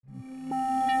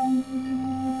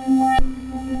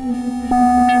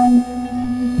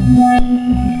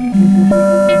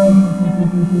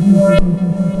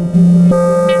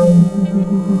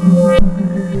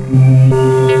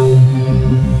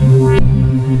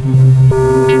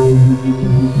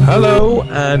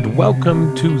and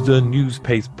welcome to the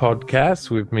Newspace podcast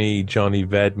with me, Johnny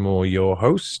Vedmore, your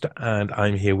host, and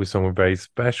I'm here with someone very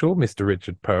special, Mr.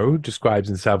 Richard Poe, who describes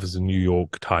himself as a New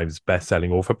York Times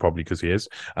best-selling author, probably because he is,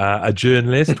 a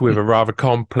journalist with a rather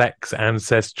complex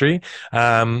ancestry.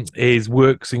 His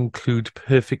works include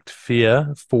Perfect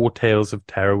Fear, Four Tales of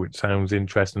Terror, which sounds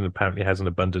interesting and apparently has an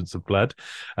abundance of blood,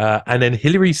 and then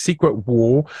Hillary's Secret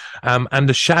War, and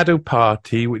The Shadow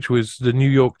Party, which was the New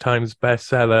York Times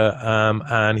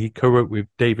bestseller, and he co-wrote with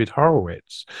David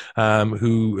Horowitz,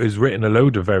 who has written a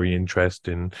load of very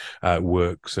interesting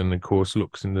works, and of course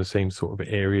looks in the same sort of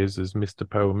areas as Mr.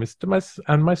 Poe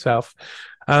and myself.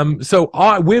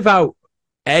 Without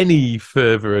any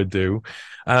further ado,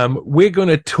 we're going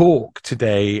to talk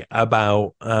today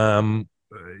about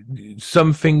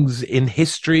some things in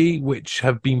history which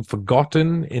have been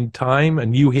forgotten in time. A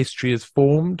new history has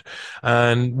formed,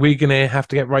 and we're going to have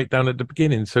to get right down at the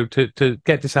beginning. So to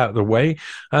get this out of the way,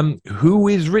 who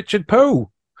is Richard Poe?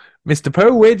 Mr.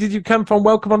 Poe, where did you come from?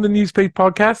 Welcome on the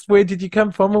Newspaper Podcast. Where did you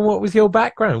come from, and what was your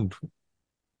background?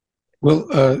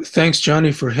 Well, thanks,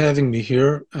 Johnny, for having me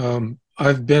here.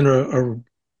 I've been a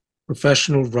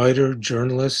professional writer,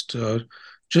 journalist,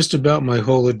 just about my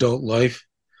whole adult life.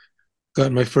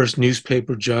 Got my first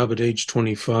newspaper job at age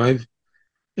 25,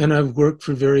 and I've worked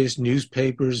for various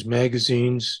newspapers,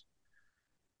 magazines.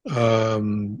 I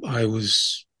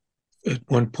was at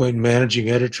one point managing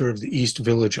editor of the East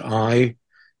Village Eye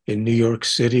in New York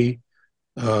City,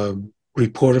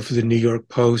 reporter for the New York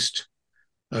Post.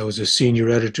 I was a senior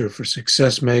editor for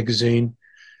Success magazine,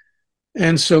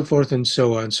 and so forth and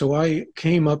so on. So I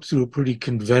came up through a pretty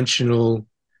conventional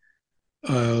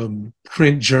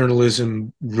print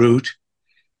journalism route.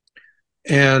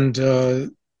 And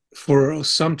for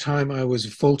some time, I was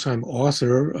a full-time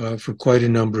author for quite a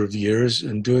number of years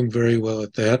and doing very well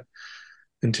at that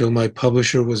until my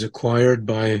publisher was acquired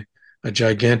by a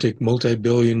gigantic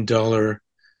multi-billion-dollar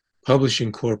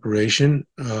publishing corporation.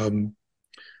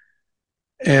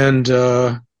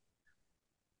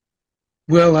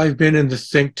 Well, I've been in the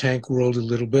think tank world a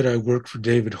little bit. I worked for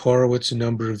David Horowitz a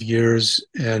number of years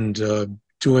and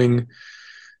doing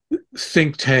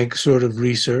think tank sort of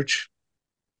research.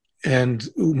 And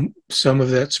some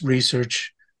of that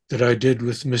research that I did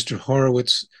with Mr.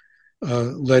 Horowitz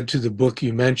led to the book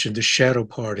you mentioned, The Shadow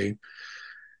Party.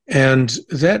 And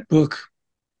that book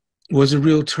was a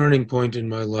real turning point in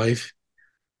my life.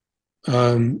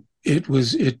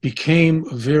 It became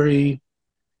a very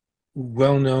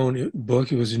well-known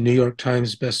book. It was a New York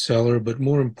Times bestseller, but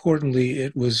more importantly,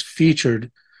 it was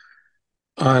featured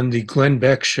on the Glenn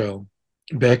Beck show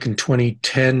back in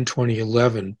 2010,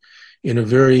 2011, in a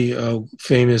very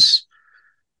famous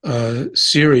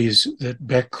series that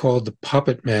Beck called The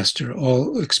Puppet Master,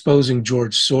 all exposing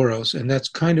George Soros. And that's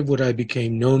kind of what I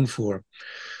became known for.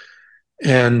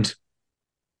 And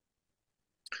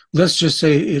let's just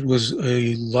say it was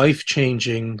a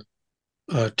life-changing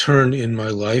turn in my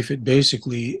life. It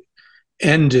basically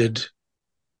ended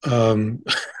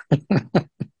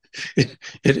it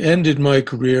ended my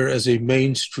career as a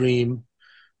mainstream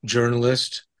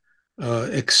journalist,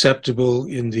 acceptable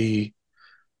in the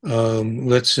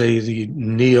let's say the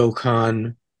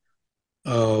neocon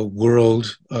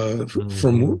world,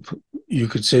 from, you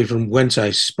could say, from whence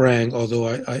I sprang, although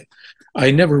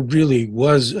I never really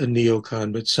was a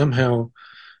neocon, but somehow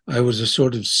I was a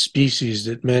sort of species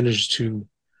that managed to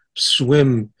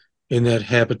swim in that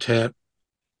habitat.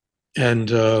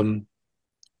 And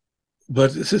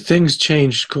but things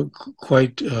changed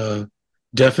quite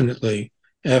definitely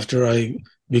after I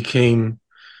became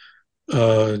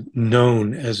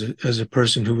known as a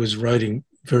person who was writing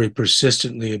very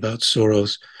persistently about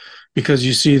Soros, because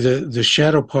you see, the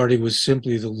Shadow Party was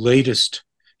simply the latest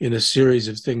in a series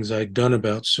of things I'd done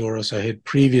about Soros. I had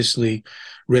previously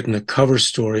written a cover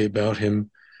story about him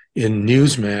in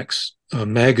Newsmax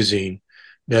magazine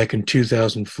back in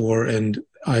 2004, and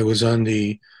I was on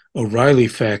the O'Reilly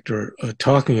Factor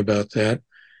talking about that,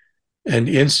 and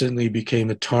instantly became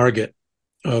a target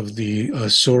of the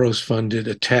Soros-funded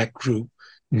attack group,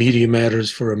 Media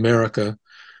Matters for America.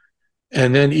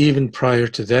 And then even prior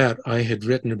to that, I had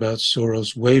written about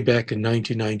Soros way back in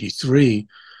 1993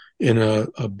 in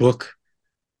a book.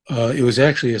 It was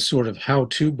actually a sort of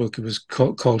how-to book. It was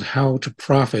called How to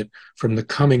Profit from the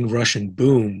Coming Russian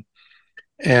Boom.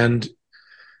 And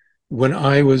when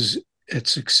I was at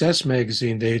Success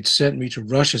magazine, they had sent me to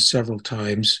Russia several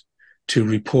times to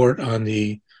report on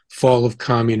the fall of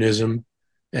communism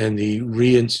and the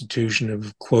reinstitution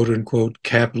of quote-unquote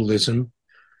capitalism.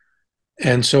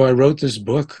 And so I wrote this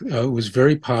book. It was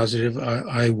very positive.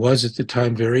 I was at the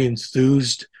time very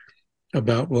enthused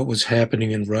about what was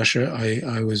happening in Russia.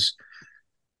 I was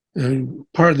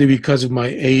partly because of my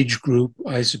age group,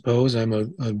 I suppose. I'm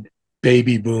a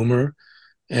baby boomer,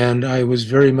 and I was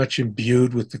very much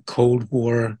imbued with the Cold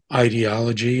War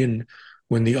ideology. And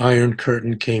when the Iron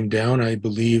Curtain came down, I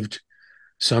believed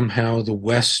somehow the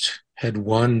West had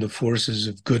won, the forces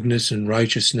of goodness and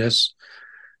righteousness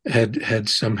had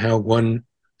somehow won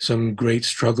some great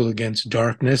struggle against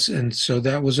darkness. And so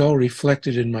that was all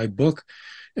reflected in my book.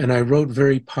 And I wrote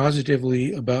very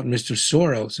positively about Mr.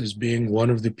 Soros as being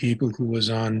one of the people who was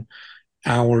on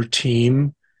our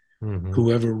team, Hmm.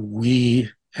 whoever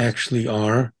we actually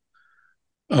are.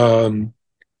 Um,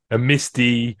 A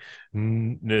misty,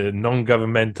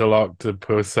 non-governmental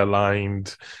octopus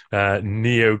aligned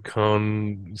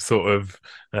neocon sort of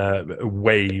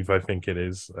wave. I think it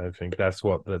is. I think that's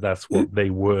what they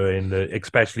were in the,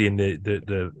 especially in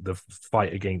the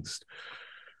fight against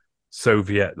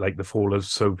Soviet, like the fall of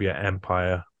Soviet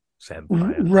empire.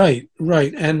 right,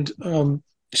 right. And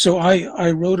so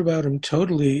I wrote about him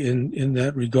totally in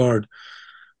that regard.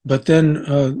 But then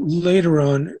later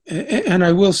on, and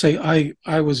I will say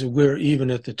I was aware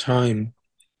even at the time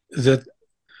that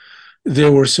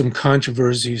there were some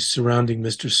controversies surrounding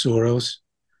Mr. Soros,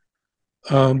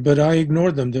 but I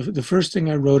ignored them. The first thing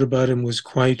I wrote about him was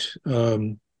quite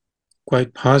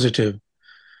positive.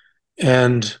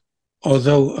 And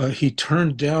although he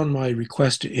turned down my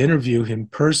request to interview him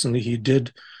personally, he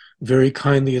did very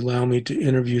kindly allow me to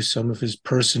interview some of his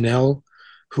personnel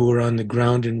who were on the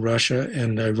ground in Russia,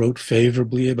 and I wrote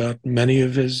favorably about many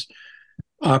of his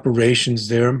operations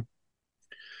there.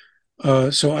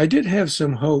 So I did have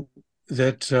some hope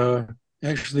that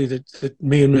actually that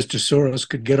me and Mr. Soros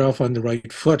could get off on the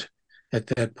right foot at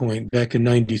that point back in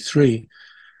 '93.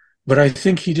 But I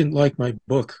think he didn't like my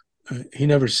book. He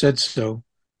never said so.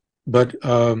 But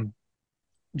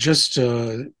just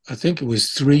I think it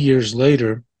was 3 years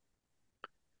later,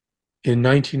 in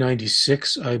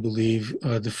 1996, I believe,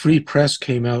 the Free Press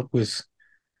came out with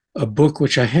a book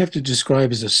which I have to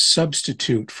describe as a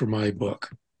substitute for my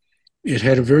book. It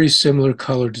had a very similar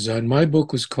color design. My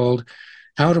book was called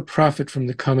How to Profit from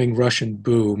the Coming Russian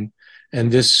Boom,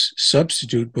 and this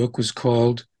substitute book was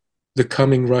called The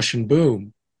Coming Russian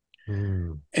Boom.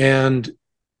 Mm. And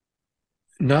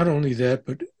not only that,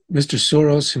 but Mr.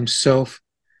 Soros himself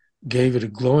gave it a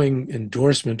glowing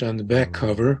endorsement on the back Mm.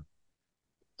 cover,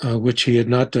 which he had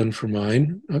not done for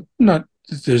mine. Not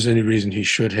that there's any reason he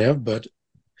should have, but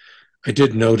I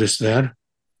did notice that.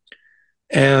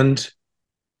 And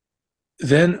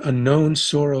then a known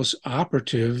Soros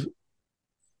operative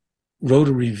wrote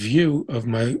a review of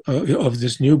my of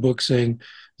this new book, saying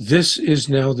this is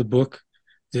now the book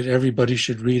that everybody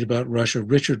should read about Russia.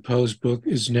 Richard Poe's book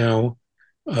is now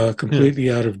completely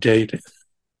out of date.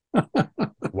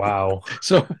 Wow.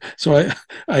 So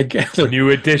I gather New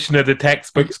edition of the I,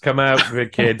 textbooks come out for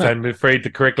kids. I'm afraid the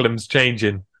curriculum's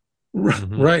changing.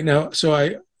 Hmm. right now. So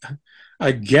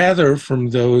I gather from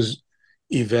those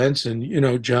events,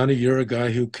 and Johnny, you're a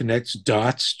guy who connects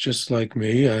dots just like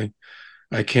me.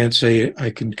 I can't say I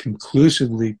can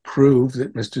conclusively prove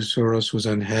that Mr. Soros was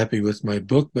unhappy with my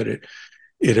book, but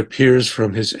it appears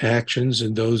from his actions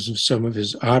and those of some of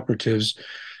his operatives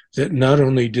that not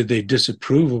only did they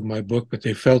disapprove of my book, but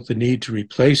they felt the need to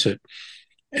replace it.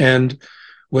 And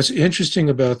what's interesting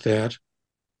about that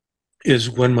is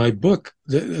when my book,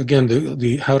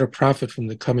 the How to Profit from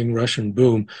the Coming Russian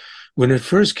Boom, when it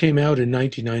first came out in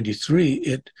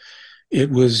 1993, it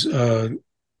was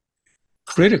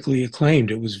critically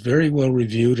acclaimed. It was very well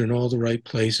reviewed in all the right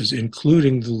places,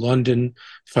 including the London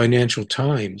Financial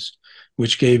Times,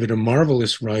 which gave it a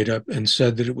marvelous write-up and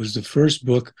said that it was the first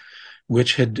book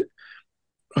which had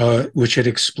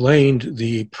explained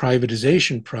the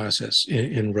privatization process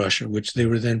in Russia, which they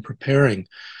were then preparing.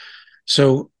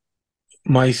 So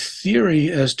my theory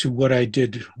as to what I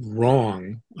did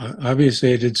wrong,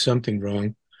 obviously I did something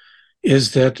wrong,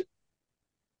 is that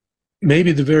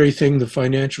maybe the very thing the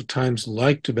Financial Times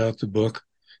liked about the book,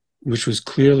 which was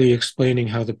clearly explaining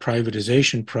how the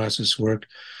privatization process worked,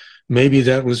 maybe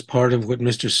that was part of what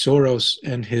Mr. Soros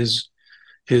and his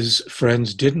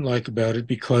friends didn't like about it,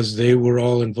 because they were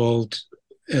all involved,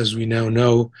 as we now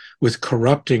know, with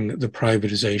corrupting the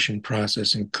privatization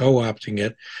process and co-opting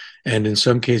it, and in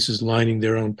some cases lining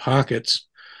their own pockets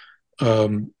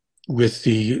with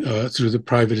the through the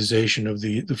privatization of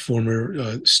the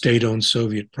former state-owned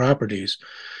Soviet properties.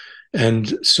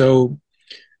 And so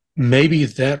maybe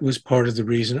that was part of the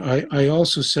reason. I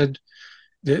also said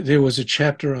that there was a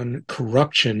chapter on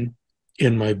corruption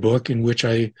in my book in which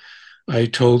I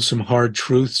told some hard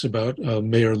truths about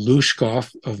Mayor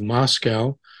Lushkov of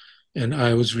Moscow, and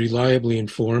I was reliably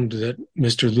informed that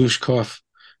Mr. Lushkov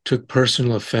took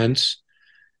personal offense,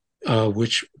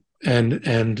 which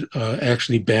and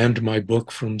actually banned my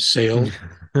book from sale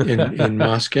in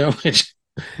Moscow, which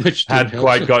didn't hadn't help.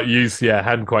 quite So, got used. Yeah,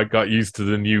 hadn't quite got used to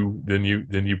the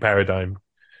new paradigm.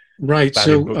 right.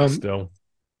 Banning books still.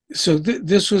 So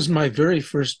this was my very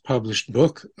first published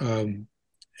book,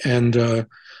 and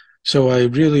so I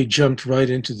really jumped right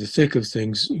into the thick of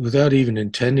things without even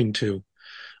intending to.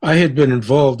 I had been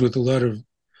involved with a lot of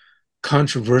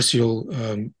controversial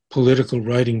political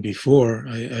writing before.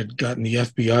 I'd gotten the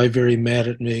FBI very mad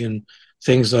at me and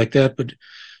things like that. But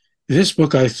this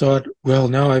book, I thought, well,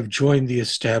 now I've joined the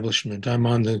establishment. I'm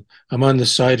on the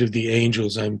side of the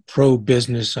angels. I'm pro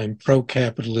business. I'm pro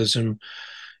capitalism.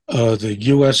 The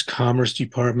U.S. Commerce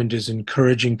Department is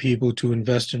encouraging people to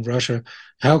invest in Russia.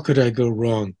 How could I go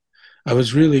wrong? I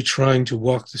was really trying to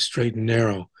walk the straight and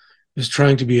narrow. I was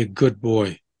trying to be a good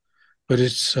boy, but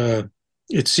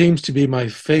it seems to be my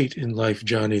fate in life,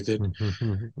 Johnny, that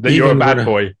That you're a even when bad I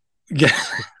boy.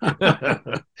 yeah,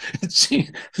 it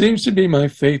seems to be my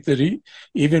fate that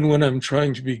even when I'm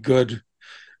trying to be good,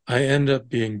 I end up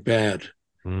being bad.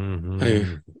 I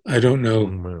Mm-hmm. I don't know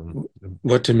Mm-hmm.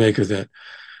 what to make of that.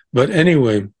 But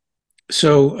anyway,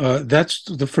 so that's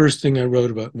the first thing I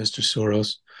wrote about Mr.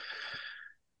 Soros.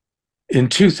 In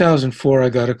 2004, I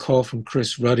got a call from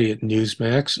Chris Ruddy at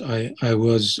Newsmax. I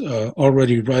was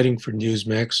already writing for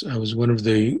Newsmax. I was one of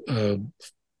the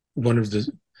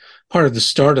part of the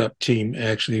startup team,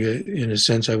 actually. In a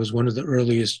sense, I was one of the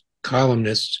earliest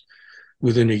columnists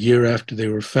within a year after they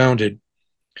were founded.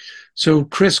 So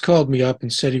Chris called me up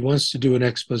and said he wants to do an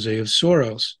expose of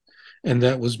Soros. And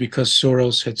that was because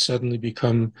Soros had suddenly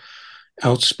become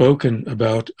outspoken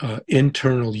about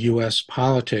internal US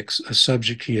politics, a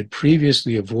subject he had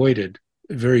previously avoided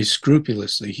very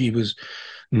scrupulously. He was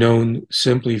known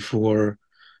simply for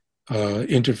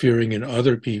interfering in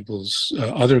other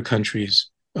countries'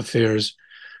 affairs,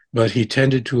 but he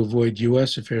tended to avoid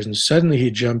US affairs. And suddenly he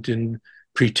jumped in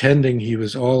pretending he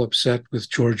was all upset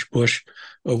with George Bush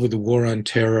over the war on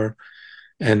terror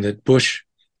and that Bush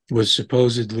was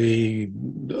supposedly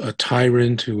a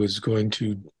tyrant who was going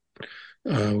to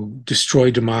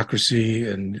destroy democracy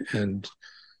and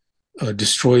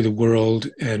destroy the world.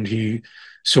 And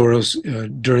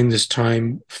Soros, during this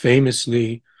time,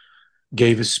 famously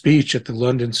gave a speech at the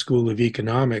London School of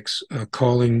Economics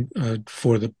calling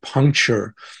for the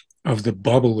puncture of the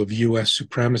bubble of US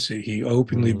supremacy. He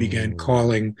openly began Mm.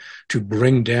 calling to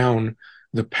bring down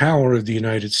the power of the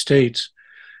United States.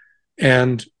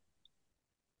 And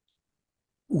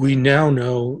we now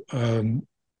know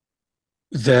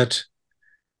that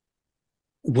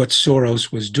what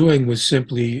Soros was doing was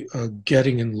simply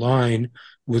getting in line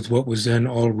with what was then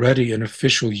already an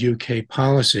official UK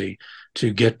policy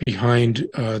to get behind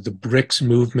the BRICS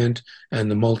movement and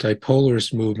the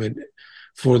multipolarist movement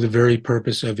for the very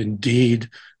purpose of indeed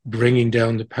bringing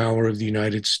down the power of the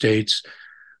United States,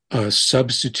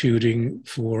 substituting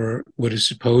for what is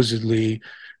supposedly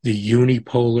the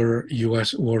unipolar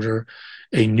US order,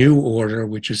 a new order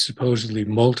which is supposedly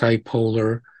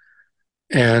multipolar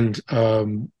and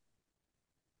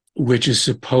which is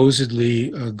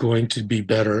supposedly going to be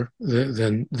better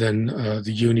than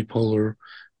the unipolar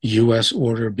U.S.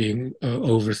 order being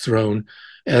overthrown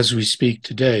as we speak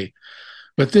today.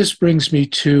 But this brings me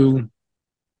to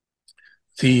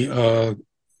the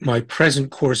my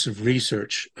present course of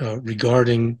research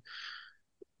regarding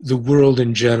the world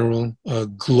in general,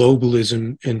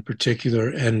 globalism in particular,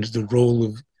 and the role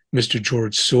of Mr.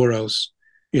 George Soros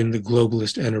in the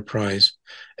globalist enterprise.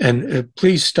 And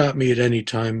please stop me at any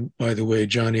time, by the way,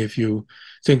 Johnny, if you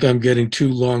think I'm getting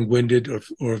too long winded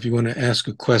or if you want to ask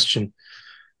a question,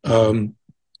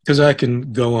 because I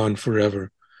can go on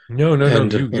forever. No, no, no.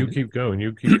 And You keep going.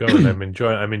 You keep going. I'm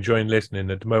enjoying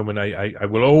listening. At the moment, I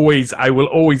will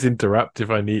always interrupt if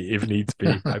needs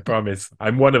be. I promise.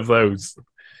 I'm one of those.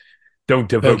 Don't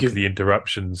thank evoke you. the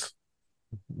interruptions.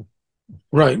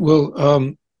 Right.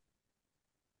 Well,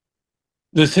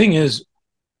 the thing is,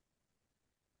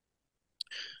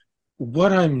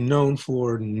 what I'm known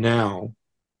for now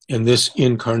in this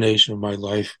incarnation of my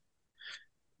life,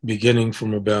 beginning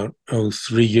from about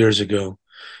 3 years ago,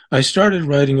 I started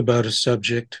writing about a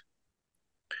subject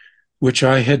which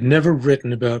I had never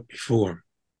written about before,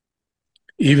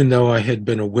 even though I had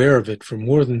been aware of it for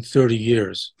more than 30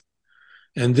 years.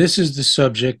 And this is the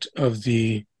subject of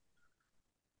the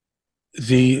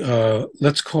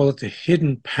let's call it the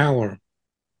hidden power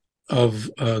of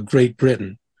Great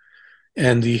Britain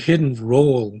and the hidden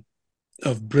role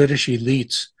of British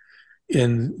elites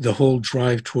in the whole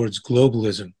drive towards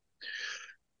globalism.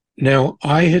 Now,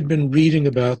 I had been reading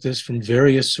about this from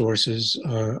various sources.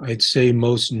 I'd say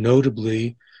most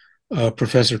notably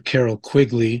Professor Carol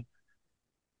Quigley,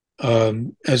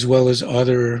 as well as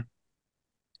other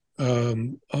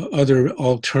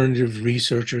alternative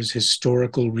researchers,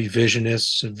 historical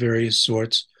revisionists of various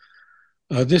sorts.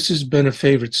 This has been a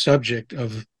favorite subject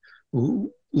of,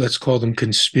 let's call them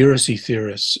conspiracy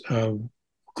theorists,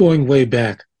 going way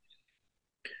back.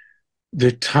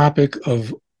 The topic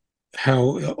of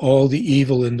how all the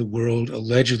evil in the world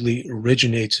allegedly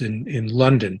originates in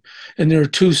London. And there are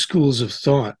two schools of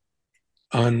thought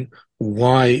on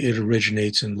why it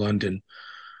originates in London.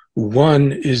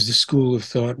 One is the school of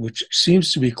thought, which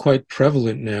seems to be quite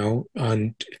prevalent now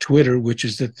on Twitter, which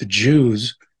is that the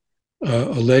Jews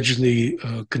allegedly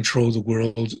control the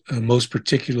world, most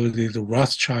particularly the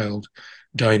Rothschild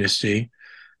dynasty,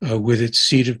 with its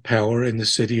seat of power in the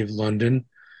city of London.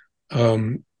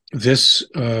 Um, this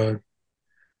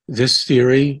this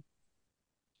theory,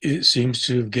 it seems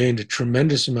to have gained a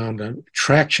tremendous amount of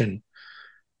traction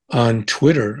on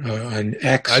Twitter, on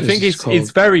X I as think it's it's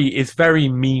called. very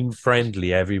meme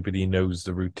friendly. Everybody knows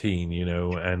the routine,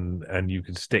 and you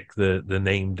can stick the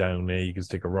name down there. You can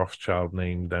stick a Rothschild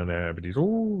name down there. Everybody's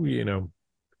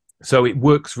so it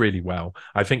works really well.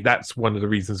 I think that's one of the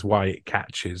reasons why it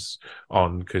catches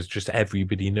on, because just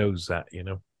everybody knows that.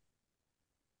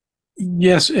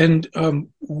 Yes, and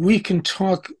we can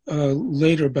talk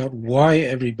later about why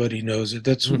everybody knows it.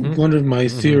 That's hmm one of my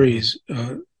hmm theories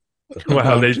Well,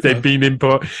 about they've been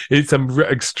important. It's some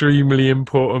extremely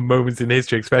important moments in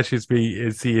history, especially as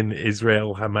we seeing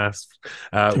Israel Hamas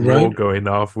war right, going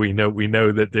off. We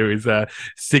know that there is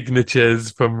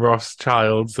signatures from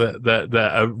Rothschilds that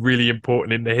are really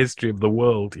important in the history of the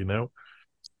world.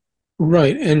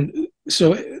 right. And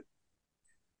so,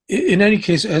 in any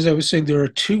case, as I was saying, there are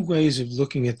two ways of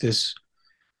looking at this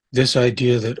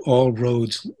idea that all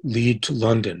roads lead to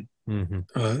London. hmm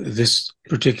This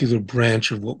particular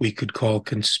branch of what we could call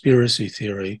conspiracy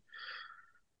theory.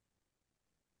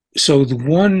 So the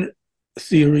one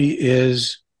theory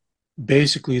is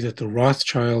basically that the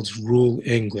Rothschilds rule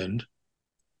England,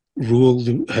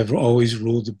 have always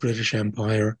ruled the British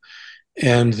Empire,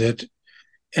 and that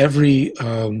every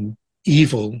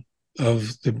evil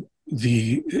of the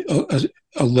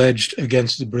alleged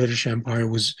against the British Empire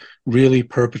was really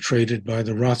perpetrated by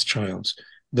the Rothschilds.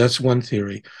 That's one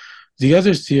theory. The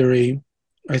other theory,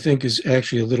 I think, is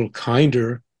actually a little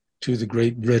kinder to the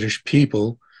great British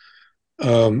people,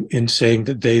 in saying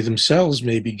that they themselves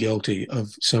may be guilty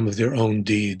of some of their own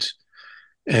deeds.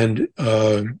 And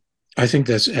I think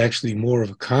that's actually more of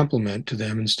a compliment to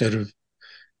them, instead of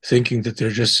thinking that they're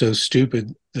just so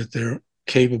stupid that they're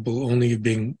capable only of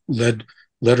being led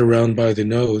around by the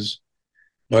nose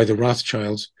by the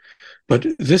Rothschilds. But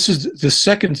this is the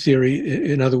second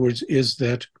theory, in other words, is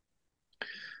that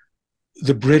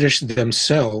the British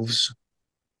themselves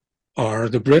are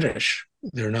the British.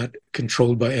 They're not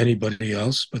controlled by anybody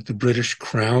else, but the British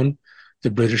crown,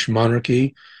 the British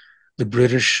monarchy, the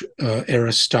British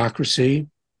aristocracy,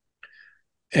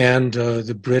 and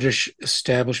the British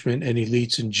establishment and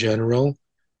elites in general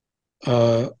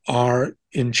are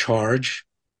in charge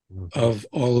hmm of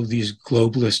all of these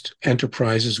globalist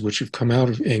enterprises which have come out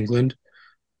of England,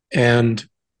 and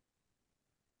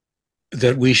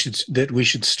that we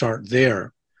should start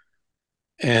there.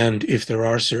 And if there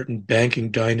are certain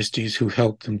banking dynasties who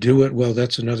help them do it, well,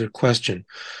 that's another question.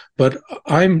 But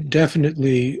I'm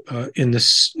definitely in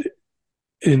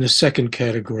the second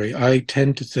category. I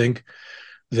tend to think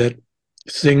that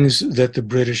things that the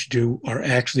British do are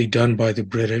actually done by the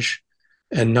British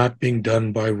and not being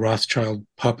done by Rothschild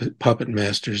puppet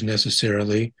masters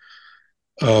necessarily.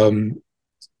 Um,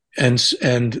 and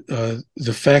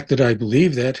the fact that I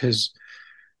believe that has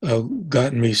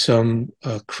gotten me some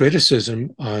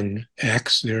criticism on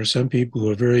X. There are some people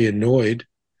who are very annoyed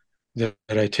that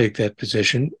I take that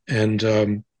position, and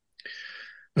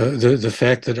the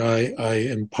fact that I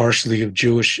am partially of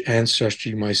Jewish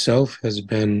ancestry myself has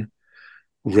been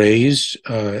raised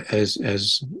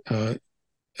as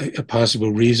a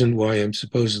possible reason why I'm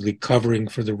supposedly covering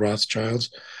for the Rothschilds.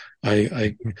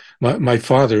 I my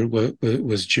father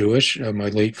was Jewish. My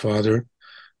late father,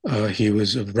 he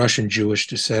was of Russian Jewish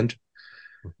descent.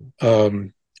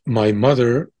 Um, my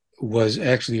mother was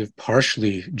actually of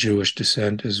partially Jewish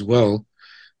descent as well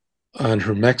on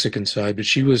her Mexican side, but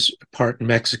she was part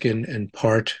Mexican and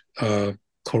part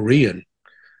Korean,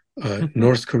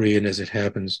 North Korean as it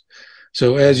happens.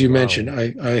 So Oh, as you mentioned,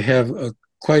 wow. I have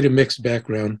quite a mixed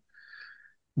background,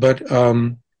 but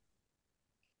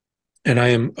and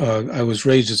I was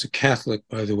raised as a Catholic,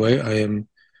 by the way. I am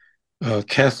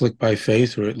Catholic by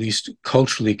faith, or at least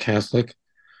culturally Catholic.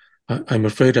 I'm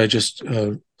afraid I just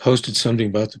posted something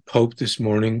about the Pope this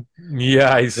morning.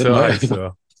 Yeah, I That saw, I my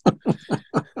saw.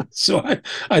 so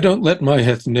I don't let my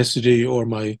ethnicity or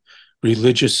my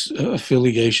religious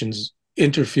affiliations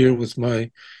interfere with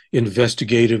my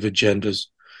investigative agendas.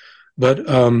 But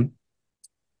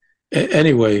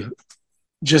anyway,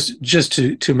 just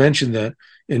to mention that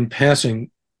in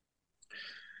passing,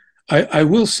 I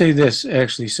will say this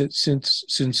actually,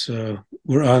 since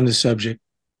we're on the subject.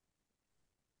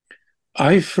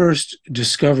 I first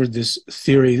discovered this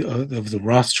theory of the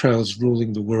Rothschilds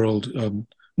ruling the world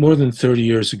more than 30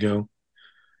 years ago.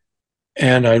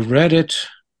 And I read it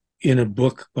in a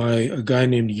book by a guy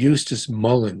named Eustace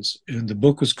Mullins. And the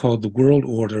book was called The World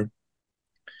Order.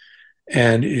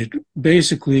 And it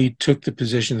basically took the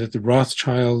position that the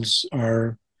Rothschilds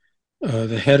are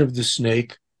the head of the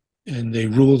snake and they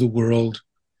rule the world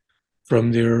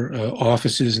from their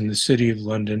offices in the city of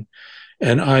London.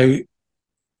 And I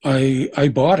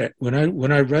bought it when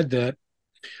I read that.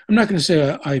 I'm not going to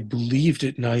say I believed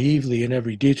it naively in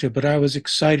every detail, but I was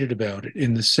excited about it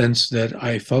in the sense that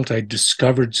I felt I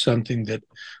discovered something that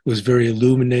was very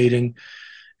illuminating.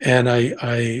 And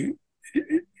I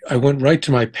went right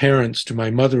to my parents, to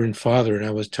my mother and father, and I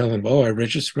was telling them, "Oh, I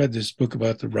just read this book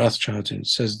about the Rothschilds, and it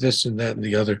says this and that and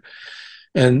the other."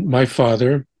 And my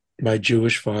father, my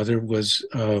Jewish father, was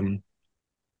a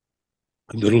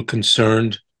little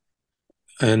concerned,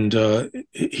 and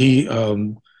he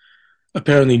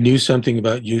apparently knew something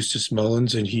about Eustace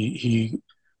Mullins, and he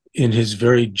in his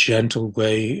very gentle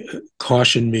way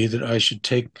cautioned me that I should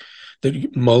take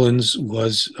that Mullins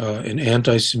was an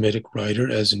anti-Semitic writer,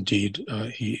 as indeed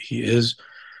he is,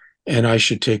 and I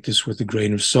should take this with a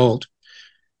grain of salt.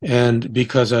 And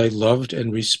because I loved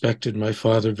and respected my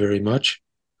father very much,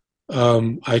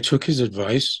 I took his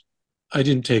advice. I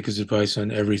didn't take his advice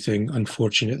on everything,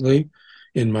 unfortunately,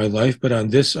 in my life, but on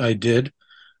this I did.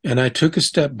 And I took a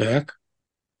step back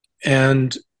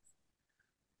and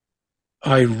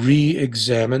I re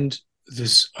examined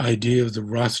this idea of the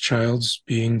Rothschilds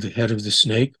being the head of the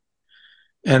snake.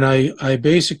 And I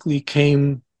basically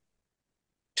came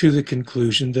to the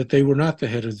conclusion that they were not the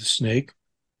head of the snake.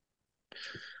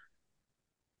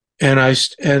 And I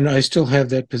still have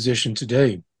that position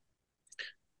today.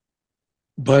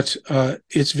 But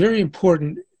it's very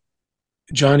important,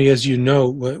 Johnny, as you know,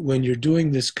 when you're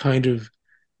doing this kind of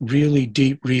really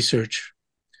deep research,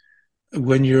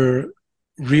 when you're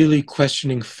really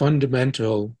questioning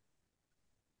fundamental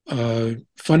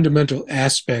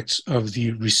aspects of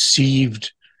the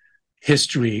received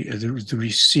history, the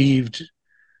received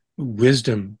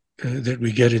wisdom that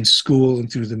we get in school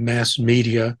and through the mass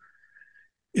media,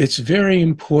 it's very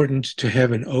important to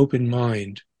have an open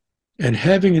mind. And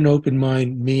having an open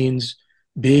mind means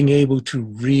being able to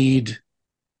read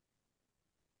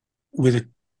with a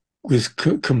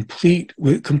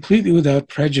completely without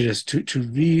prejudice, to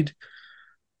read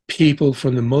people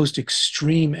from the most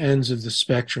extreme ends of the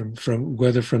spectrum, from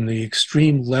whether from the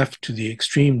extreme left to the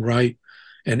extreme right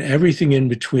and everything in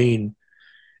between,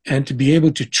 and to be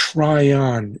able to try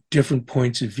on different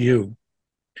points of view.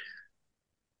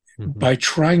 Mm-hmm. By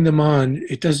trying them on,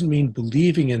 it doesn't mean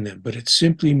believing in them, but it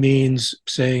simply means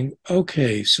saying,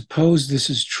 okay, suppose this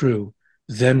is true,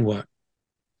 then what?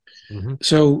 Mm-hmm.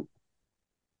 So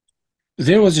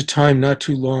there was a time not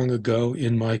too long ago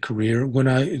in my career when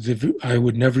I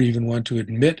would never even want to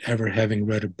admit ever having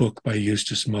read a book by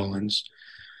Eustace Mullins,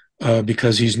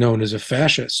 because he's known as a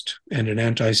fascist and an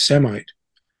anti-Semite.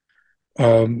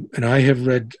 And I have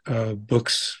read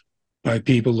books by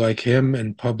people like him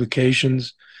and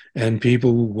publications and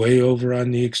people way over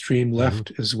on the extreme Mm-hmm.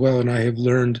 left as well. And I have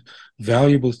learned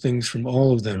valuable things from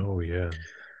all of them. Oh yeah.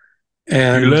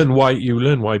 And You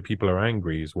learn why people are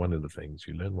angry is one of the things.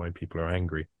 You learn why people are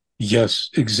angry. yes,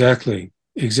 exactly.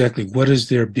 Exactly. What is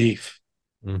their beef?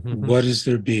 Mm-hmm. What is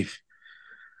their beef?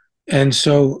 And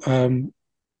so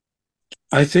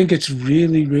I think it's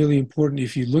really, really important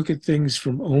if you look at things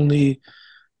from only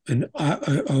an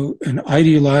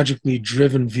ideologically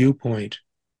driven viewpoint,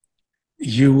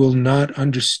 you will not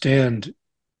understand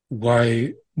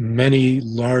why many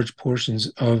large portions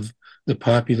of the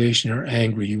population are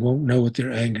angry. You won't know what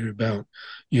they're angry about.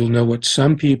 You'll know what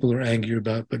some people are angry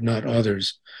about, but not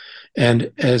others.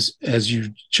 And as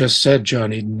you just said,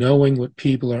 Johnny, knowing what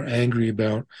people are angry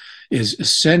about is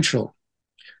essential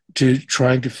to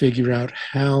trying to figure out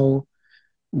how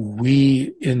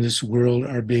we in this world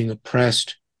are being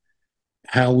oppressed,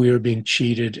 how we are being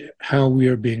cheated, how we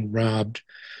are being robbed,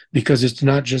 because it's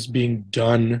not just being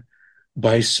done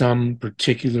by some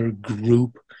particular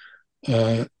group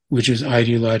which is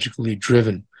ideologically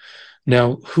driven.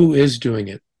 Now, who is doing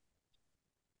it?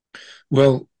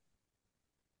 Well,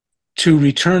 to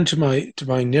return to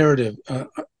my narrative,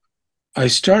 I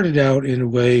started out in a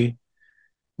way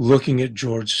looking at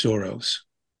George Soros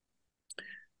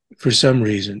for some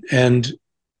reason, and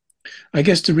I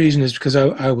guess the reason is because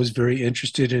I was very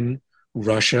interested in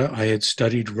Russia. I had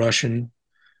studied Russian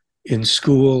in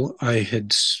school. I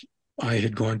had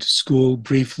gone to school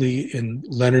briefly in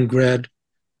Leningrad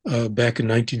back in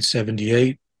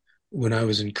 1978 when I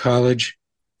was in college.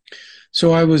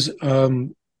 So I was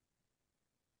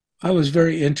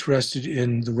very interested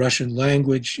in the Russian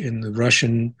language, in the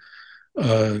Russian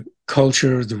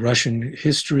culture, the Russian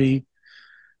history,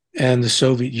 and the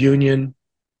Soviet Union.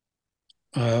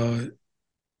 Uh,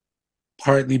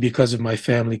 Partly because of my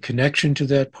family connection to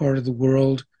that part of the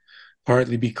world,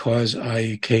 partly because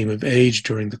I came of age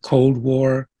during the Cold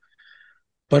War.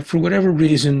 But for whatever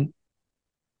reason,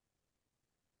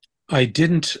 I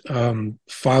didn't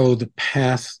follow the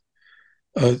path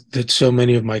that so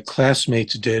many of my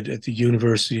classmates did at the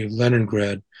University of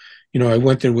Leningrad. I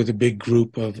went there with a big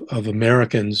group of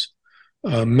Americans,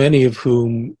 many of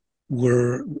whom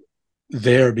were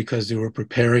there because they were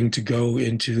preparing to go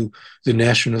into the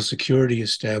national security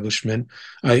establishment.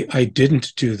 I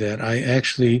didn't do that. I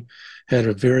actually had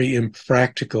a very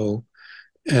impractical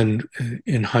and,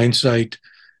 in hindsight,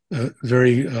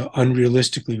 very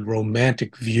unrealistically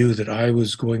romantic view that I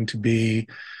was going to be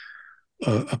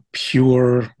a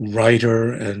pure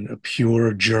writer and a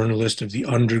pure journalist of the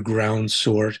underground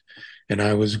sort, and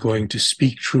I was going to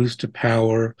speak truth to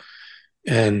power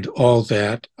and all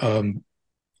that.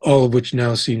 All of which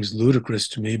now seems ludicrous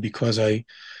to me because I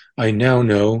now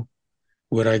know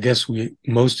what I guess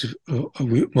most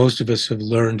of us have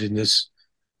learned in this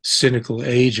cynical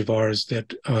age of ours,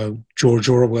 that George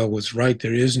Orwell was right.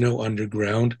 There is no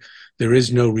underground. There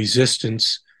is no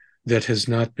resistance that has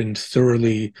not been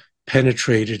thoroughly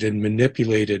penetrated and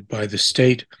manipulated by the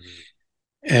state.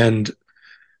 And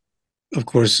of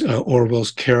course,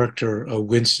 Orwell's character,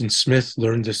 Winston Smith,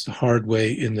 learned this the hard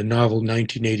way in the novel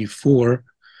 1984,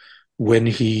 when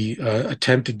he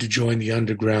attempted to join the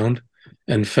underground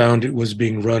and found it was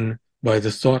being run by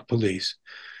the thought police.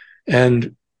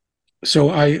 And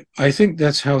so I think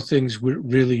that's how things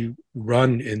really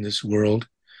run in this world.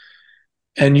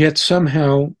 And yet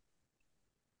somehow,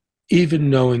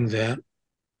 even knowing that,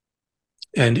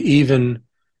 and even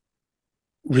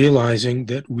realizing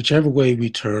that whichever way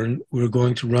we turn, we're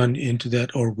going to run into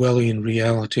that Orwellian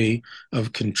reality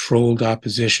of controlled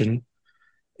opposition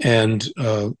and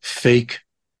um, fake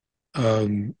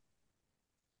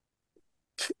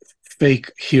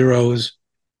heroes,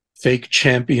 fake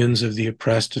champions of the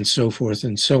oppressed, and so forth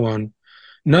and so on.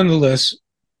 Nonetheless,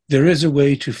 there is a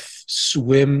way to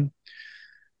swim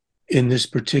in this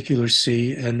particular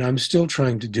sea, and I'm still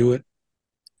trying to do it.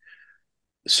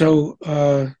 So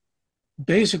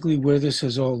basically, where this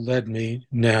has all led me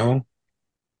now,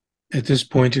 at this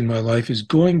point in my life, is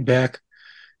going back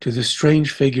to the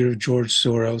strange figure of George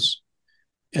Soros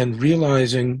and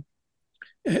realizing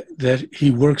that he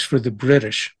works for the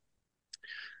British.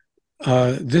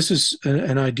 This is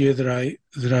an idea that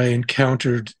I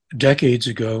encountered decades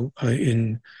ago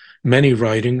in many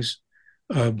writings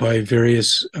by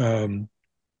various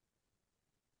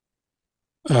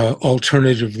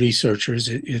alternative researchers.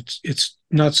 It's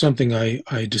not something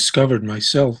I discovered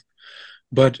myself,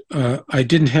 but I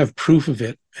didn't have proof of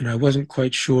it, and I wasn't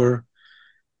quite sure.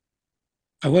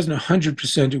 I wasn't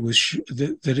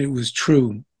 100% that it was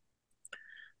true.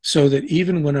 So that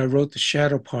even when I wrote The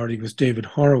Shadow Party with David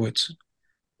Horowitz,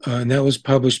 and that was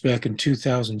published back in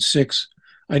 2006,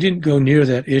 I didn't go near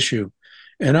that issue.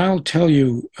 And I'll tell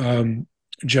you,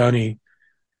 Johnny,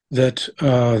 that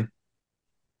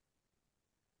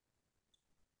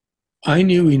I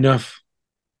knew enough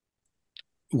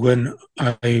when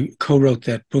I co-wrote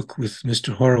that book with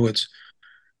Mr. Horowitz.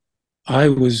 I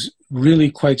was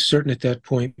really quite certain at that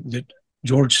point that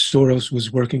George Soros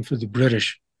was working for the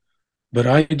British, but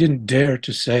I didn't dare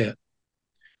to say it.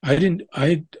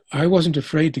 I wasn't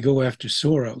afraid to go after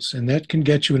Soros, and that can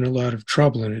get you in a lot of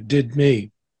trouble, and it did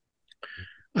me.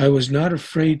 I was not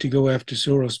afraid to go after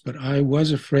Soros, but I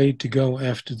was afraid to go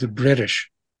after the British.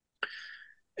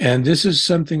 And this is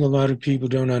something a lot of people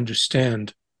don't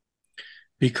understand,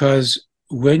 because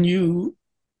when you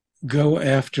go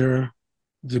after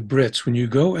the Brits, when you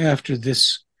go after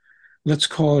this, let's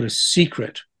call it a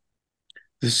secret,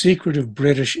 the secret of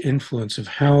British influence, of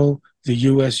how the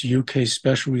US-UK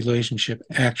special relationship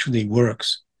actually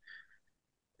works.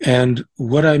 And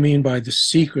what I mean by the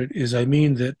secret is, I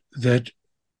mean that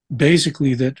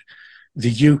basically that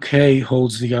the UK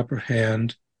holds the upper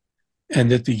hand and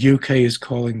that the UK is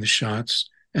calling the shots,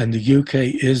 and the UK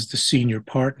is the senior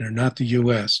partner, not the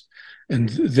US. And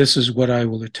this is what I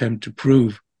will attempt to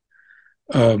prove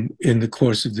in the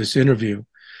course of this interview.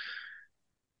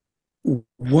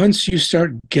 Once you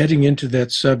start getting into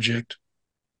that subject,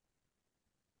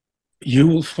 you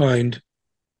will find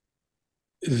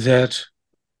that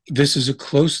this is a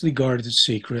closely guarded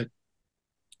secret,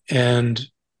 and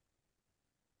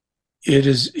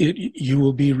you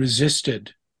will be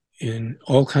resisted in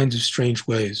all kinds of strange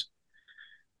ways.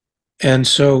 And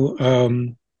so,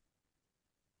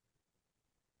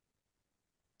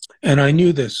 and I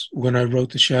knew this when I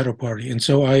wrote The Shadow Party, and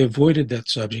so I avoided that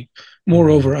subject. Mm.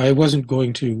 Moreover, I wasn't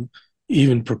going to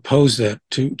even propose that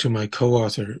to my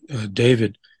co-author,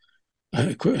 David.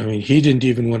 I mean, he didn't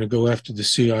even want to go after the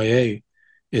CIA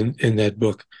in that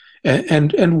book,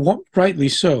 and rightly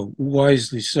so,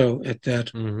 wisely so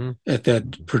Mm-hmm. at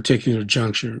that particular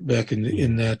juncture back Yeah.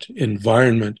 in that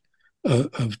environment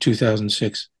of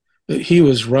 2006. He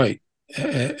was right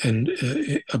and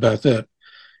about that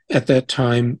at that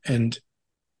time and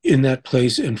in that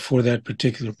place and for that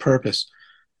particular purpose.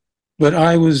 But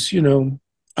I was,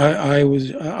 I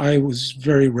was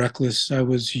very reckless. I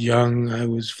was young. I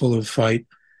was full of fight.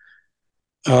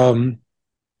 Um,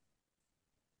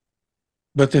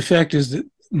 but the fact is that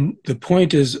the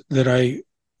point is that I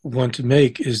want to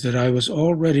make is that I was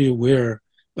already aware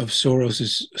of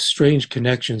Soros's strange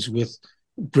connections with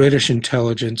British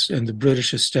intelligence and the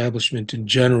British establishment in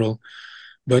general.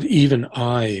 But even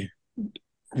I,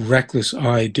 reckless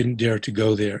I, didn't dare to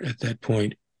go there at that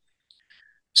point.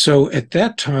 So at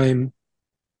that time,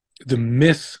 the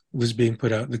myth was being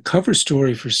put out. The cover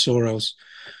story for Soros,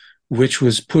 which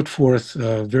was put forth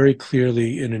very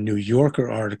clearly in a New Yorker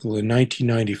article in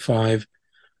 1995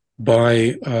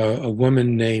 by a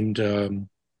woman named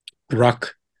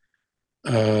Bruck.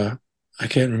 I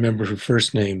can't remember her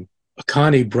first name.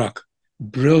 Connie Bruck.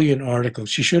 Brilliant article.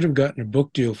 She should have gotten a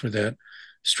book deal for that.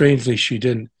 Strangely, she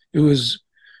didn't. It was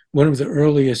one of the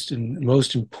earliest and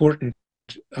most important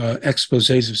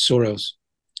exposés of Soros.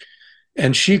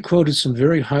 And she quoted some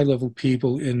very high level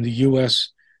people in the US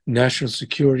national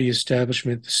security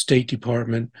establishment, the State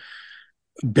Department,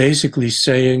 basically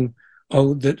saying,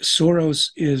 oh, that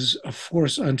Soros is a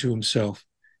force unto himself.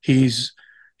 He's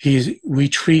we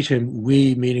treat him,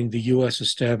 we meaning the US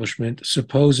establishment,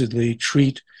 supposedly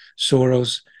treat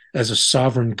Soros as a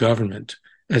sovereign government,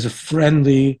 as a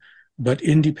friendly but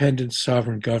independent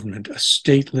sovereign government, a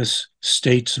stateless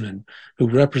statesman who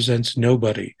represents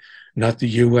nobody, not the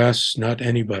US, not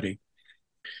anybody.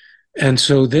 And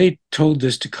so they told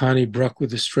this to Connie Bruck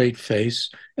with a straight face.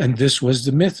 And this was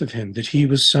the myth of him, that he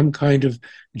was some kind of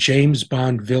James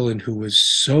Bond villain who was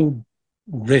so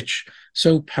rich,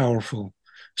 so powerful,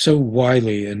 so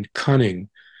wily and cunning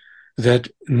that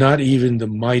not even the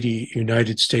mighty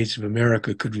United States of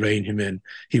America could rein him in.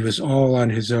 He was all on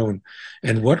his own.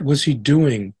 And what was he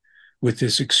doing with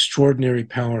this extraordinary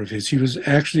power of his? He was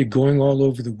actually going all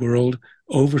over the world,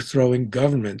 overthrowing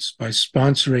governments by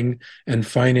sponsoring and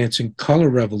financing color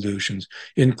revolutions,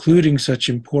 including such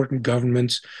important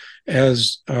governments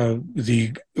as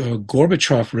the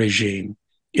Gorbachev regime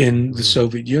in the Mm.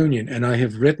 Soviet Union. And I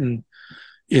have written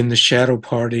in The Shadow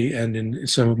Party and in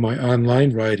some of my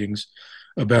online writings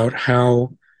about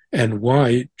how and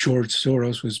why George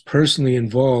Soros was personally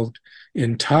involved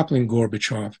in toppling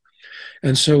Gorbachev.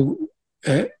 And so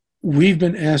we've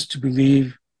been asked to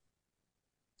believe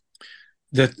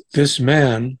that this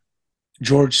man,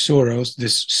 George Soros,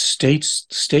 this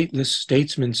stateless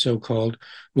statesman, so called,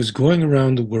 was going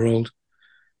around the world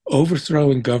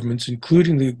overthrowing governments,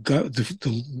 including the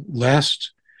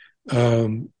last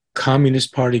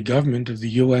Communist Party government of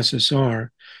the USSR.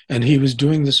 And he was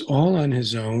doing this all on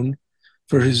his own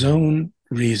for his Mm. own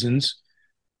reasons,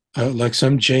 like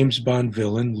some James Bond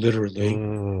villain, literally.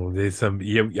 Oh, there's some.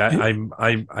 Yeah, yeah,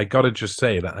 I gotta just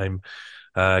say that I'm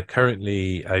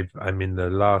currently I'm in the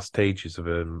last stages of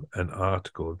an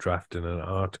article, drafting an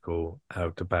article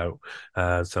out about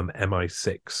some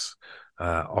MI6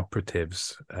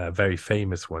 operatives, very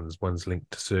famous ones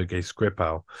linked to Sergei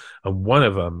Skripal, and one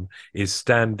of them is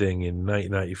standing in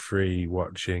 1993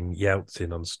 watching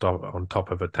Yeltsin on top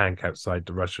of a tank outside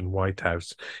the Russian White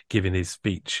House, giving his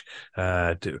speech,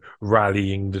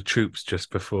 rallying the troops just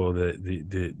before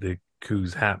the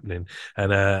coups happening,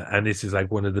 and this is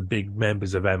like one of the big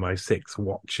members of MI6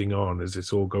 watching on as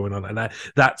it's all going on, and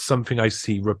that's something I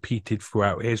see repeated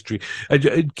throughout history.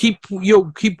 Keep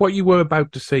what you were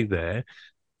about to say there.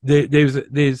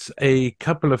 there's a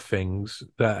couple of things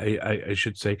that I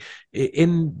should say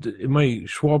in my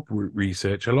Schwab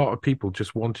research. A lot of people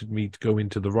just wanted me to go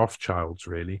into the Rothschilds.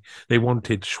 Really, they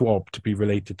wanted Schwab to be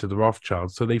related to the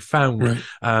Rothschilds, so they found Right.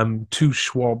 two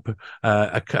Schwab,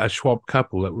 a Schwab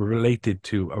couple that were related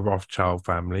to a Rothschild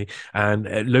family, and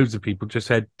loads of people just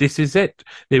said this is it.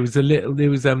 There was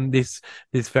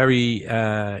this very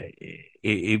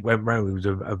it went round. It was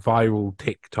a viral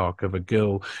TikTok of a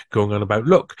girl going on about,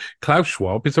 look, Klaus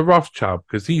Schwab is a Rothschild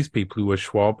because these people who are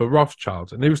Schwab are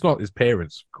Rothschilds. And it was not his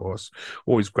parents, of course,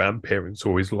 or his grandparents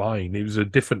or his line. It was a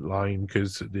different line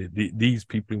because these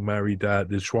people who married,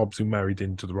 the Schwabs who married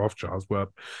into the Rothschilds were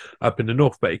up in the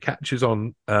north, but it catches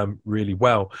on really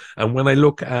well. And when I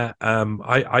look at,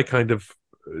 I kind of,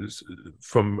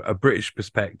 from a British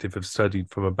perspective, have studied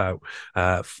from about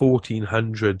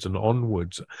 1400s and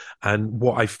onwards. And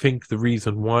what I think the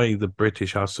reason why the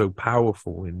British are so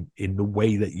powerful in the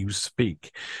way that you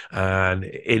speak and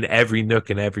in every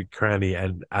nook and every cranny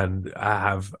and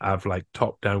have like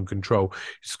top down control,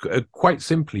 it's quite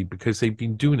simply because they've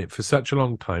been doing it for such a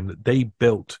long time that they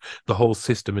built the whole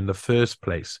system in the first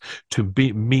place to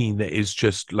mean that it's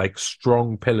just like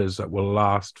strong pillars that will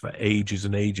last for ages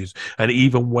and ages. And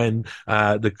even when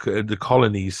the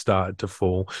colonies started to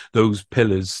fall, those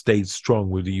pillars stayed strong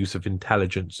with the use of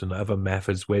intelligence and other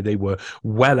methods where they were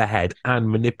well ahead and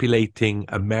manipulating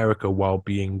America while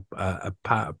being a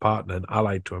partner and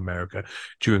allied to America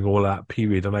during all that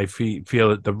period. And I feel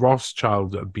that the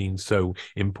Rothschilds have been so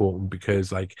important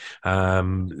because, like,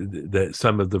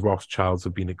 some of the Rothschilds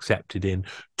have been accepted in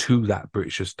to that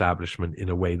British establishment in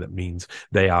a way that means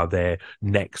they are there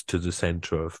next to the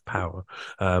center of power.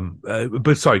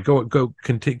 But sorry,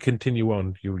 continue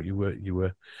on. You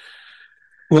were.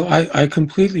 Well, I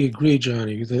completely agree,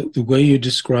 Johnny. The way you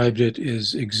described it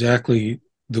is exactly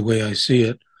the way I see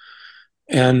it.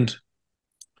 And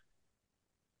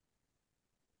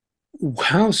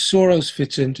how Soros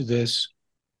fits into this,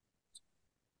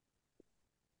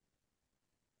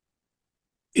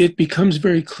 it becomes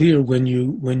very clear when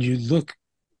you look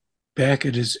back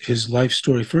at his life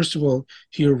story. First of all,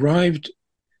 he arrived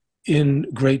in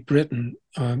Great Britain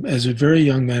as a very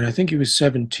young man. I think he was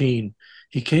 17.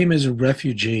 He came as a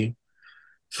refugee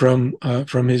from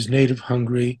his native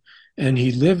Hungary, and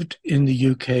he lived in the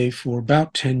UK for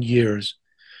about 10 years.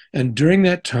 And during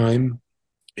that time,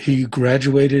 he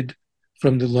graduated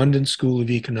from the London School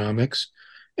of Economics,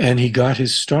 and he got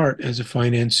his start as a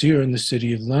financier in the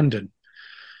City of London.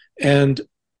 And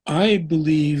I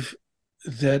believe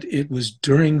that it was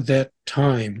during that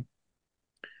time,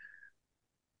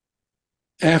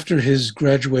 after his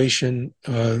graduation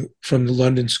from the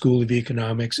London School of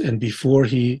Economics and before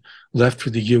he left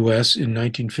for the US in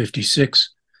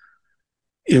 1956,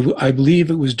 I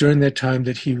believe it was during that time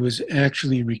that he was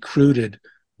actually recruited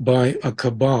by a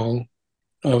cabal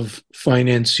of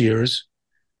financiers,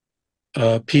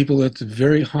 people at the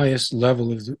very highest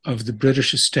level of the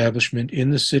British establishment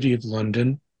in the City of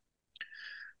London.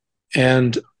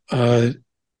 And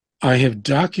I have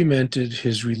documented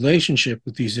his relationship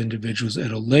with these individuals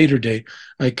at a later date.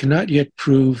 I cannot yet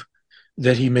prove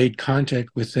that he made contact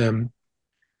with them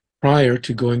prior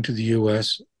to going to the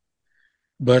US,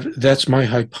 but that's my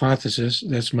hypothesis.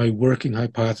 That's my working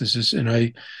hypothesis.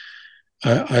 And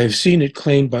I've seen it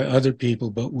claimed by other people,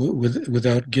 but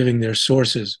without giving their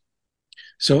sources.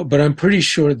 So, but I'm pretty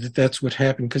sure that that's what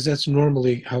happened because that's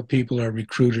normally how people are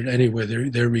recruited anyway.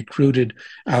 They're recruited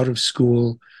out of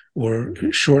school or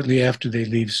shortly after they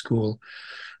leave school.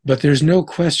 But there's no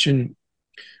question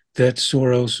that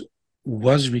Soros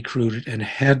was recruited and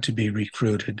had to be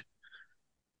recruited.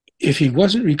 If he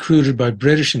wasn't recruited by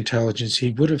British intelligence,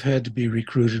 he would have had to be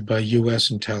recruited by US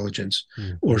intelligence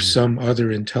or Mm-hmm. some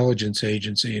other intelligence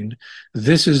agency. And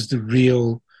this is the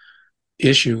real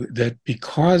issue, that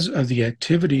because of the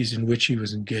activities in which he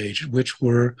was engaged, which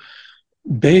were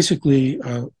basically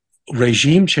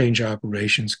regime change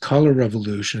operations, color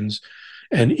revolutions,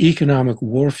 and economic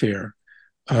warfare,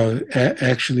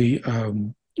 actually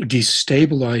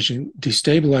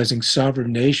destabilizing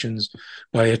sovereign nations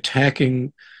by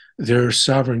attacking their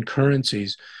sovereign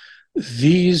currencies.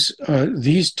 These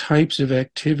types of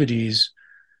activities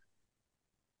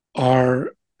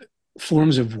are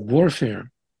forms of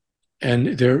warfare,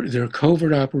 and they're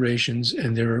covert operations,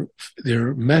 and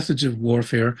they're methods of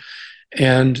warfare.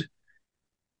 And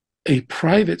a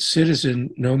private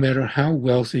citizen, no matter how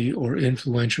wealthy or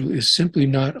influential, is simply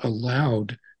not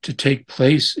allowed to take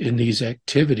place in these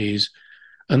activities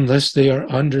unless they are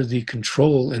under the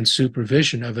control and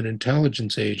supervision of an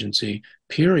intelligence agency,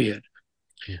 period.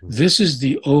 Mhm. This is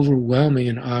the overwhelming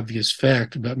and obvious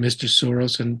fact about Mr.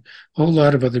 Soros and a whole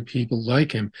lot of other people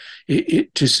like him.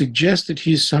 To suggest that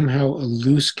he's somehow a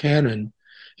loose cannon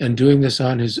and doing this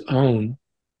on his own,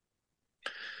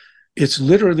 it's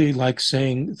literally like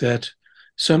saying that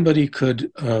somebody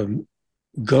could open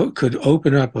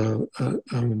up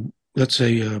let's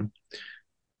say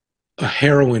a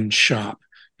heroin shop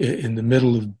in the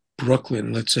middle of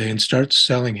Brooklyn, let's say, and start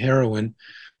selling heroin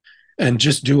and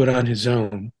just do it on his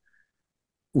own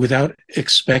without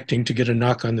expecting to get a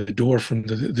knock on the door from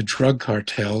the drug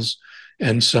cartels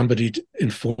and somebody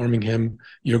informing him,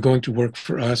 you're going to work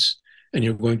for us and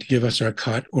you're going to give us our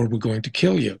cut or we're going to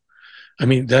kill you. I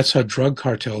mean, that's how drug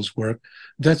cartels work.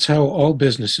 That's how all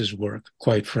businesses work,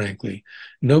 quite frankly.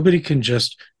 Nobody can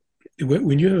just,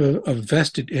 when you have a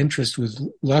vested interest with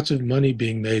lots of money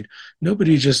being made,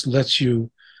 nobody just lets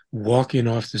you walk in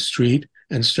off the street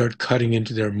and start cutting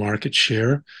into their market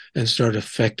share and start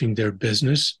affecting their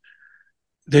business.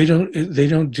 They don't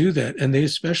do that, and they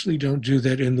especially don't do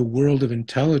that in the world of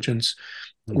intelligence,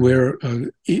 Mhm. where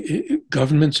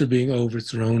governments are being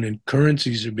overthrown and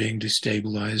currencies are being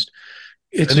destabilized.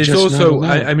 It's And it's just not also,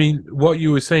 allowed. I mean, what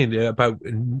you were saying there about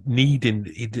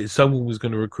needing someone was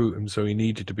going to recruit him, so he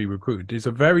needed to be recruited. There's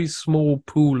a very small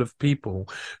pool of people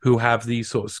who have these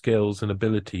sort of skills and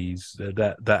abilities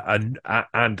that are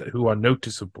and who are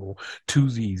noticeable to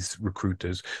these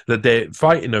recruiters that they're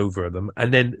fighting over them,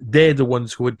 and then they're the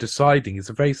ones who are deciding. It's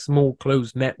a very small,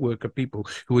 closed network of people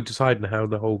who are deciding how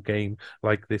the whole game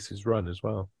like this is run as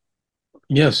well.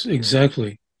 Yes,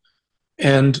 exactly.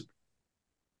 And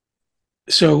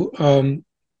so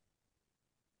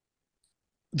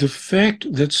the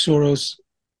fact that Soros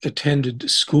attended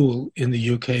school in the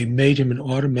UK made him an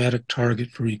automatic target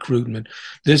for recruitment.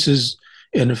 This is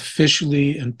an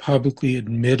officially and publicly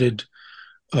admitted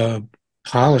uh,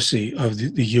 policy of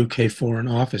the UK Foreign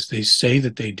Office. They say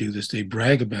that they do this, they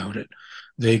brag about it.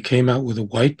 They came out with a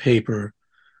white paper,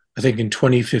 I think in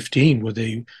 2015, where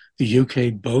the UK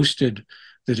boasted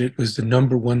that it was the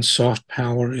number one soft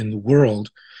power in the world,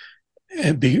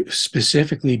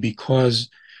 specifically because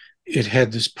it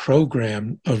had this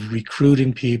program of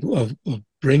recruiting people, of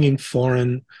bringing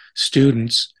foreign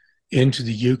students into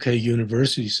the UK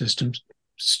university systems,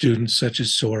 students such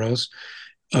as Soros,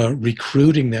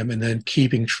 recruiting them and then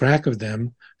keeping track of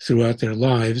them throughout their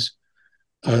lives,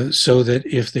 so that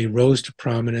if they rose to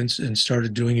prominence and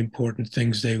started doing important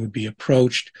things, they would be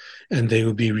approached and they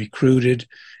would be recruited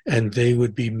and they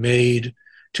would be made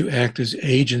to act as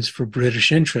agents for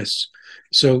British interests.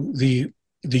 So the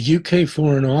UK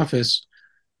Foreign Office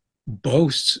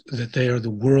boasts that they are the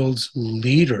world's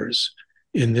leaders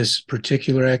in this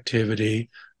particular activity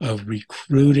of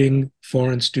recruiting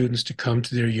foreign students to come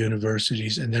to their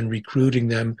universities and then recruiting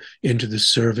them into the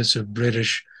service of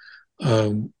British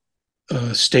um,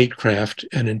 statecraft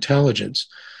and intelligence.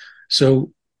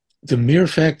 So the mere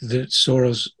fact that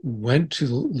Soros went to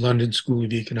the London School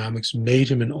of Economics made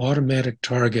him an automatic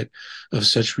target of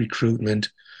such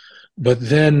recruitment. But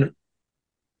then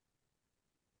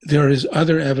there is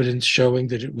other evidence showing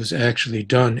that it was actually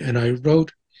done. And I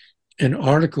wrote an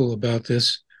article about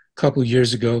this a couple of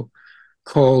years ago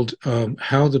called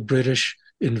How the British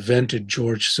Invented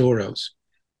George Soros.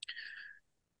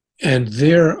 And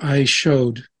there I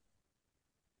showed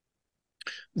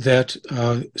that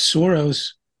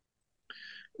Soros,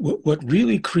 what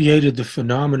really created the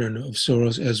phenomenon of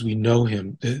Soros as we know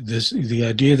him, the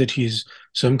idea that he's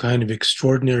some kind of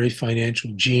extraordinary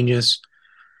financial genius,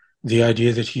 the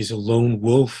idea that he's a lone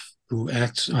wolf who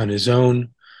acts on his own,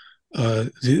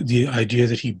 the idea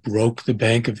that he broke the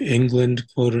Bank of England,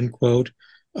 quote unquote,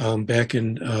 back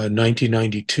in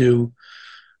 1992.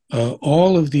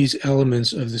 All of these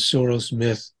elements of the Soros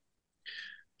myth,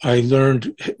 I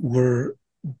learned, were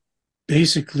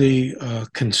basically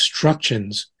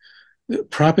constructions,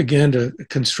 propaganda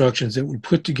constructions that were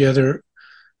put together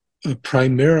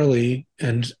primarily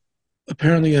and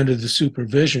apparently under the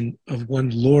supervision of one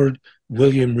Lord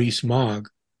William Rees-Mogg.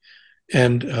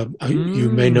 And you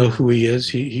may know Mm. who he is.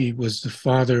 He was the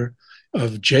father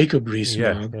of Jacob Yeah,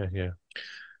 Rees-Mogg. yeah,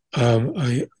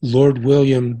 yeah. Lord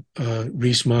William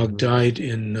Rees-Mogg Mhm. died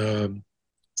in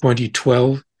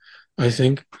 2012, I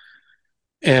think.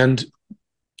 And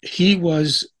he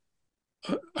was, I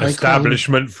call him,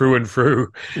 Establishment through and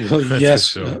through. well, That's for yes,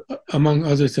 sure. among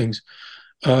other things.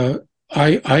 Uh,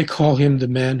 I call him the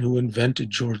man who invented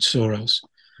George Soros.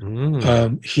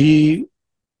 Mm. He,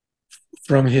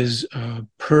 from his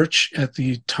perch at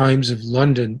the Times of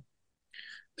London,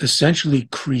 essentially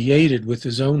created with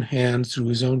his own hands through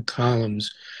his own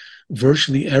columns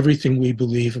virtually everything we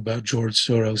believe about George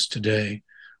Soros today.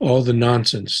 all the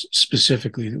nonsense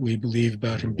specifically that we believe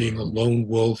about him being a lone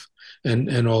wolf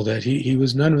and all that. He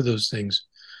was none of those things.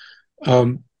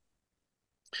 Um,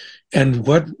 and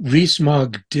what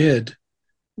Rees-Mogg did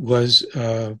was,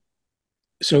 so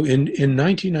in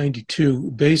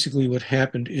 1992, basically what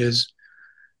happened is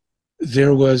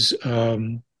there was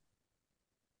um,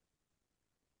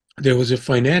 there was a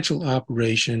financial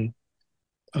operation,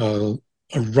 uh,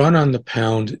 a run on the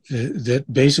pound that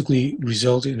basically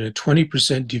resulted in a 20%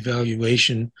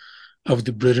 devaluation of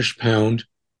the British pound.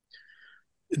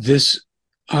 This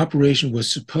operation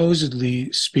was supposedly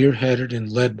spearheaded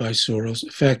and led by Soros,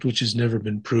 a fact which has never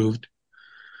been proved.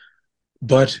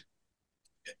 But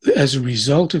as a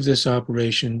result of this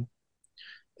operation,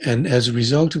 and as a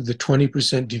result of the 20%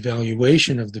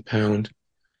 devaluation of the pound,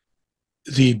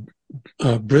 the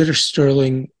British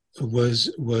sterling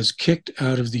was kicked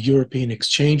out of the European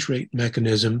exchange rate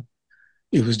mechanism.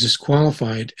 It was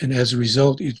disqualified, and as a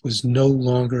result, it was no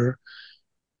longer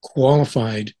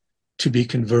qualified to be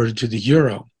converted to the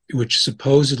euro, which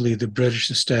supposedly the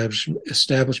British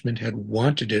establishment had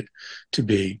wanted it to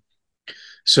be.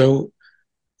 So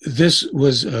this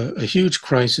was a huge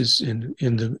crisis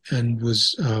and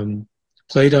was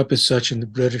played up as such in the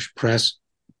British press.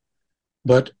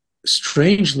 But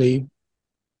strangely,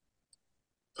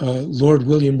 Lord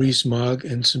William Rees-Mogg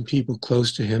and some people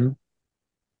close to him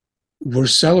were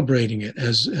celebrating it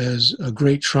as a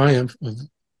great triumph of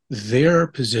their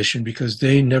position because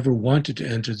they never wanted to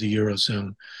enter the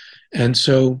Eurozone. And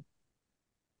so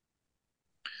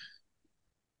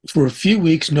for a few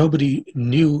weeks, nobody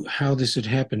knew how this had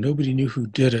happened. Nobody knew who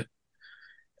did it.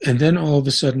 And then all of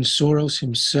a sudden, Soros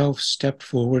himself stepped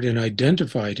forward and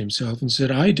identified himself and said,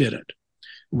 I did it,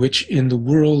 which in the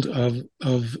world of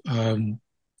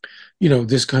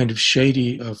this kind of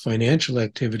shady financial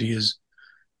activity is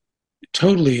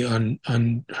totally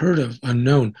unheard of,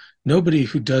 unknown. Nobody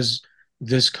who does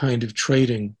this kind of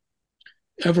trading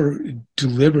ever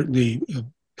deliberately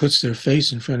puts their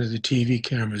face in front of the TV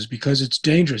cameras because it's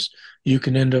dangerous. You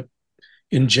can end up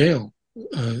in jail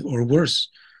or worse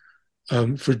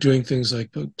for doing things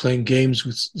like playing games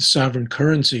with sovereign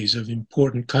currencies of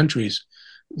important countries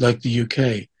like the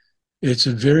UK. It's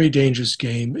a very dangerous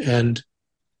game, and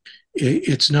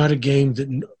it's not a game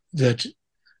that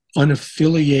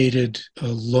unaffiliated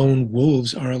lone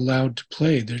wolves are allowed to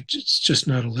play. It's just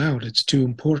not allowed. It's too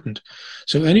important.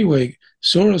 So anyway,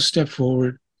 Soros stepped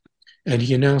forward and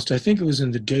he announced, I think it was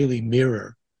in the Daily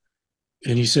Mirror,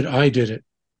 and he said, I did it.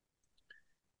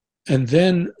 And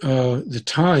then the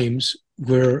Times,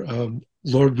 where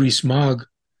Lord Rees-Mogg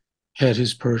had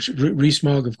his perch.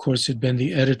 Rees-Mogg, of course, had been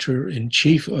the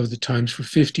editor-in-chief of the Times for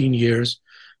 15 years.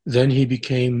 Then he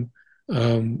became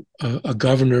a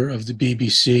governor of the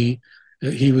BBC.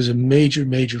 He was a major,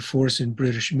 major force in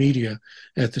British media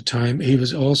at the time. He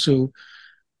was also,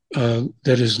 that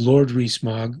is Lord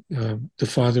Rees-Mogg, the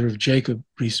father of Jacob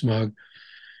Rees-Mogg.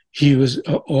 He was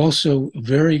also a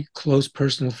very close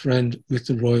personal friend with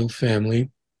the royal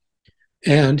family,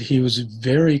 and he was a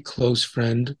very close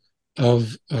friend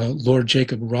of Lord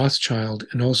Jacob Rothschild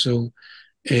and also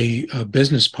a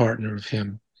business partner of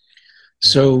him.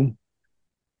 So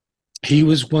he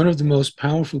was one of the most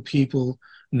powerful people,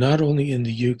 not only in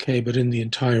the UK, but in the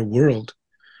entire world.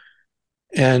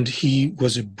 And he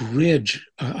was a bridge.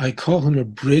 I call him a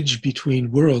bridge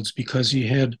between worlds because he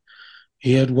had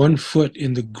one foot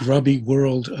in the grubby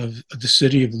world of the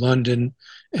city of London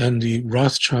and the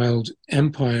Rothschild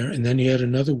empire, and then he had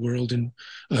another world in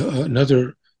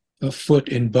another foot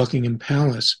in Buckingham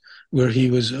Palace, where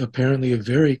he was apparently a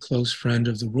very close friend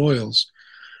of the royals.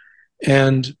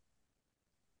 And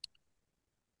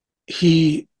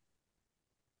he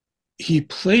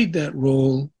played that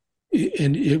role,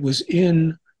 and it was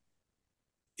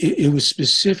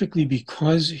specifically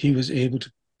because he was able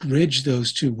to bridge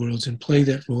those two worlds and play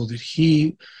that role that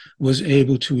he was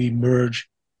able to emerge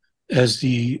as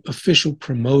the official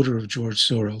promoter of George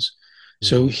Soros.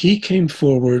 So he came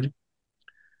forward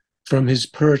from his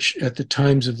perch at the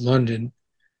Times of London,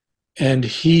 and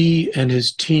he and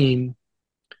his team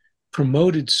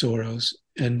promoted Soros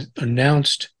and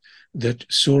announced that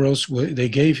Soros, they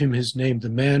gave him his name, the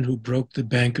man who broke the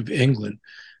Bank of England.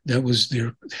 That was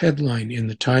their headline in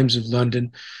the Times of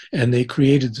London, and they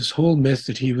created this whole myth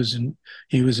that he was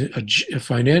a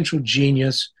financial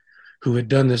genius who had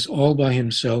done this all by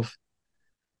himself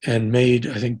and made,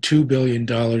 I think, $2 billion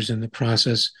in the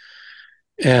process,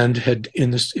 and had in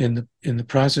the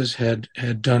process had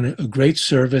done a great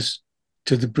service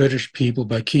to the British people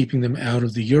by keeping them out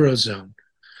of the Eurozone.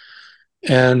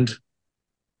 And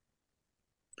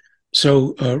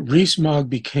So Rees-Mogg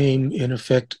became, in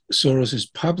effect, Soros's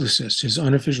publicist, his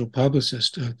unofficial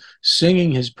publicist,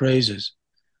 singing his praises.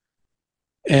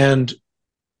 And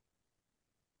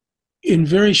in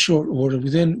very short order,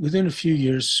 within a few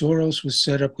years, Soros was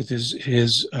set up with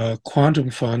his quantum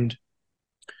fund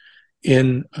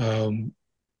in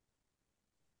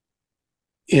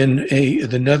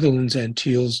the Netherlands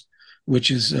Antilles,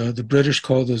 which is the British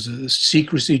call those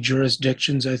secrecy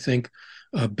jurisdictions, I think,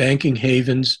 banking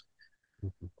havens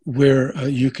where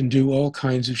you can do all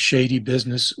kinds of shady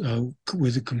business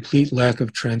with a complete lack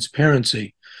of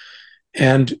transparency.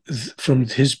 And from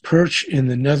his perch in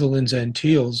the Netherlands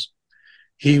Antilles,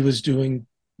 he was doing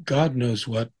God knows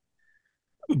what.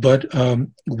 But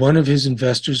one of his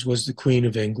investors was the Queen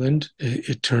of England,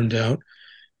 it turned out.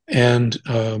 And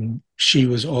she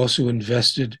was also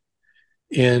invested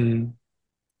in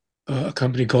a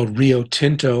company called Rio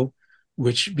Tinto,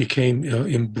 which became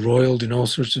embroiled in all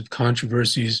sorts of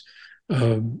controversies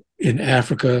in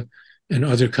Africa and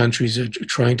other countries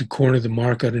trying to corner the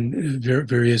market and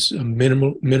various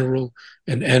mineral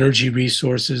and energy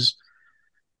resources,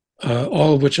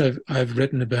 all of which I've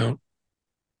written about.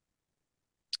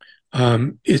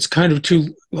 It's kind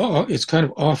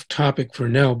of off topic for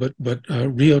now, but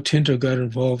Rio Tinto got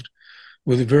involved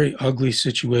with a very ugly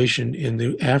situation in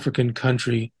the African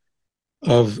country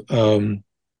of uh,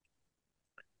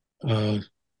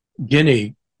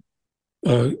 Guinea.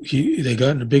 They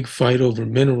got in a big fight over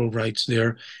mineral rights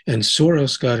there, and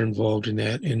Soros got involved in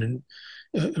that in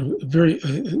a very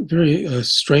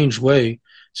strange way.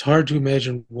 It's hard to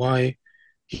imagine why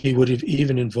he would have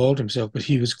even involved himself, but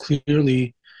he was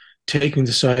clearly taking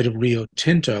the side of Rio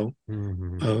Tinto,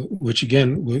 Mm-hmm. which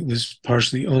again was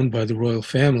partially owned by the royal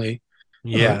family. Uh,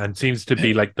 Yeah, and seems to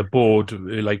be like the board,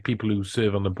 like people who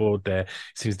serve on the board there,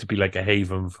 seems to be like a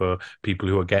haven for people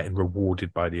who are getting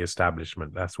rewarded by the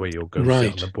establishment. That's where you'll go sit on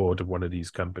right, the board of one of these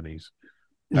companies.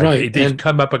 right, They've and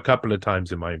come up a couple of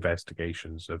times in my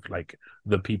investigations of like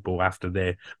the people after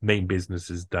their main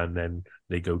business is done, then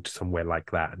they go to somewhere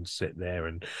like that and sit there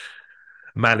and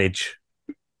manage.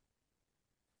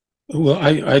 well,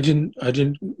 I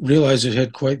didn't realize it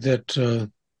had quite that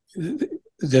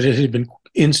it had been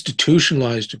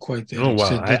institutionalized to quite that Oh well,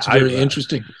 extent. That's very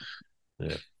interesting.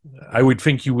 yeah. I would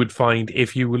think you would find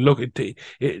if you would look at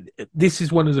this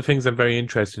is one of the things I'm very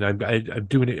interested in. I'm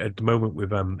doing it at the moment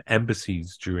with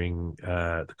embassies during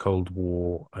the Cold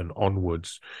War and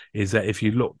onwards. Is that if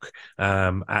you look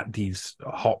at these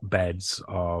hotbeds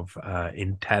of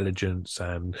intelligence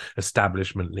and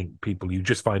establishment linked people, you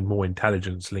just find more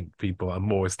intelligence linked people and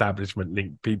more establishment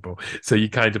linked people. So you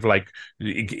kind of like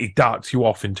it darts you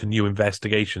off into new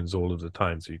investigations all of the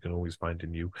time. So you can always find a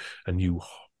new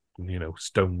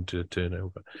stone to turn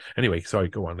over. Anyway, sorry,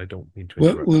 go on. I don't mean to Well,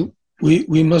 interrupt you. well,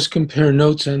 we must compare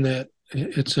notes on that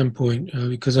at some point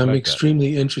because I I'm like that.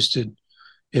 extremely interested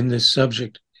in this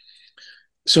subject.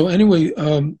 So anyway,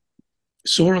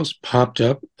 Soros popped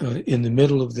up in the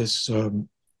middle of this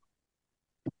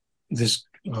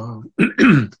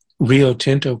Rio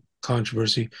Tinto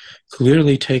controversy,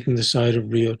 clearly taking the side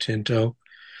of Rio Tinto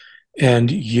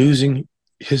and using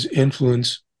his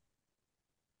influence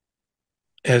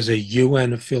as a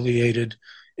UN affiliated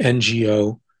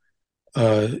NGO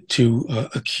to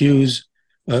accuse.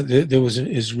 There was an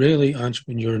Israeli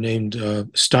entrepreneur named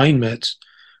Steinmetz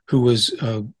who was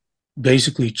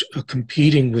basically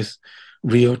competing with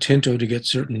Rio Tinto to get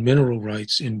certain mineral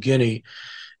rights in Guinea.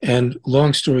 And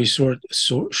long story short,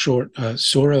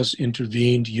 Soros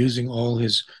intervened using all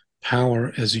his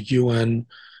power as a UN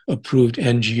approved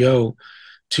NGO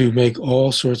to make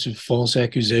all sorts of false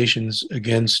accusations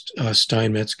against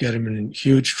Steinmetz, get him in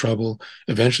huge trouble,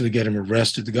 eventually get him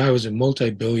arrested. The guy was a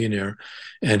multi-billionaire,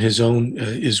 and his own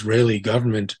Israeli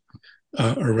government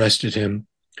arrested him.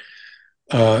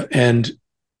 And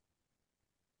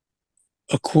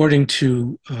according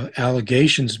to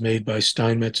allegations made by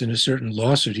Steinmetz in a certain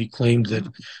lawsuit, he claimed that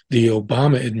the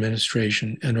Obama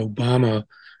administration and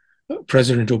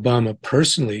President Obama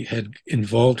personally had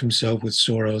involved himself with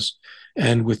Soros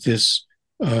and with this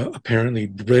apparently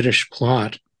British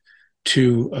plot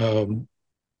to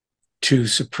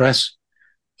suppress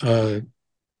uh,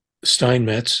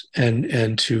 Steinmetz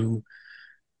and to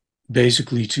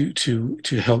basically to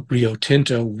help Rio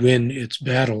Tinto win its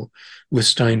battle with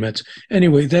Steinmetz.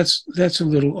 Anyway, that's a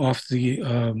little off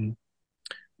the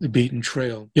beaten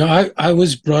trail. Yeah, I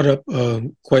was brought up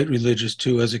quite religious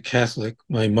too as a Catholic,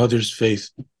 my mother's faith,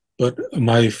 but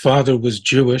my father was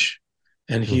Jewish,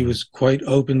 and he Mm-hmm. was quite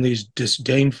openly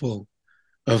disdainful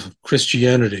of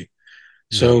Christianity.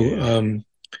 So Yeah.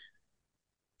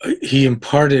 he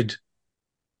imparted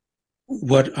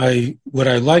what I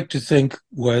like to think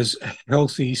was a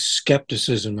healthy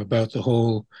skepticism about the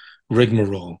whole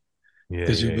rigmarole, Yeah,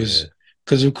 because it yeah, yeah. was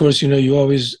because of course you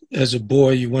always, as a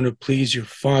boy, you want to please your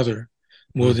father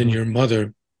more than Hmm. your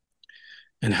mother.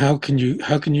 And how can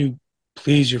you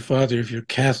please your father if you're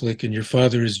Catholic and your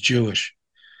father is Jewish?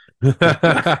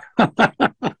 But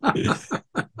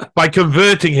By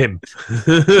converting him.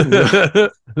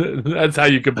 That's how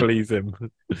you can please him.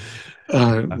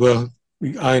 well,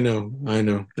 I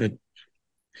know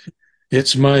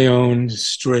it's my own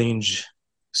strange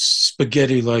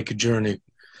spaghetti-like journey.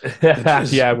 It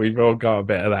is, Yeah, we've all got a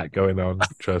bit of that going on.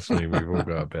 Trust me, we've all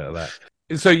got a bit of that.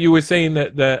 So you were saying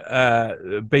that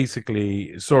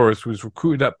basically Soros was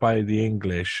recruited up by the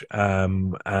English,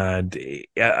 and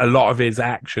a lot of his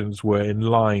actions were in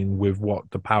line with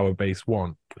what the power base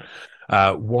wanted.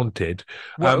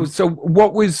 So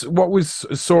what was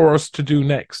Soros to do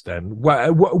next then?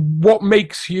 What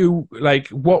makes you like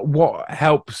what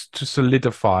helps to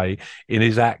solidify in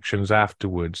his actions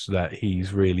afterwards that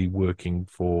he's really working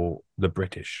for the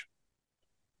British?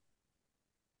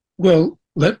 well,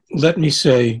 let me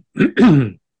say,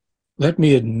 let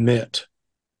me admit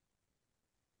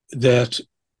that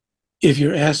if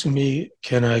you're asking me,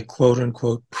 can I quote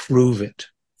unquote prove it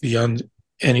beyond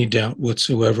any doubt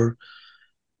whatsoever,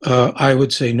 I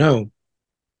would say no.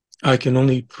 I can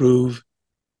only prove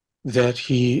that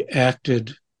he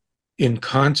acted in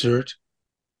concert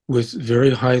with very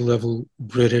high level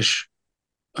British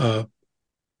uh,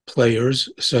 players,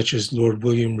 such as Lord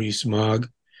William Rees-Mogg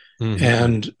Mm-hmm.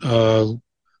 and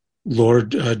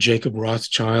Lord Jacob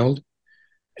Rothschild,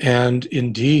 and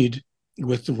indeed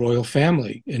with the royal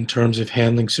family in terms of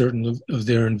handling certain of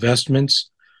their investments.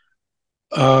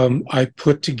 I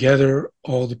put together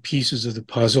all the pieces of the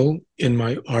puzzle in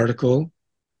my article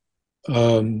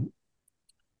um,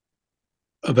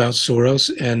 about Soros,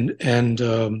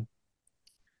 and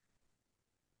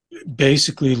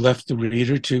basically left the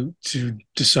reader to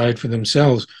decide for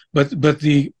themselves. But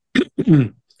the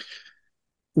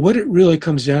what it really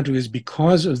comes down to is,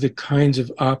 because of the kinds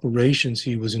of operations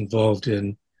he was involved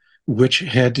in, which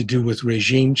had to do with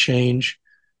regime change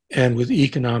and with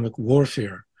economic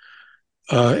warfare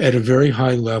at a very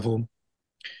high level,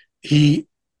 he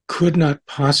could not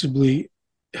possibly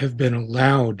have been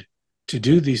allowed to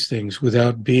do these things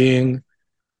without being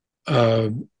uh,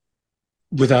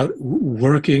 without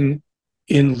working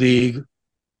in league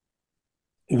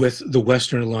with the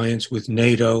Western Alliance, with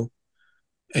NATO,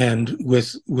 and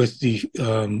with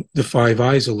the Five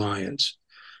Eyes Alliance.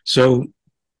 So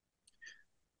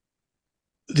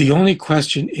the only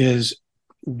question is,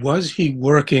 was he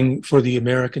working for the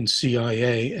American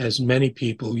CIA, as many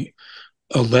people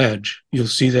allege? You'll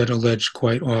see that alleged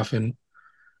quite often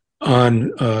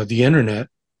on the internet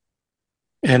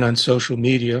and on social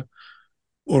media,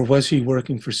 or was he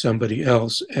working for somebody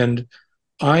else? And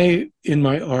in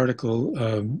my article,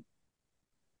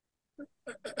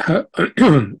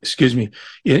 excuse me,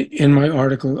 in my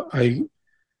article,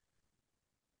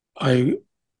 I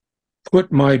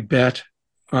put my bet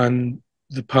on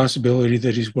the possibility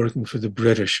that he's working for the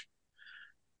British.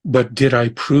 But did I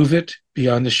prove it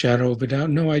beyond the shadow of a doubt?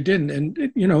 No, I didn't.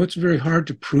 And, it's very hard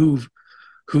to prove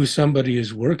who somebody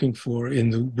is working for in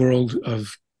the world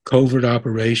of covert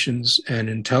operations and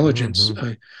intelligence.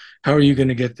 Mm-hmm. How are you going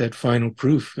to get that final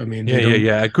proof? I mean, Yeah, they yeah, don't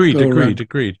yeah. Agreed, go agreed, around.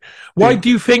 agreed. Why Yeah. do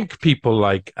you think people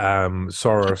like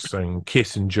Soros and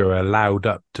Kissinger are allowed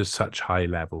up to such high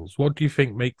levels? What do you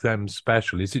think make them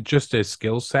special? Is it just their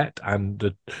skill set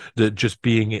and the just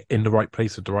being in the right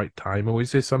place at the right time, or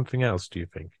is there something else, do you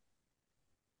think?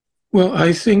 Well,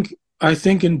 I think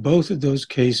in both of those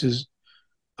cases,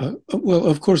 well,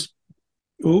 of course,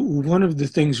 one of the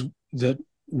things that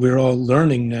we're all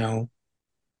learning now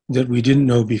that we didn't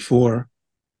know before,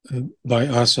 by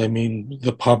us, I mean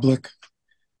the public,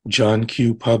 John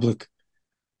Q. Public,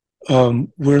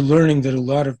 we're learning that a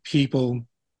lot of people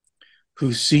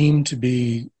who seem to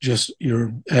be just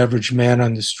your average man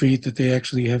on the street, that they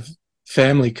actually have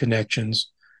family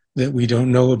connections that we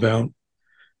don't know about.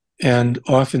 And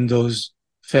often those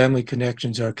family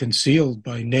connections are concealed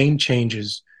by name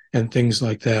changes and things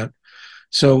like that.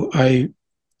 So I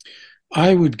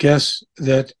would guess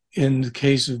that in the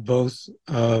case of both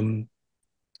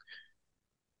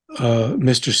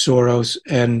Mr. Soros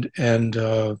and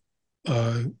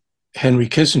Henry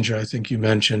Kissinger, I think you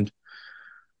mentioned,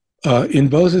 in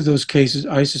both of those cases,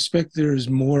 I suspect there is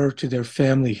more to their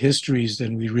family histories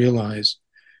than we realize,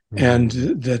 and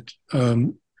Mm-hmm. that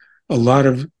a lot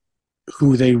of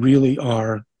who they really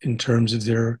are in terms of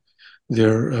their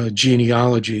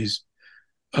genealogies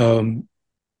um,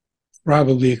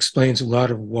 probably explains a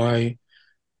lot of why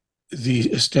the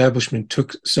establishment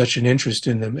took such an interest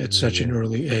in them at such an Yeah.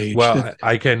 early age. That Well,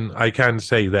 I can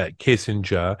say that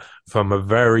Kissinger, from a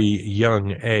very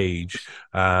young age,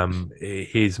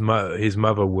 his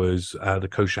mother was the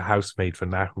kosher housemaid for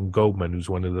Nahum Goldman, who's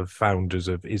one of the founders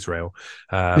of Israel,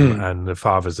 hmm, and the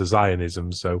fathers of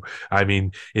Zionism. So, I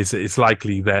mean, it's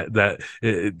likely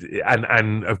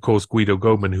and of course Guido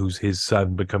Goldman, who's his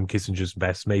son, become Kissinger's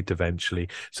best mate eventually.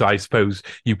 So, I suppose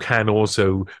you can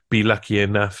also be lucky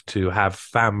enough to have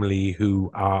family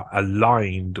who are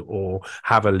aligned or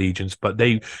have allegiance, but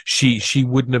she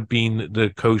wouldn't have been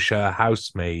the kosher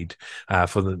housemaid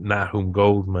for the Nahum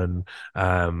Goldman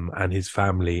and his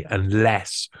family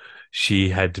unless she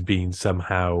had been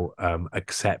somehow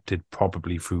accepted,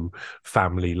 probably through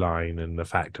family line and the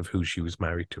fact of who she was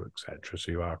married to, etc.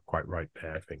 So you are quite right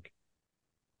there, I think.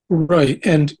 right.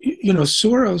 And,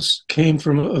 Soros came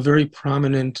from a very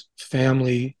prominent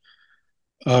family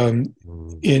um,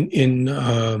 Mm, in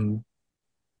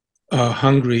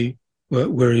Hungary,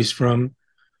 where he's from.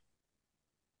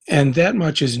 And that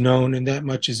much is known and that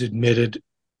much is admitted.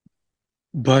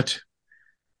 But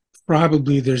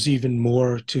probably there's even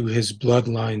more to his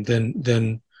bloodline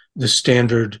than the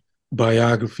standard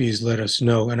biographies let us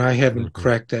know. And I haven't mhm.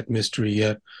 cracked that mystery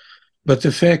yet. But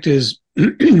the fact is,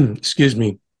 excuse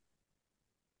me,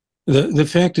 the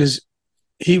fact is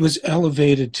he was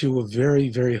elevated to a very,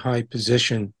 very high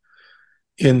position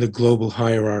in the global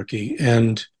hierarchy.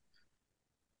 And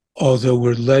although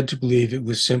we're led to believe it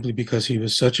was simply because he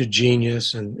was such a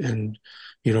genius and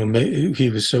he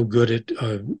was so good at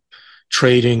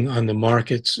trading on the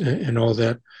markets and all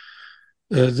that.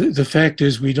 The fact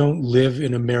is, we don't live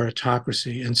in a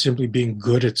meritocracy, and simply being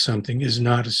good at something is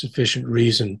not a sufficient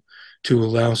reason to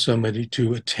allow somebody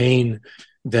to attain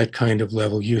that kind of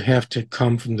level. You have to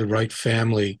come from the right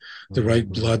family, the right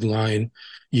Mhm. bloodline.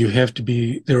 You have to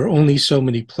be, there are only so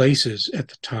many places at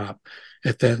the top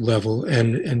at that level,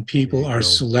 and There people you are go.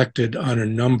 selected on a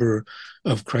number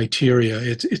of criteria.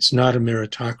 It's not a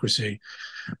meritocracy.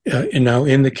 And now,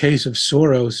 in the case of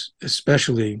Soros,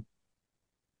 especially,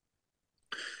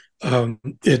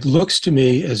 it looks to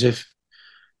me as if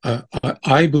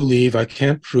I believe, I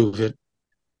can't prove it,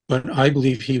 but I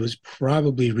believe he was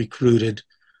probably recruited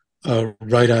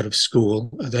right out of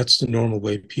school. That's the normal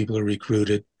way people are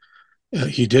recruited.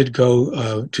 He did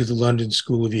go to the London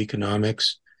School of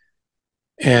Economics,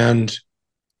 and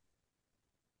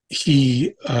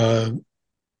he uh,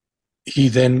 he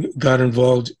then got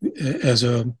involved as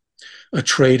a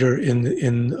trader in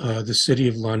the city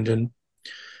of London,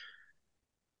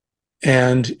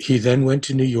 and he then went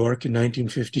to New York in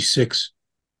 1956.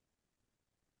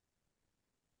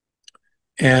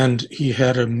 And he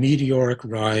had a meteoric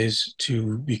rise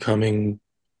to becoming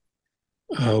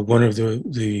one of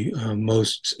the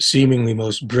most seemingly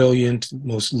most brilliant,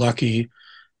 most lucky,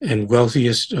 and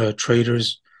wealthiest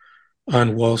traders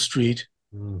on Wall Street.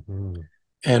 Hmm.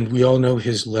 And we all know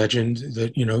his legend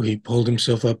that he pulled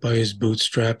himself up by his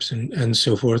bootstraps and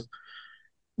so forth.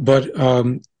 But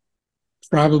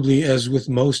probably, as with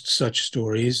most such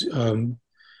stories,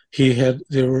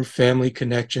 there were family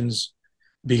connections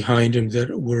behind him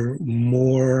that were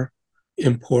more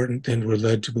important than we're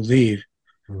led to believe.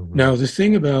 Hmm. Now, the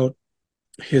thing about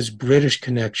his British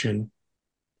connection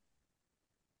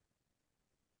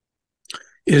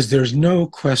is there's no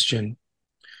question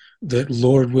that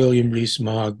Lord William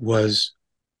Rees-Mogg was,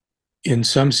 in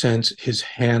some sense, his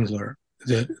handler,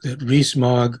 that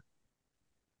Rees-Mogg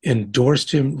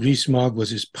endorsed him. Rees-Mogg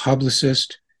was his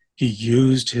publicist. He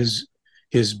used his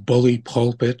bully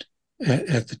pulpit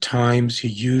at the Times. He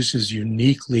used his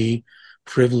uniquely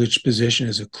privileged position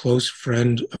as a close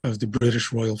friend of the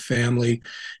British royal family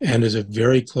and as a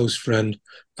very close friend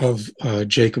of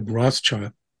Jacob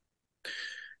Rothschild.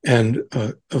 And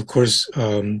of course,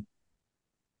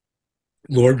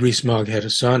 Lord Rees-Mogg had a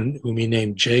son whom he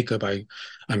named Jacob.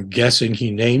 I'm guessing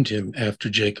he named him after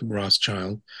Jacob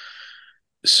Rothschild.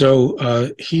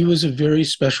 So he was a very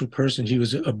special person. He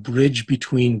was a bridge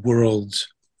between worlds,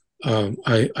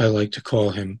 I like to call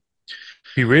him.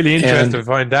 Be really interested And to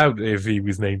find out if he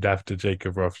was named after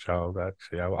Jacob Rothschild.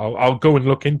 Actually, I'll go and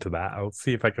look into that. I'll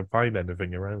see if I can find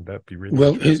anything around. That'd be really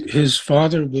well, interesting. his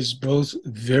father was both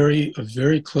a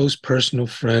very close personal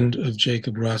friend of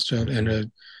Jacob Rothschild and Hmm.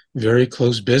 a very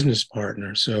close business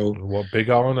partner. So, What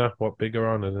bigger honor? What bigger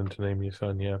honor than to name your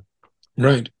son? Yeah.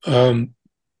 right.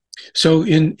 So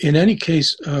in any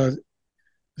case,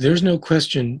 there's no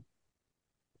question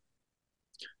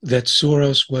that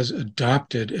Soros was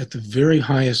adopted at the very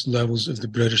highest levels of the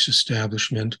British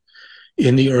establishment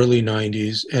in the early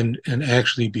 90s and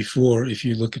actually before, if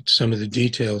you look at some of the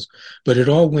details. But it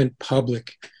all went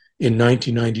public in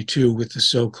 1992 with the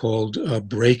so-called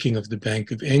breaking of the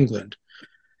Bank of England.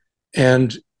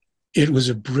 And it was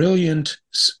a brilliant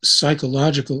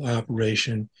psychological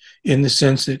operation in the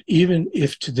sense that even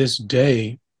if to this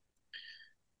day,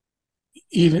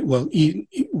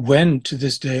 when to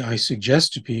this day I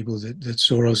suggest to people that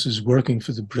Soros is working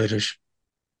for the British,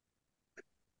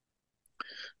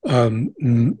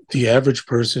 the average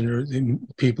person or the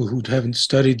people who haven't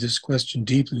studied this question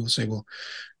deeply will say, well,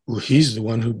 he's the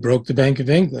one who broke the Bank of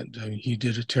England. I mean, he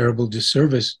did a terrible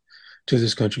disservice to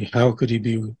this country. How could he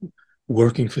be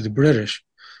working for the British?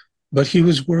 But he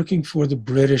was working for the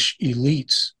British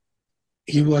elites.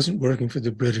 He wasn't working for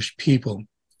the British people.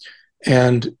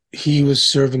 And he was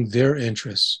serving their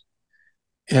interests.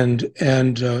 And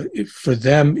for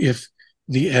them, if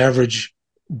the average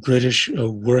British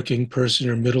working person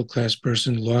or middle class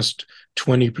person lost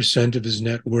 20% of his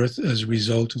net worth as a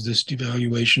result of this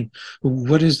devaluation,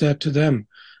 what is that to them?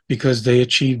 Because they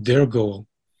achieved their goal.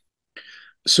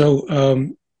 So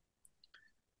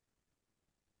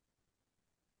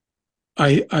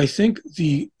I think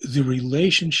the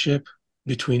relationship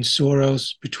between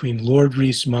Soros, between Lord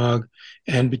Rees-Mogg,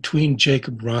 and between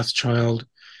Jacob Rothschild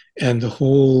and the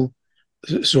whole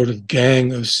sort of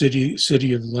gang of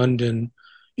City of London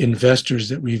investors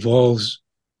that revolves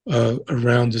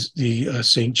around the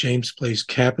St. James Place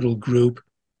Capital Group.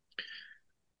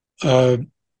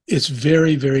 It's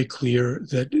very, very clear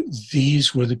that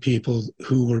these were the people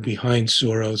who were behind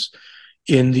Soros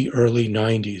in the early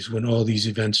 90s when all these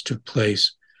events took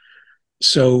place.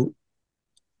 So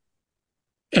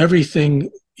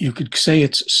everything, you could say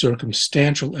it's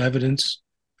circumstantial evidence,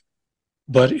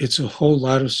 but it's a whole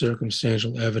lot of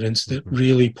circumstantial evidence that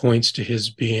really points to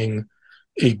his being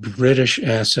a British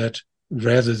asset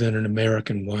rather than an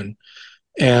American one.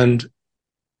 And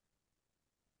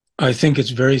I think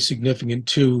it's very significant,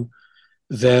 too,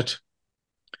 that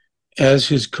as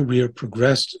his career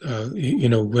progressed,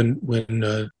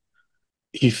 when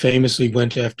he famously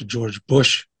went after George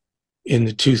Bush in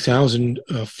the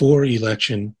 2004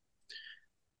 election,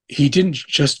 he didn't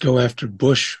just go after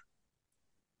Bush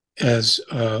as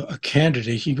a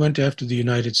candidate. He went after the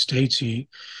United States. He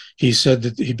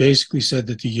basically said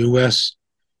that the U.S.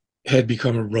 had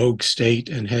become a rogue state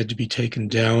and had to be taken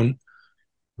down.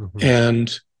 Mm-hmm.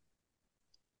 And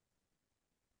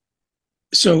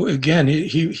so again,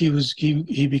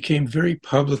 he became very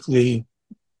publicly.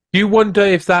 Do you wonder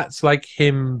if that's like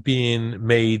him being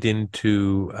made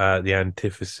into the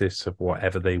antithesis of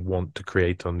whatever they want to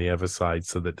create on the other side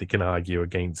so that they can argue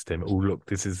against him? Oh, look,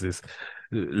 this is this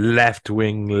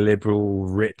left-wing liberal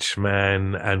rich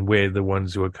man and we're the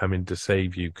ones who are coming to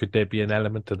save you. Could there be an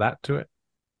element of that to it?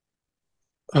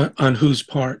 On whose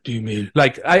part do you mean?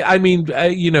 Like, I mean,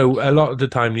 a lot of the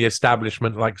time the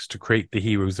establishment likes to create the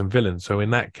heroes and villains. So in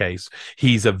that case,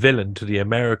 he's a villain to the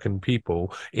American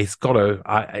people. It's got to,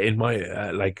 in my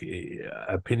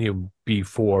opinion, be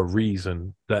for a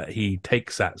reason that he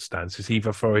takes that stance. It's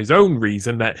either for his own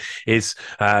reason that is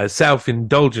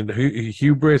self-indulgent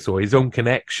hubris or his own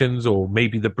connections, or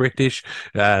maybe the British,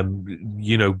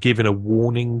 giving a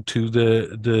warning to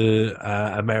the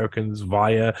Americans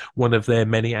via one of their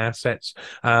many assets.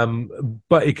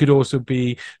 But it could also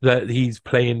be that he's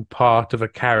playing part of a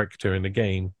character in the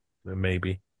game,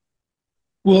 maybe.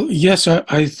 Well, yes,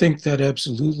 I think that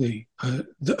absolutely.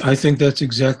 I think that's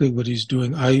exactly what he's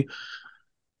doing.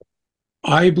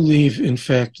 I believe, in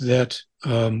fact, that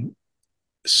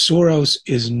Soros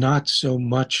is not so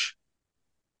much.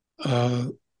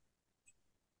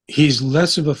 He's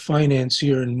less of a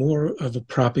financier and more of a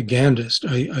propagandist.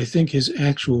 I think his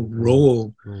actual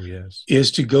role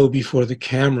is to go before the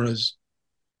cameras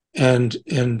and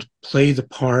play the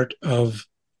part of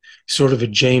sort of a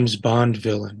James Bond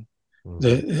villain.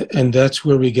 And that's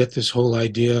where we get this whole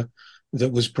idea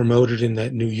that was promoted in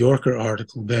that New Yorker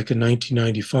article back in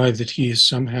 1995 that he is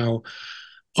somehow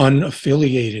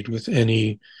unaffiliated with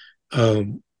any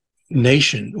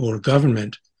nation or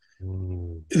government.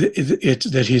 It's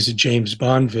that he's a James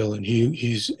Bond villain.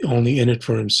 He's only in it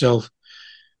for himself.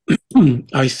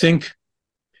 I think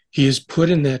he is put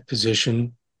in that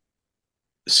position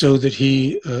so that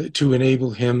to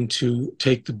enable him to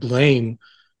take the blame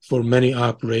for many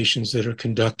operations that are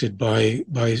conducted by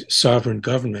sovereign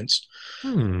governments.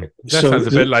 That sounds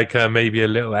a bit like maybe a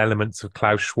little elements of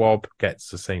Klaus Schwab gets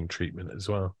the same treatment as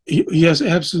well. Yes,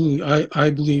 absolutely. I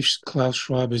believe Klaus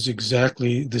Schwab is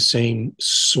exactly the same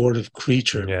sort of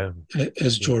creature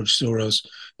as George Soros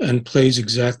and plays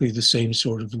exactly the same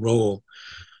sort of role.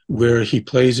 where he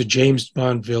plays a James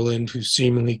Bond villain who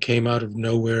seemingly came out of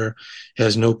nowhere,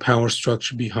 has no power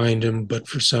structure behind him, but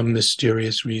for some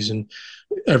mysterious reason,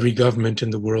 every government in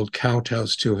the world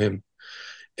kowtows to him.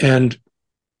 And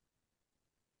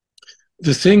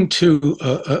the thing, too,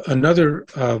 another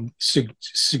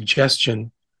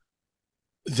suggestion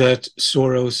that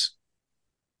Soros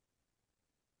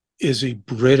is a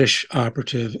British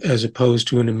operative as opposed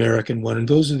to an American one. And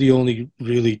those are the only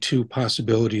really two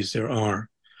possibilities there are.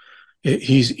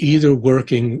 He's either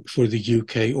working for the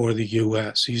UK or the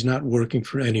US. He's not working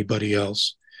for anybody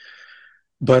else.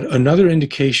 But another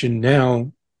indication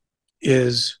now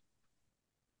is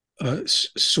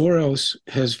Soros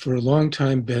has for a long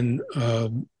time been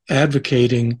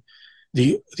advocating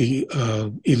the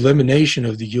elimination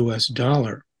of the U.S.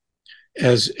 dollar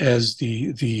as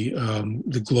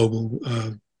the global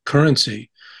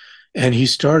currency, and he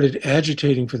started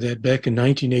agitating for that back in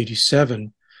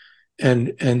 1987,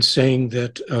 and saying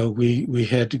that we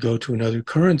had to go to another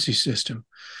currency system.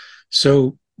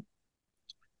 So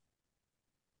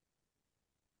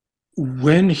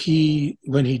when he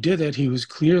did that, he was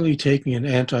clearly taking an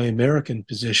anti-American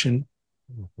position.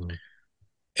 Mm-hmm.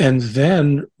 And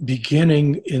then,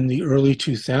 beginning in the early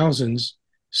 2000s,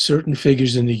 certain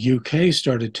figures in the UK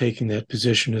started taking that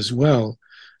position as well.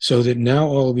 So that now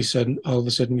all of a sudden,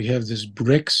 we have this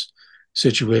BRICS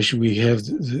situation. We have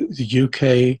the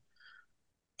UK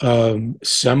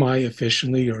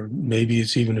semi-officially, or maybe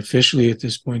it's even officially at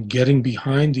this point, getting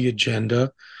behind the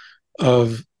agenda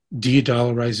of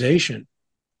de-dollarization,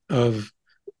 of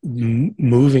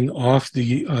moving off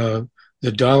the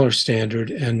dollar standard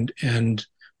and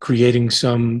creating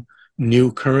some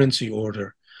new currency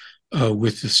order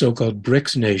with the so-called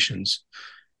BRICS nations.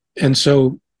 And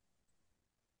so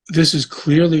this is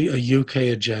clearly a UK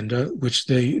agenda, which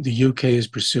the UK is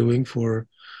pursuing for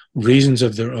reasons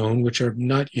of their own, which are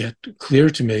not yet clear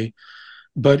to me.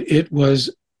 But it was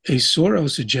a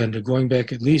Soros agenda going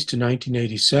back at least to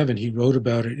 1987. He wrote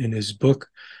about it in his book,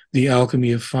 The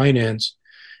Alchemy of Finance.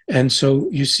 And so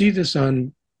you see this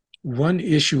on one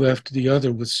issue after the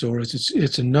other with Soros.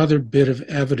 It's another bit of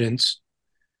evidence.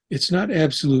 It's not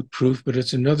absolute proof, but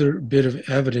it's another bit of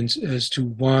evidence as to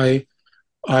why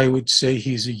I would say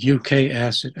he's a UK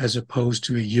asset as opposed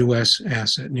to a US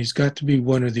asset. And he's got to be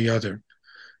one or the other.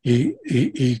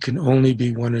 He can only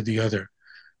be one or the other,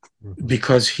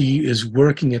 because he is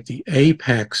working at the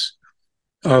apex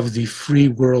of the free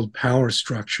world power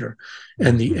structure.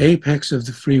 And the apex of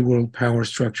the free world power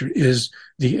structure is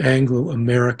the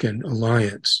Anglo-American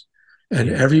alliance. And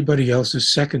everybody else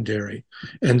is secondary.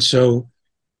 And so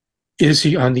is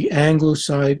he on the Anglo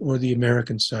side or the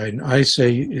American side? And I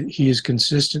say he is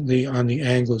consistently on the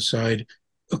Anglo side,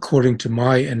 according to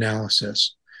my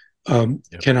analysis.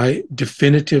 Can I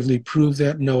definitively prove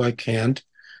that? No, I can't.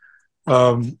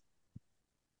 But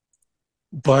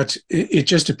it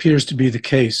just appears to be the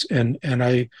case, and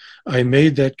I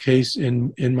made that case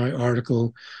in my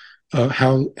article,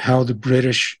 how the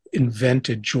British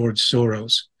invented George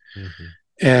Soros,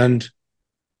 and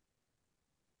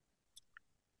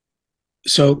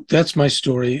so that's my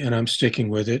story, and I'm sticking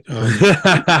with it.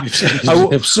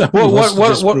 If someone wants to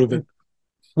disprove it.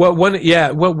 Well,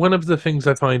 one of the things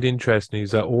I find interesting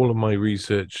is that all of my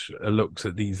research looks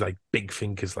at these like big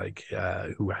thinkers, like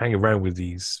who hang around with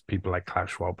these people like Klaus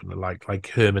Schwab and the like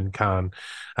Herman Kahn,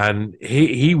 and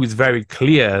he was very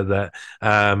clear that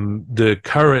the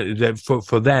current that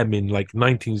for them in like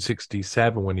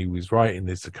 1967 when he was writing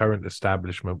this, the current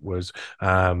establishment was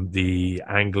the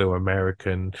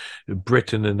Anglo-American,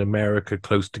 Britain and America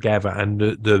close together, and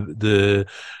the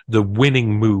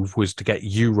winning move was to get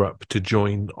Europe to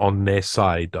join on their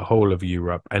side, the whole of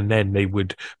Europe, and then they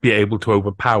would be able to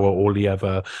overpower all the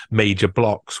other major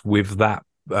blocks with that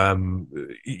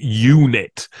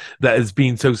unit that has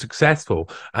been so successful.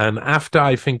 And after,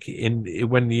 I think,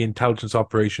 when the intelligence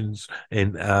operations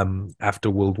in after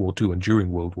World War II and during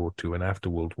World War II and after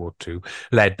World War II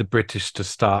led the British to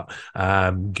start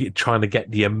trying to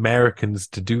get the Americans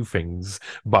to do things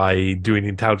by doing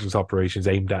intelligence operations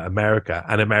aimed at America,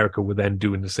 and America were then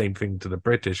doing the same thing to the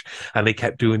British, and they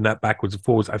kept doing that backwards and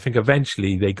forwards. I think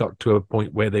eventually they got to a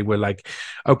point where they were like,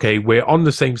 okay, we're on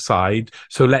the same side,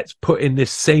 so let's put in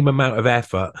this same amount of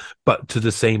effort but to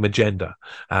the same agenda.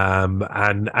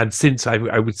 And since I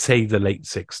would say the late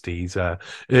 60s,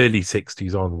 early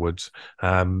 60s onwards,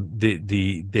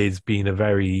 there's been a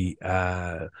very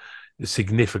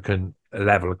significant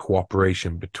level of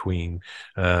cooperation between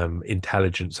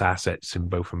intelligence assets in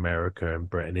both America and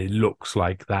Britain. It looks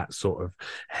like that sort of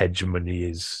hegemony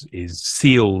is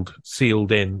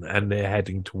sealed in, and they're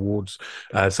heading towards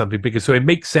something bigger. So it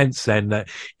makes sense then that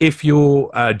if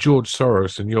you're George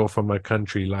Soros and you're from a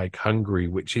country like Hungary,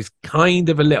 which is kind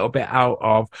of a little bit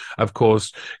out of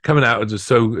course, coming out of the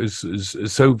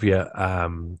Soviet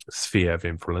sphere of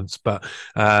influence, but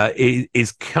it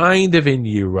is kind of in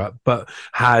Europe, but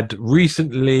had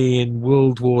recently in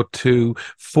World War II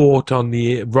fought on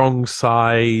the wrong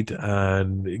side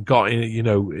and got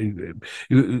in,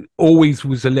 always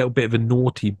was a little bit of a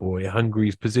naughty boy.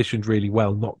 Hungary's positioned really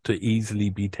well not to easily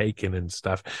be taken and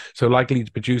stuff. So likely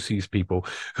to produce these people.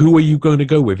 Who are you going to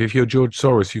go with? If you're George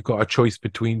Soros, you've got a choice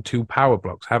between two power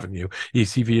blocks, haven't you? You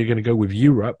see, you're going to go with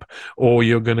Europe or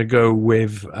you're going to go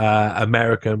with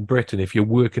America and Britain if you're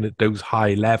working at those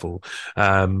high level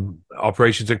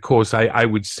operations. Of course, I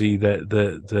would see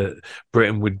that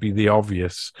Britain would be the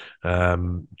obvious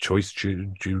choice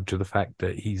due to the fact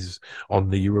that he's on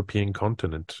the European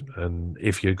continent. And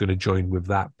if you're going to join with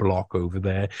that block over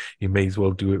there, you may as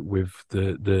well do it with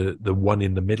the one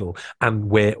in the middle and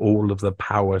where all of the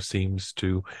power seems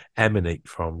to emanate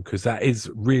from, because that is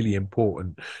really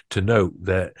important to note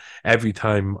that every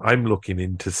time I'm looking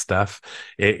into stuff,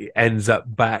 it ends up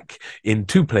back in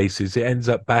two places. It ends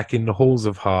up back in the halls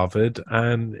of Harvard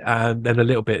and then a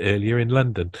little bit earlier in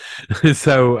London.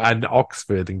 So, and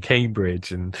Oxford and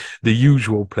Cambridge and the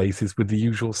usual places with the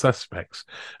usual suspects.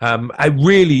 I'm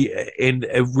really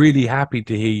happy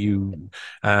to hear you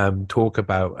talk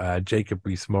about Jacob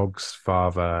Rees-Mogg's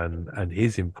father and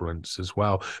his influence as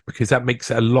well, because that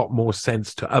makes a lot more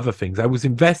sense to other things. I was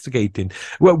investigating,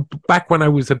 well, back when I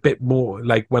was a bit more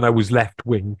like when I was left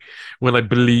wing, when I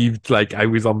believed like I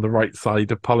was on the right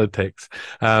side of politics.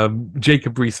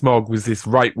 Jacob Rees-Mogg was this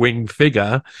right-wing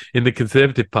figure in the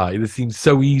Conservative Party that seems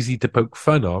so easy to poke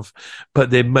fun of, but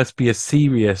there must be a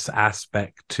serious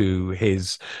aspect to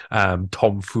his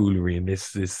tomfoolery and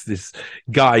this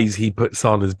guise he puts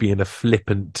on as being a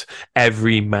flippant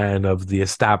everyman of the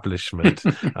establishment.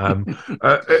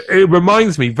 It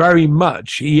reminds me very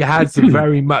much. He has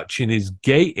very much in his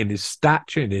gait, in his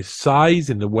stature, in his size,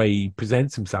 in the way he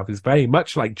presents himself. Is very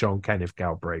much like John Kenneth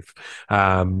Galbraith.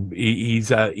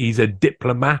 He's a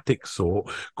diplomatic sort,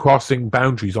 crossing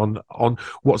boundaries on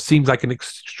what seems like an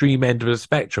extreme end of the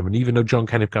spectrum. And even though John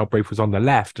Kenneth Galbraith was on the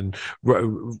left and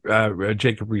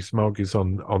Jacob Rees-Mogg is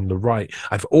on the right,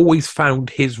 I've always found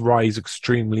his rise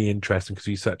extremely interesting because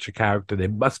he's such a character. There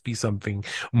must be something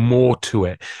more to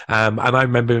it. And I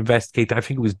remember investigating, I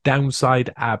think it was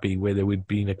Downside Abbey, where there had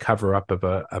been a cover-up of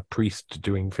a priest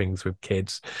doing things with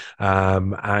kids.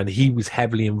 And he was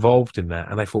heavily involved in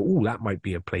that. And I thought, oh, that might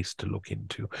be a place to look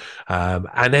into.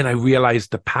 And then I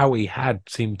realized the power he had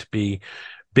seemed to be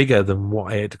bigger than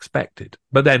what I had expected.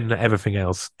 But then everything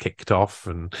else kicked off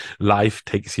and life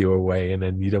takes you away and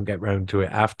then you don't get round to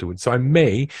it afterwards. So I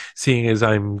may, seeing as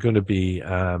I'm going to be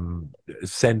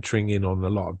centering in on a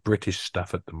lot of British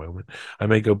stuff at the moment, I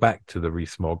may go back to the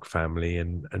Rees-Mogg family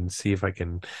and see if I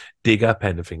can dig up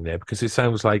anything there, because it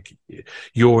sounds like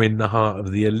you're in the heart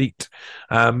of the elite.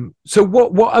 So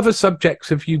what other subjects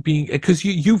have you been, because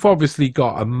you've obviously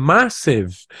got a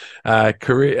massive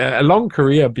career, a long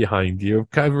career behind you,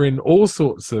 covering all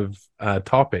sorts of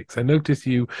topics. I notice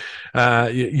your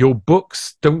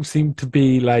books don't seem to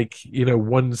be like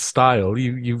one style.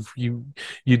 You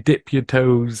dip your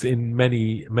toes in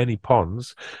many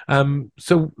ponds.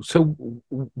 So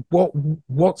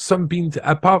what's some been,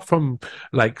 apart from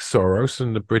like Soros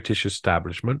and the British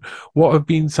establishment, what have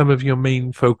been some of your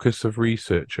main focus of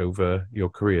research over your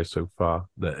career so far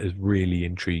that has really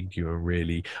intrigued you and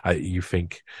really you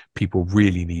think people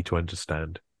really need to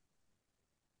understand?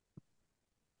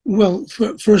 Well,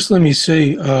 first, let me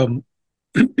say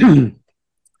the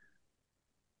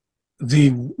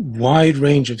wide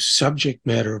range of subject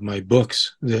matter of my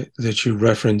books that you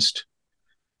referenced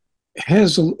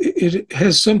it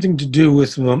has something to do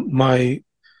with my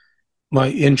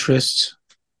interests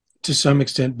to some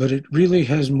extent, but it really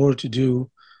has more to do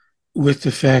with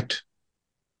the fact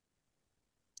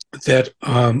that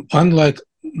unlike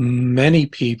many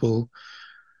people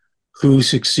who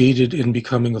succeeded in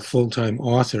becoming a full-time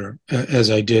author, as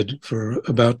I did for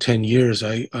about 10 years.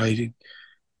 I in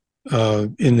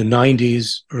the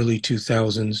 90s, early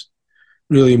 2000s,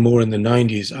 really more in the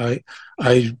 90s,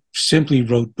 I simply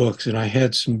wrote books and I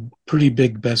had some pretty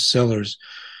big bestsellers.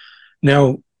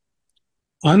 Now,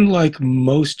 unlike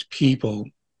most people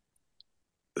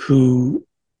who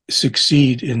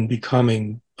succeed in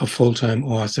becoming a full-time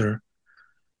author,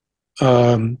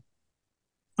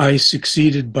 I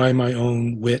succeeded by my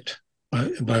own wit.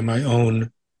 by my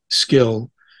own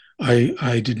skill.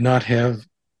 I did not have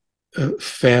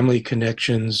family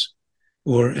connections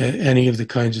or any of the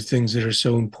kinds of things that are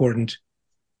so important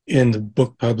in the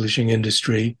book publishing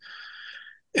industry.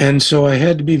 And so I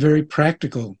had to be very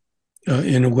practical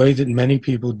in a way that many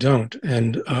people don't.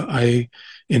 And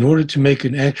in order to make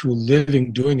an actual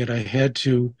living doing it, I had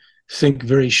to think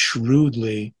very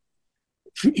shrewdly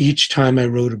each time I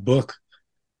wrote a book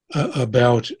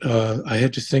I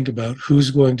had to think about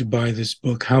who's going to buy this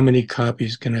book, how many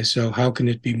copies can I sell, how can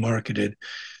it be marketed.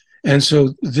 And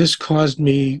so this caused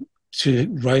me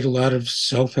to write a lot of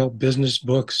self-help business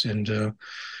books and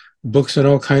books on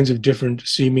all kinds of different,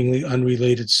 seemingly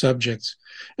unrelated subjects.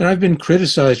 And I've been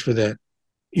criticized for that.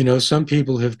 You know, some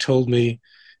people have told me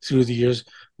through the years,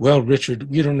 well, Richard,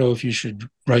 we don't know if you should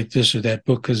write this or that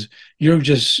book because you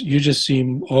just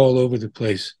seem all over the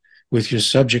place with your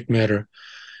subject matter.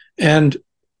 And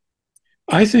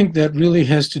I think that really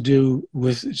has to do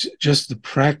with just the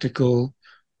practical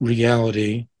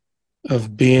reality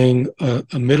of being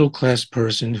a middle class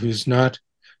person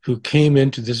who came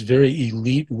into this very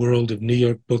elite world of New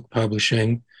York book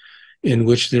publishing, in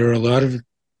which there are a lot of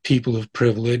people of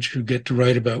privilege who get to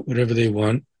write about whatever they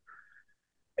want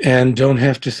and don't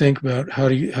have to think about how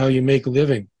you make a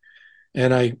living.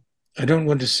 And I don't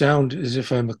want to sound as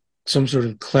if I'm some sort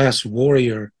of class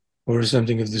warrior or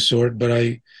something of the sort, but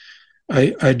I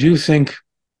do think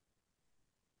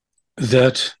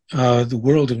that the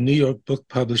world of New York book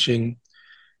publishing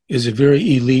is a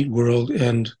very elite world,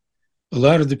 and a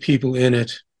lot of the people in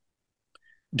it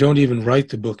don't even write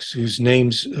the books whose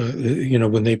names,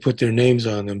 when they put their names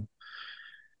on them.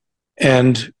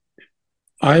 And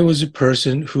I was a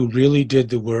person who really did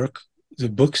the work. The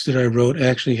books that I wrote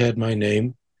actually had my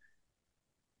name.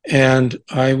 And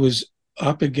I was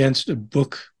up against a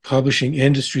book publishing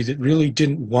industry that really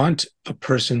didn't want a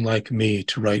person like me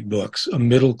to write books, a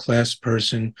middle class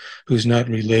person who's not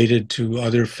related to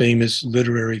other famous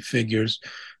literary figures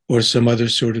or some other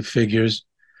sort of figures.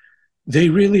 They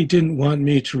really didn't want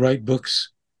me to write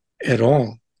books at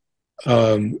all.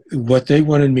 What they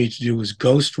wanted me to do was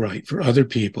ghostwrite for other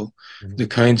people, the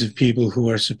kinds of people who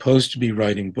are supposed to be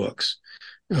writing books,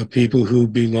 people who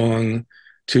belong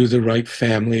to the right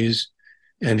families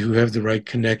and who have the right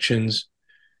connections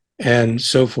and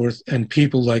so forth. And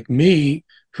people like me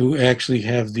who actually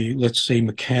have the, let's say,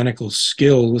 mechanical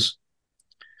skills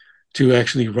to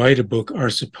actually write a book are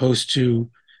supposed to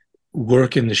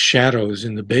work in the shadows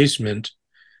in the basement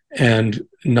and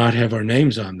not have our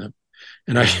names on them.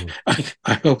 And I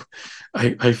hope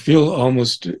I feel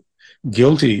almost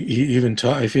guilty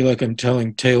I feel like I'm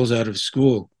telling tales out of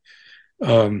school.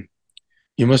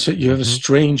 You have a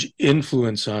strange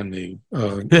influence on me,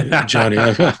 Johnny.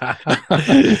 Yeah,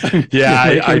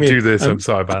 You're I making me. do this. I'm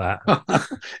sorry about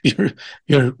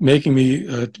You're making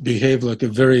me behave like a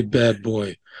very bad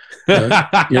boy. You're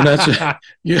not that.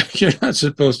 you're not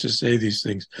supposed to say these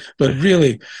things, but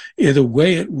really, the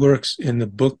way it works in the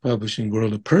book publishing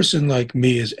world, a person like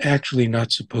me is actually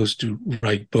not supposed to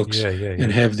write books Yeah, yeah,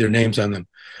 and yeah. have their names on them.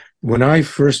 When I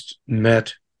first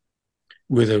met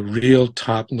with a real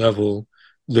top level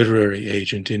literary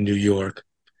agent in New York,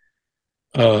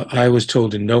 I was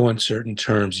told in no uncertain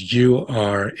terms, you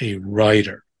are a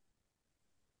writer,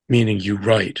 meaning you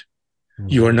write.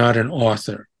 You are Mm-hmm. not an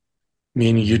author,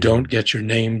 meaning you don't Mm. get your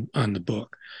name on the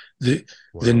book. The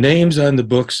Wow. names on the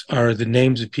books are the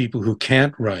names of people who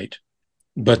can't write,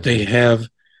 but they Mm-hmm. have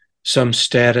some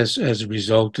status as a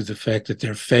result of the fact that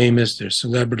they're famous, they're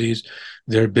celebrities,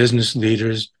 they're business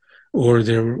leaders, or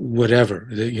they're whatever,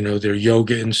 they're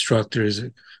yoga instructors,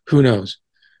 who knows.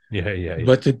 Yeah, yeah, yeah.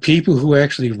 But the people who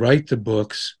actually write the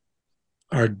books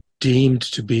are deemed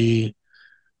to be,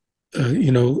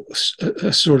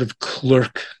 a sort of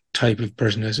clerk type of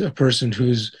person, as a person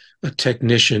who's a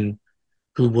technician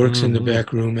who works in the Mm-hmm.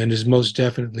 back room and is most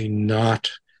definitely not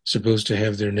supposed to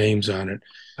have their names on it.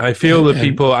 I feel the And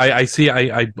people I see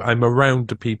I'm around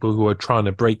the people who are trying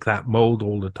to break that mold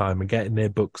all the time and getting their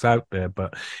books out there,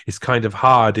 but it's kind of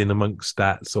hard in amongst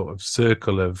that sort of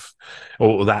circle of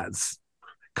or that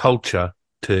culture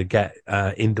to get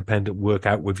independent work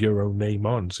out with your own name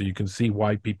on. So you can see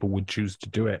why people would choose to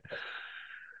do it.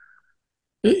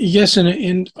 yes,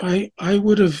 and I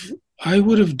would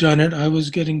have done it. I was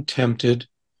getting tempted,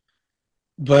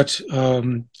 but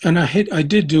and I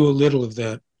did do a little of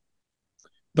that.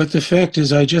 But the fact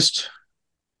is, I just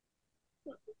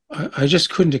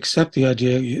couldn't accept the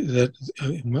idea that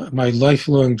my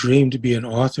lifelong dream to be an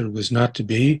author was not to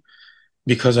be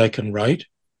because I can write.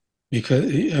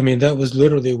 Because I mean, that was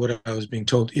literally what I was being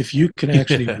told. If you can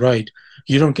actually Yeah. write,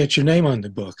 you don't get your name on the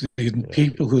book. The Yeah.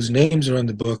 people whose names are on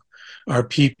the book are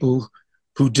people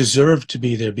who deserve to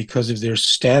be there because of their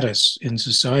status in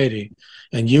society.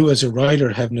 And you, as a writer,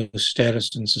 have no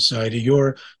status in society.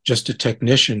 You're just a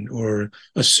technician or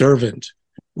a servant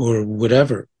or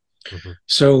whatever. Mhm.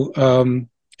 So,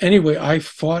 anyway, I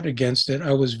fought against it.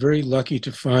 I was very lucky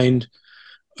to find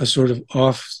a sort of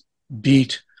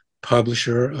offbeat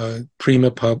publisher,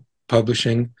 Prima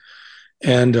Publishing,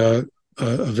 and a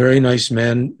very nice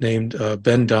man named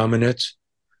Ben Dominitz,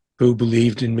 who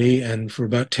believed in me. And for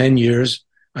about 10 years,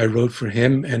 I wrote for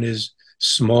him and his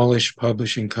smallish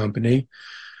publishing company.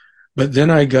 But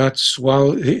then I got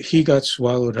swallowed, he got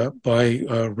swallowed up by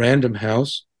Random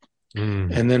House.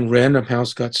 Mm. And then Random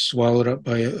House got swallowed up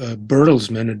by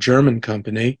Bertelsmann, a German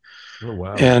company. Oh,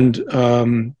 wow. And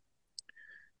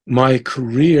my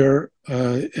career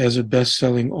as a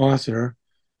best-selling author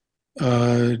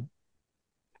uh,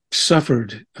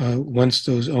 suffered once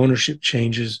those ownership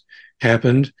changes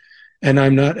happened, and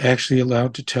I'm not actually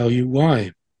allowed to tell you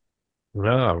why.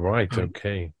 Ah, right. Um,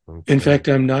 Okay. in Okay. fact,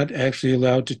 I'm not actually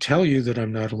allowed to tell you that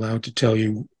I'm not allowed to tell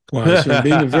you why. So I'm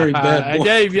being a very bad boy.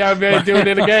 Again, yeah, we're doing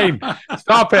it again.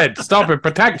 Stop it! Stop it!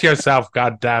 Protect yourself!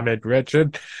 God damn it,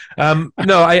 Richard.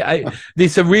 No,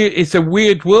 it's a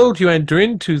weird world you enter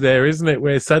into there, isn't it?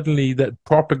 Where suddenly that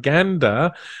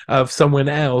propaganda of someone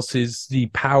else is the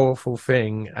powerful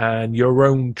thing, and your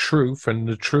own truth and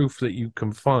the truth that you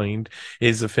can find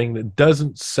is a thing that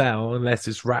doesn't sell unless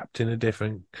it's wrapped in a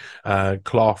different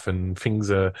cloth and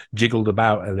things are jiggled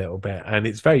about a little bit. And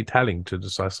it's very telling to the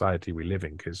society we live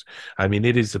in because I mean,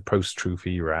 it is a post-truth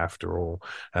era after all.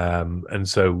 And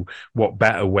so what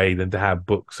better way than to have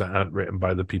books that aren't written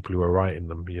by the people who are writing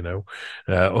them,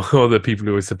 or the people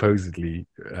who are supposedly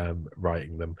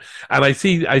writing them. And I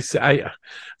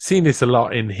seen this a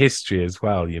lot in history as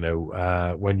well,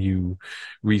 when you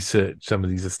research some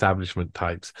of these establishment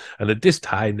types. And at this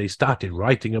time, they started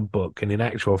writing a book. And in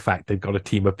actual fact, they've got a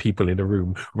team of people in a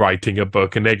room writing a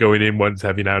book. And they're going in once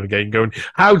every now and again going,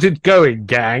 how's it going,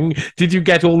 gang? Did you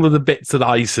get all of the bits that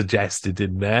I suggested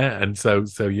in there? And so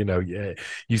yeah,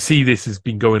 you see this has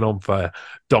been going on for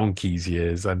donkey's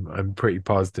years. I'm pretty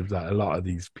positive that a lot of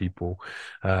these people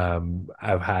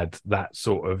have had that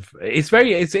sort of. It's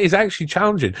actually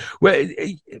challenging. Where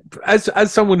as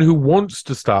someone who wants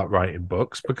to start writing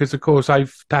books, because of course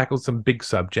I've tackled some big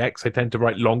subjects. I tend to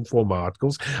write long form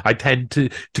articles. I tend to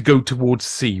go towards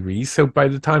series. So by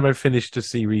the time I finished a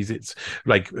series, it's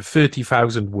like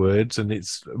 30,000 words, and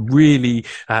it's really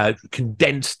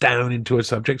condensed down into a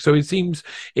subject. So it seems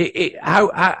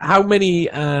how many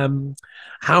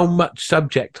how much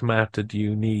subject matter do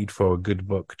you need for a good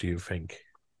book, do you think?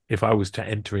 If I was to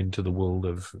enter into the world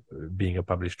of being a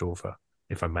published author,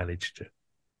 if I managed to.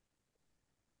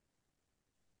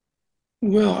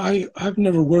 Well, I've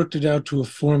never worked it out to a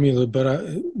formula, but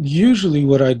usually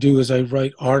what I do is I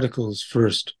write articles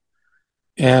first.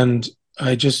 And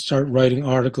I just start writing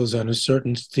articles on a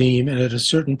certain theme. And at a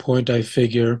certain point, I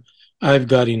figure I've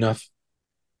got enough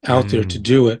out there to Mm.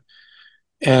 do it.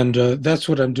 And that's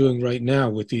what I'm doing right now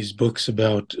with these books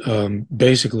about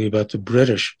basically about the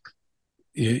British.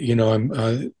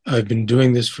 I've been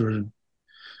doing this for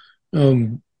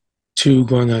um, two,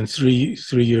 going on three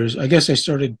years. I guess I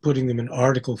started putting them in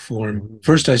article form. Mm.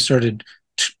 First, I started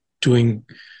doing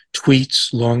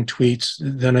tweets, long tweets.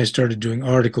 Then I started doing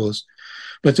articles,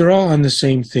 but they're all on the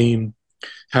same theme: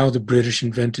 how the British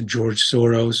invented George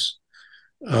Soros.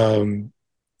 Um,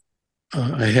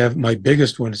 I have my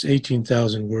biggest one is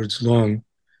 18,000 words long.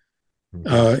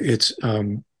 Mhm. It's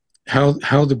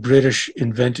how the British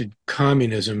invented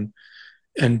communism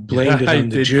and blamed Yeah, it I on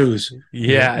the did. Jews.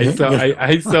 Yeah, Yeah, yeah, yeah.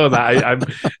 I saw that. I'm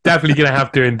definitely gonna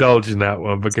have to indulge in that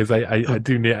one because I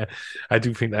do need I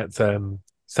do think that's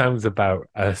sounds about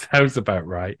sounds about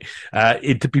right.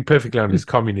 To be perfectly honest,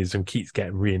 communism keeps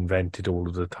getting reinvented all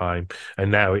of the time,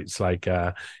 and now it's like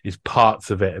it's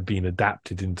parts of it have been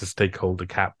adapted into stakeholder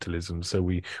capitalism. So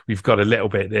we've got a little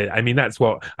bit there. I mean, that's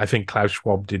what I think Klaus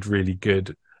Schwab did really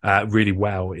good really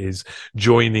well is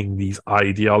joining these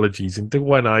ideologies into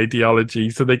one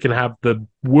ideology so they can have the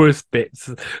worst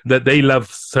bits that they love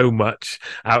so much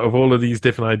out of all of these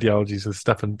different ideologies and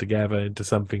stuff them together into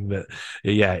something that,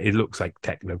 yeah, it looks like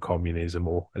techno-communism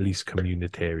or at least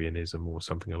communitarianism or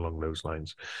something along those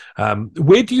lines.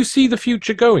 Where do you see the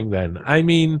future going then? I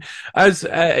mean, as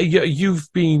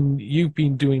you've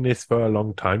been doing this for a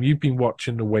long time, you've been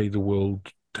watching the way the world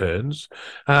turns.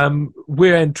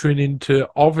 We're entering into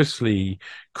obviously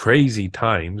crazy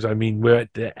times. I mean, we're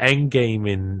at the end game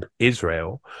in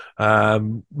Israel.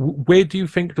 Where do you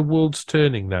think the world's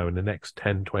turning now in the next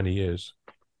 10, 20 years?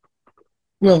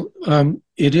 Well,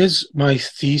 it is my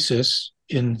thesis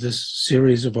in this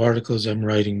series of articles I'm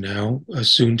writing now,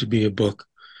 soon to be a book,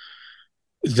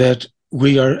 that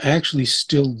we are actually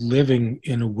still living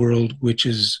in a world which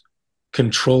is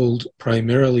controlled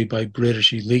primarily by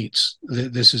British elites.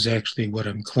 This is actually what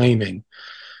I'm claiming.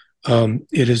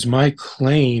 It is my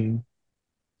claim,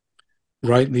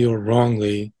 rightly or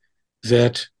wrongly,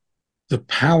 that the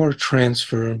power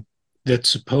transfer that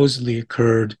supposedly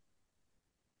occurred,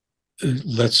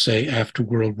 let's say after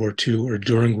World War II or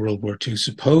during World War II,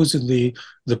 supposedly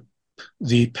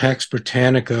the Pax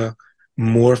Britannica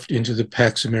morphed into the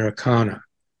Pax Americana,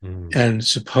 Mm. and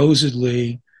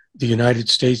supposedly the United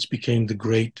States became the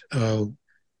great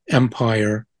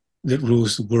empire that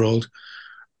rules the world.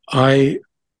 I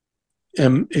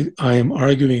am I am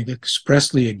arguing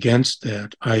expressly against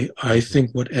that. I Mhm.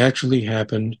 think what actually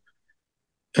happened,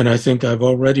 and I think I've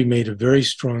already made a very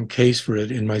strong case for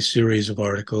it in my series of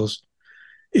articles,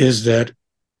 is that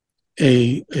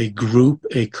a group,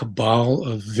 a cabal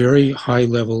of very high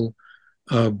level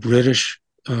British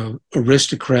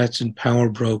aristocrats and power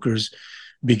brokers,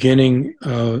 beginning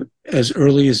as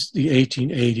early as the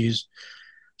 1880s,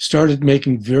 started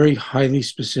making very highly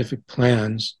specific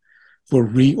plans for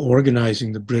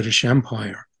reorganizing the British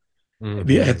Empire. At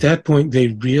Mhm. that point, they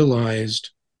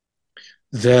realized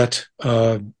that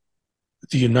the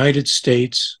United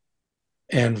States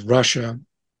and Russia,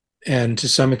 and to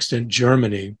some extent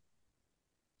Germany,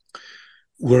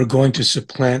 were going to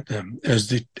supplant them as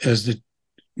the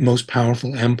most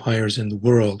powerful empires in the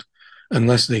world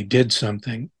unless they did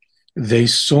something. They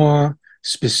saw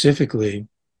specifically,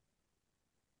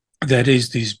 that is,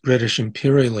 these British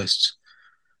imperialists,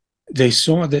 they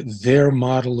saw that their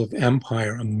model of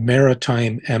empire, a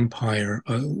maritime empire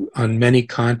on many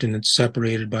continents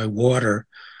separated by water,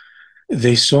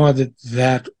 they saw that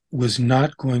that was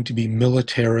not going to be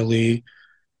militarily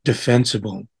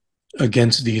defensible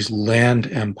against these land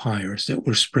empires that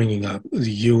were springing up,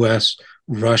 the US,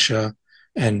 Russia,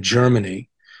 and Germany,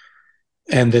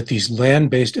 and that these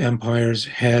land-based empires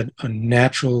had a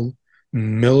natural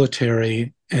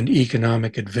military and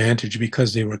economic advantage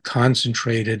because they were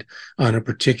concentrated on a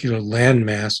particular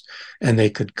landmass, and they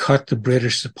could cut the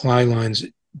British supply lines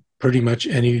pretty much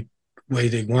any way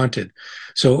they wanted.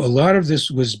 So a lot of this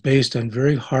was based on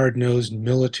very hard-nosed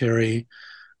military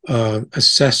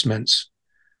assessments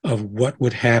of what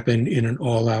would happen in an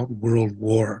all-out world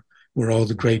war where all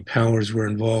the great powers were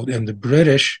involved. And the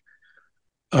British,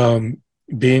 um,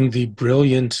 being the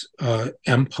brilliant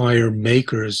empire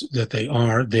makers that they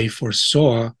are, they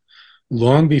foresaw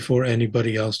long before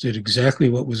anybody else did exactly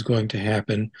what was going to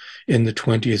happen in the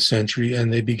 20th century,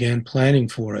 and they began planning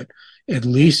for it at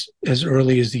least as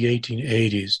early as the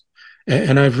 1880s.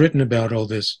 And I've written about all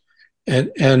this.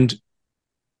 And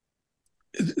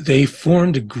they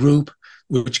formed a group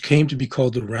which came to be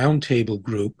called the Round Table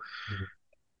Group, Mhm.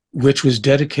 which was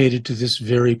dedicated to this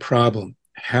very problem: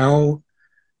 how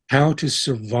to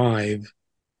survive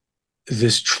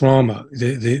this trauma,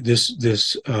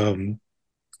 this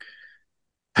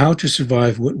how to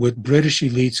survive what British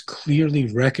elites clearly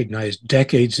recognized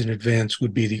decades in advance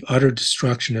would be the utter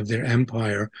destruction of their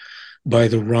empire by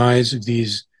the rise of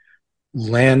these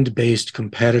land-based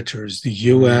competitors, the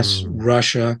US, Mm.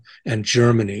 Russia, and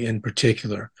Germany in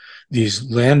particular. These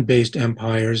land-based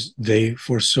empires they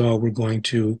foresaw were going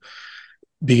to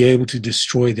be able to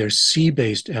destroy their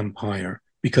sea-based empire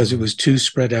because it Mm. was too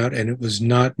spread out and it was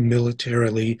not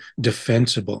militarily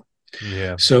defensible.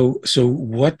 Yeah. So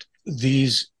what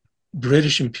these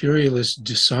British imperialists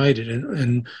decided,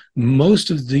 and most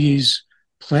of these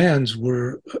plans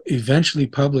were eventually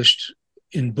published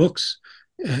in books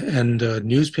and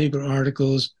newspaper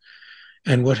articles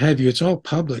and what have you. It's all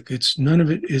public. It's none of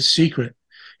it is secret.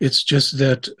 It's just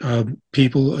that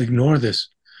people ignore this.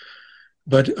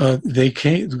 But they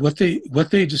came. What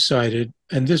they decided,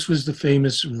 and this was the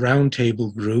famous Round Table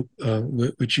Group,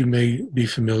 which you may be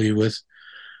familiar with.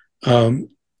 Um,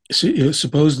 so it was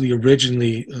supposedly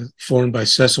originally formed by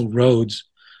Cecil Rhodes,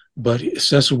 but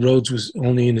Cecil Rhodes was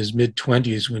only in his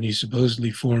mid-20s when he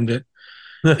supposedly formed it,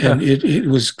 and it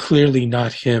was clearly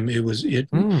not him. It was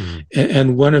it, Mm.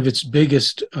 and one of its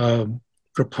biggest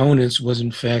proponents was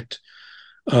in fact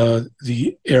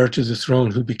the heir to the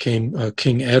throne, who became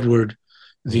King Edward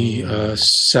the Mm.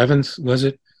 seventh, was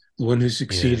it? The one who Yeah.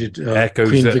 succeeded Echoes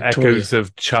Queen Victoria. echoes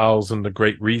of Charles and the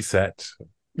Great Reset.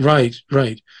 Right,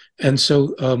 right. And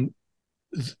so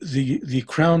the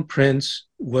crown prince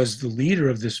was the leader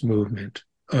of this movement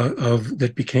of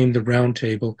that became the Round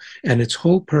Table, and its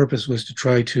whole purpose was to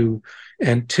try to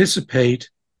anticipate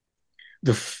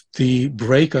the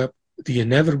breakup, the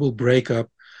inevitable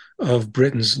breakup of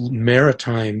Britain's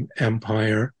maritime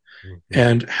empire,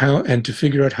 Mhm. and to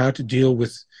figure out how to deal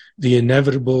with the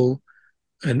inevitable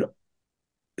and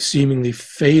seemingly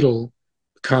fatal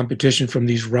competition from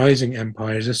these rising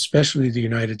empires, especially the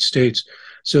United States.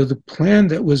 So the plan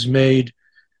that was made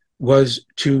was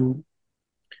to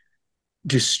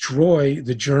destroy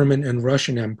the German and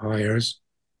Russian empires,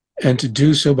 and to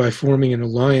do so by forming an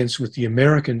alliance with the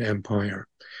American empire,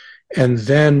 and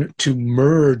then to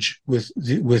merge with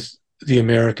the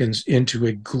Americans into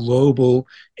a global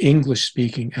English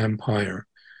speaking empire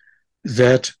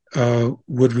that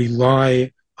would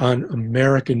rely on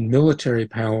American military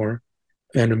power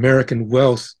and American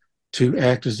wealth to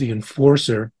act as the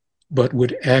enforcer, but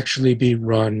would actually be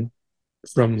run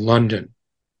from London.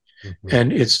 Mhm.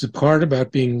 And it's the part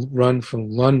about being run from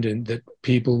London that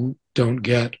people don't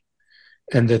get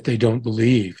and that they don't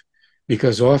believe.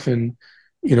 Because often,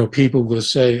 people will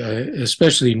say,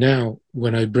 especially now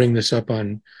when I bring this up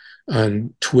on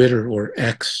Twitter or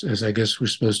X, as I guess we're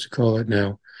supposed to call it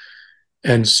now,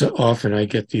 and so often I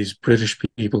get these British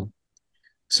people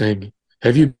saying,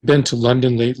 "Have you been to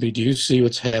London lately? Do you see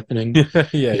what's happening? Yeah,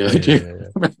 yeah, You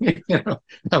know, yeah, yeah, yeah.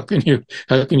 how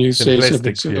can you say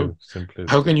something Simplistic so? view. How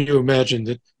Simplistic. can you imagine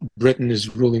that Britain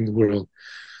is ruling the world?"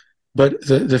 But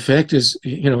the fact is,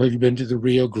 have you been to the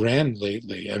Rio Grande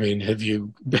lately? I mean, have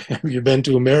you been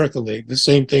to America lately? The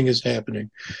same thing is happening,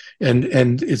 and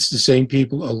it's the same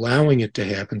people allowing it to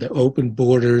happen. The open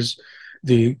borders,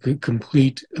 the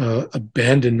complete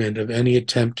abandonment of any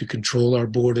attempt to control our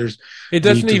borders, It the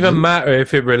doesn't even del- matter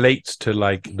if it relates to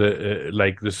like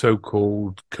the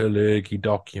so-called Kalergi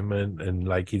document and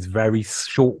like his very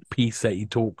short piece that he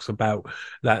talks about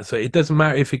that. So it doesn't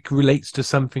matter if it relates to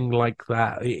something like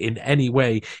that in any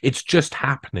way. It's just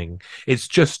happening. It's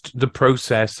just the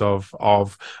process of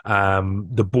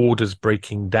the borders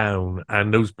breaking down,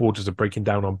 and those borders are breaking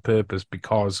down on purpose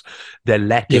because they're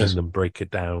letting yes, them break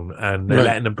it down, and they're right.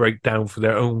 letting them break down for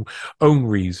their own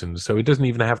reasons. So it doesn't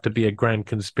even have to be a grand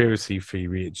conspiracy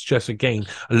theory. It's just, again,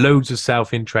 loads of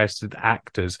self-interested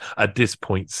actors at this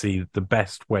point see that the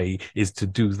best way is to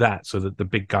do that so that the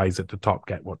big guys at the top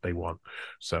get what they want.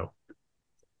 So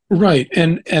Right.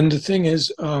 And the thing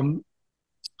is,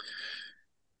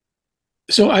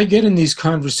 so I get in these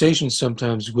conversations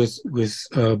sometimes with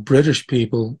British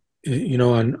people,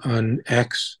 on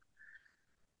X,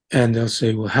 and they'll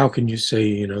say, "Well, how can you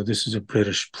say, this is a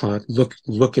British plot?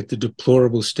 Look at the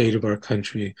deplorable state of our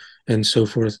country, and so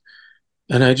forth."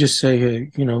 And I just say, hey,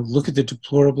 look at the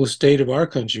deplorable state of our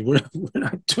country. We're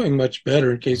not doing much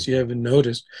better, in case you haven't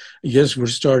noticed. Yes, we're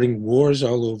starting wars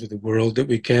all over the world that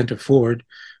we can't afford.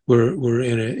 We're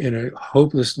in a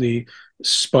hopelessly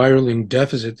spiraling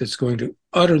deficit that's going to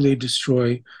utterly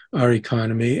destroy our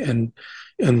economy. And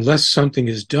unless something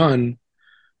is done,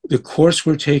 the course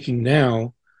we're taking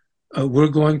now, we're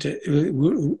going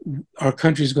to our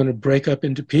country is going to break up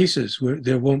into pieces.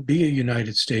 There won't be a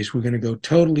United States. We're going to go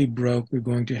totally broke. We're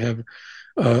going to have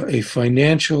a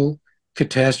financial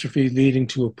catastrophe leading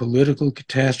to a political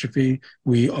catastrophe.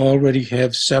 We already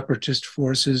have separatist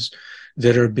forces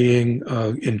that are being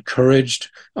encouraged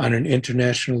on an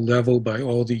international level by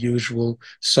all the usual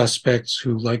suspects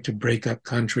who like to break up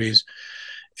countries.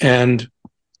 And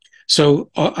so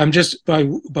I'm just by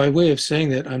way of saying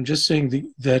that, I'm just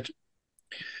saying that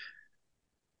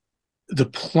the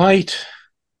plight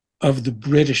of the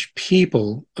British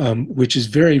people, which is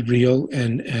very real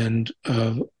and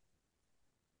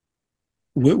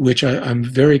which I'm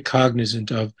very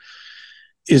cognizant of,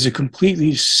 is a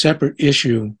completely separate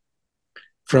issue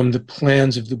from the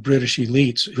plans of the British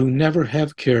elites, who never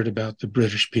have cared about the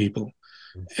British people.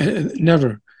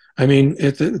 Never. I mean,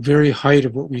 at the very height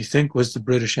of what we think was the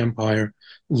British Empire,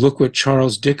 look what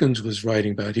Charles Dickens was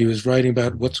writing about. He was writing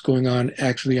about what's going on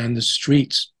actually on the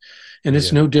streets. And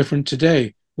it's yeah. no different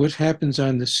today. What happens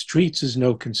on the streets is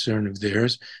no concern of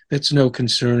theirs. That's no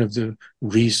concern of the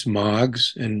Rees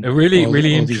Moggs and A really,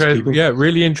 really all these people.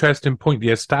 really interesting point.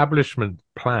 The establishment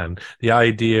plan, the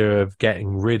idea of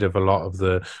getting rid of a lot of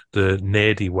the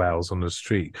nerdy wells on the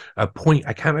street. A point,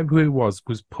 I can't remember who it was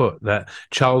put that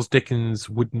Charles Dickens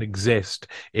wouldn't exist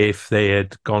if they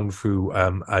had gone through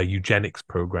a eugenics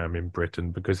program in Britain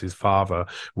because his father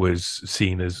was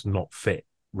seen as not fit,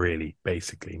 really,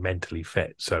 basically mentally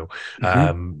fit. So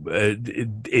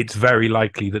Mm-hmm. it's very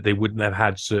likely that they wouldn't have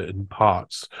had certain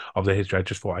parts of the history. I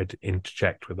just thought I'd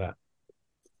interject with that.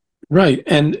 Right.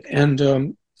 And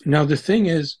now the thing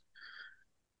is,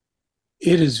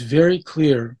 it is very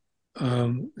clear.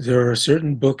 There are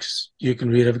certain books you can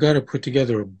read. I've got to put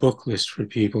together a book list for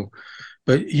people,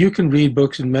 but you can read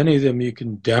books, and many of them you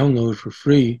can download for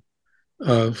free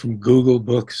from Google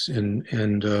Books and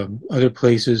other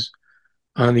places.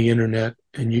 on the internet,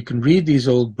 and you can read these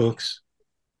old books,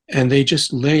 and they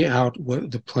just lay out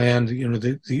what the plan,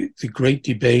 the great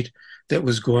debate that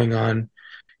was going on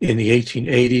in the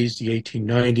 1880s, the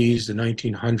 1890s, the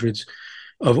 1900s,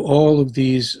 of all of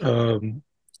these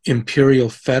imperial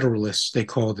federalists, they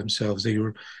called themselves. They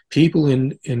were people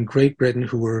in Great Britain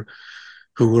who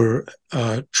were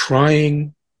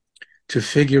trying to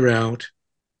figure out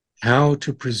how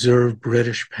to preserve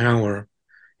British power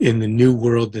in the new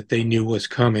world that they knew was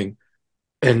coming.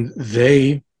 And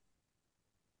they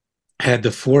had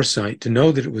the foresight to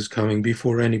know that it was coming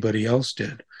before anybody else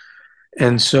did.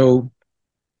 And so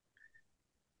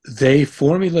they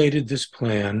formulated this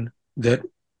plan that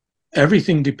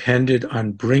everything depended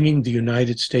on bringing the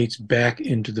United States back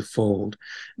into the fold.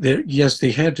 Yes,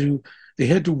 they had to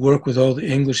work with all the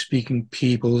English-speaking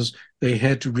peoples. They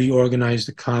had to reorganize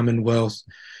the Commonwealth.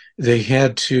 They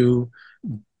had to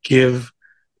give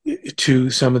to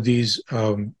some of these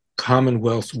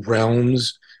Commonwealth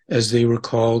realms, as they were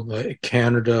called, like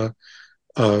Canada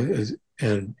uh,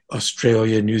 and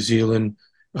Australia, New Zealand,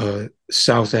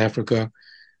 South Africa,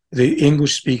 the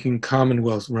English-speaking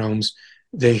Commonwealth realms.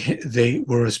 They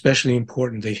were especially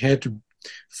important. They had to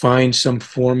find some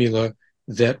formula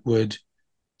that would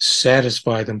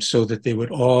satisfy them so that they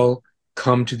would all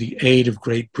come to the aid of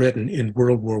Great Britain in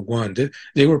World War One.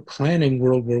 They were planning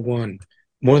World War One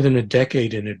more than a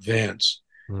decade in advance.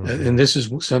 And Hmm. this is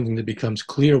something that becomes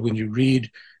clear when you read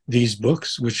these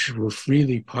books, which were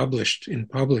freely published in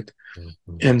public.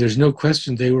 Hmm. And there's no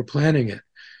question they were planning it.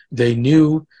 They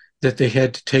knew that they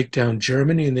had to take down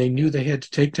Germany, and they knew they had to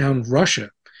take down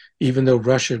Russia, even though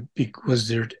Russia was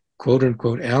their quote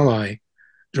unquote ally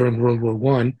during World War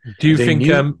One. Do you They think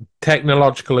knew,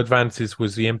 technological advances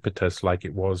was the impetus, like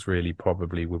it was really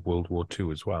probably with World War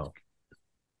II as well?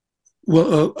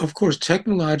 well, of course,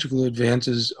 technological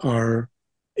advances are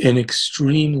an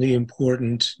extremely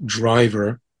important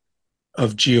driver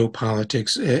of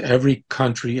geopolitics. Every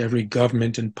country, every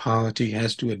government and polity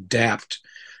has to adapt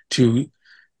to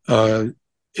uh,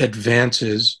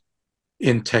 advances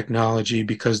in technology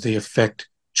because they affect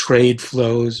trade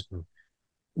flows, Mhm.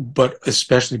 but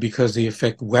especially because they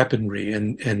affect weaponry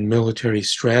and military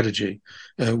strategy,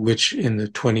 which in the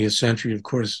 20th century, of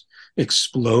course,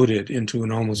 exploded into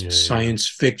an almost Yeah, yeah. science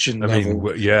fiction I mean,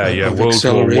 level yeah, yeah. of World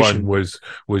War One acceleration.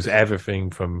 was everything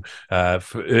from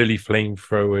early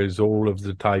flamethrowers, all of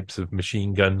the types of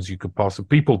machine guns you could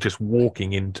possibly. People just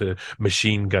walking into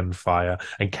machine gun fire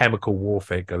and chemical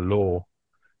warfare galore.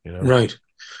 You know. Right,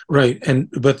 right.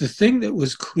 But the thing that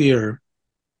was clear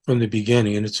from the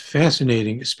beginning, and it's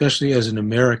fascinating, especially as an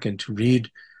American, to read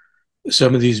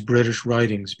some of these British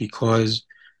writings because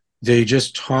they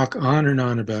just talk on and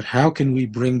on about how can we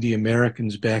bring the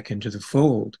Americans back into the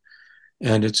fold.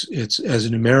 And it's as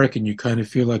an American, you kind of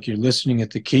feel like you're listening at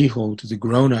the keyhole to the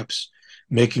grown-ups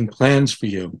making plans for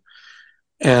you.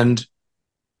 And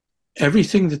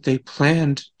everything that they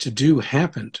planned to do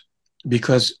happened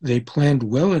because they planned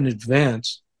well in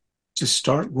advance to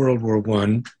start World War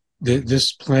One. Mhm.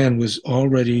 This plan was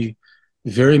already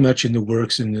very much in the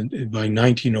works by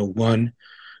 1901.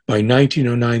 By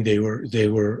 1909, they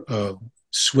were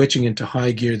switching into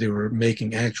high gear. They were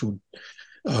making actual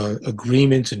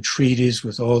agreements and treaties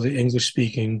with all the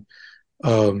English-speaking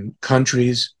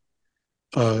countries,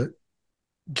 uh,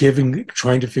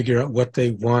 trying to figure out what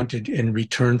they wanted in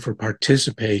return for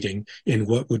participating in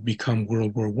what would become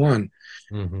World War One.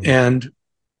 Hmm. And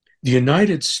the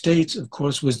United States, of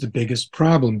course, was the biggest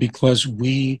problem because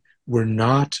we were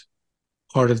not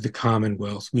part of the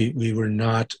Commonwealth. We were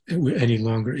not any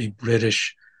longer a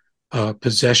British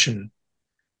possession.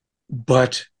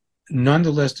 But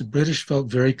nonetheless, the British felt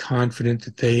very confident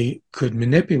that they could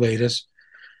manipulate us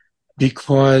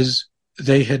because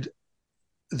they had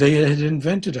they had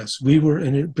invented us. We were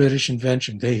a British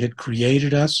invention. They had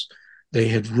created us, they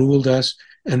had ruled us,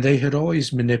 and they had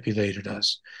always manipulated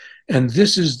us. And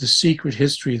this is the secret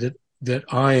history that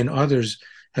I and others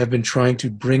have been trying to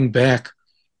bring back,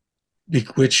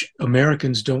 which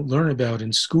Americans don't learn about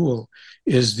in school,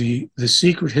 is the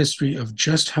secret history of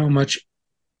just how much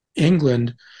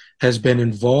England has been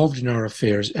involved in our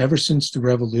affairs ever since the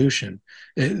revolution.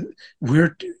 Uh,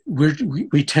 We're,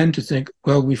 we tend to think,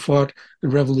 well, we fought the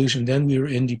revolution, then we were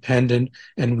independent,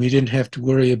 and we didn't have to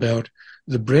worry about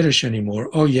the British anymore.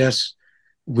 Oh, yes,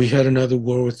 we had another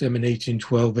war with them in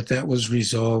 1812, but that was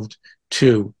resolved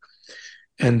too.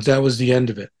 And that was the end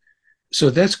of it. So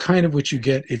that's kind of what you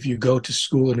get if you go to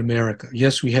school in America.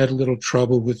 Yes, we had a little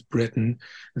trouble with Britain.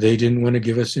 They didn't want to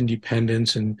give us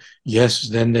independence. And yes,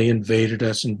 then they invaded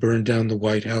us and burned down the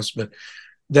White House, but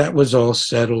that was all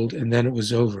settled and then it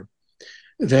was over.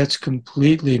 That's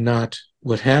completely not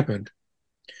what happened.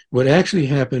 What actually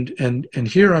happened, and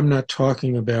here I'm not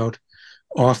talking about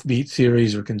offbeat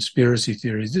theories or conspiracy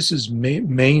theories. This is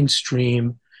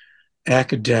mainstream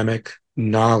academic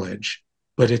knowledge,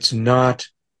 but it's not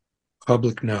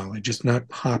public knowledge. It's not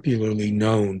popularly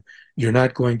known. You're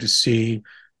not going to see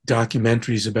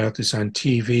documentaries about this on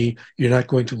TV. You're not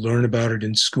going to learn about it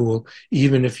in school,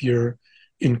 even if you're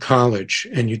in college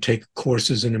and you take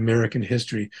courses in American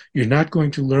history. You're not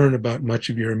going to learn about much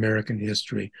of your American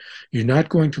history. You're not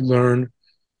going to learn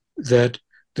that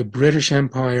the British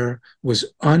Empire was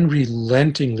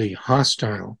unrelentingly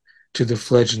hostile to the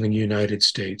fledgling United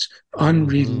States, Mm-hmm.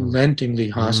 unrelentingly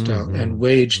hostile, and Mm-hmm.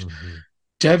 waged Mm-hmm.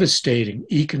 devastating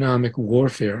economic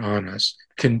warfare on us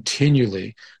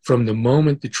continually from the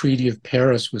moment the Treaty of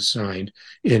Paris was signed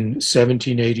in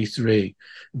 1783.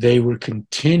 They were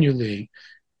continually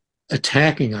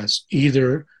attacking us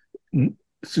either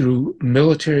through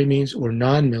military means or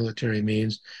non-military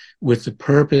means with the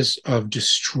purpose of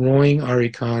destroying our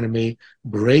economy,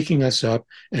 breaking us up,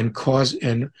 and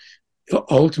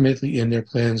ultimately in their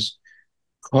plans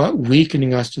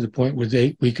weakening us to the point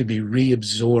where we could be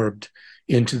reabsorbed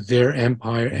into their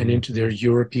empire and into their Mm-hmm.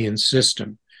 European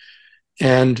system.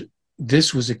 And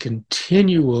this was a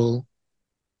continual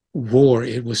war.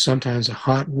 It was sometimes a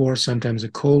hot war, sometimes a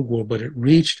cold war, but it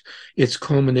reached its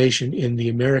culmination in the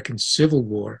American Civil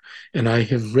War. And I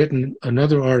have written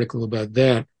another article about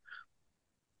that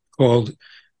called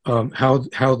how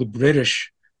the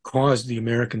British caused the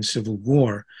American Civil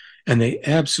War. And they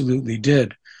absolutely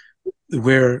did,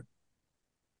 where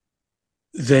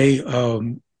they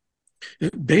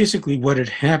basically what had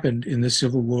happened in the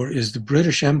Civil War is the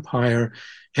British Empire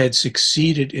had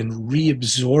succeeded in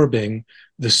reabsorbing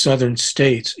the southern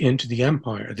states into the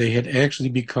empire. They had actually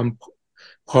become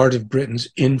part of Britain's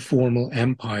informal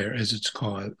empire, as it's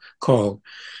called,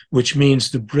 which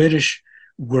means the British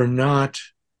were not,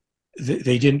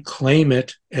 they didn't claim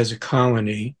it as a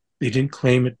colony. They didn't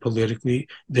claim it politically.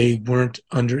 They weren't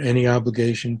under any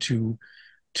obligation to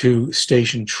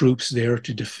station troops there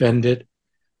to defend it,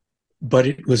 but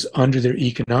it was under their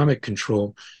economic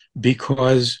control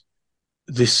because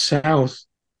the South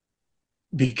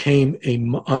became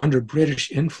under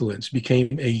British influence,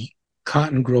 became a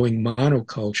cotton growing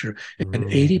monoculture, and Mm-hmm.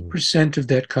 80% of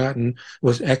that cotton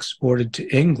was exported to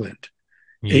England.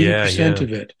 Yeah, 80% yeah.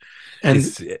 of it. And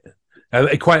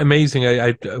It's quite amazing.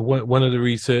 One of the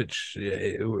research,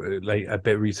 like a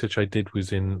bit of research I did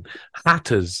was in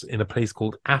hatters in a place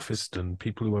called Atherstone,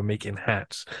 people who were making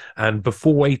hats. And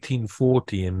before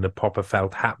 1840 and the proper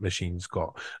felt hat machines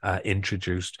got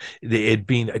introduced, it had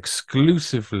been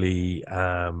exclusively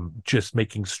just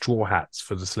making straw hats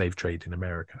for the slave trade in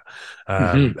America.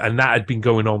 mm-hmm, And that had been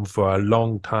going on for a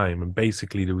long time. And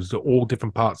basically there was all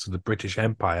different parts of the British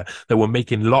Empire that were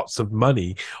making lots of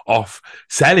money off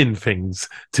selling things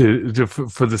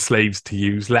for the slaves to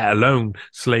use, let alone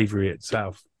slavery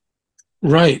itself.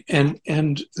 right,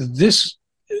 and this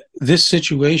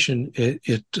situation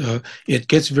it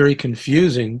gets very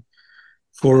confusing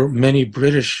for many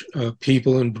British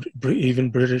people and even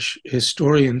British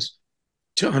historians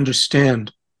to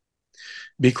understand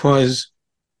because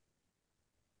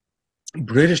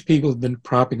British people have been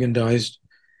propagandized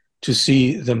to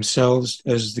see themselves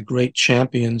as the great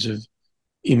champions of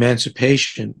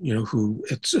emancipation, who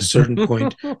at a certain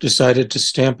point decided to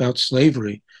stamp out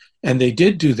slavery. And they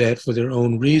did do that for their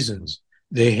own reasons.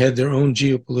 They had their own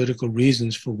geopolitical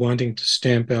reasons for wanting to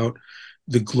stamp out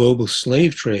the global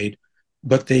slave trade,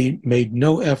 but they made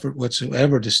no effort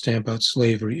whatsoever to stamp out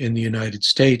slavery in the United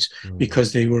States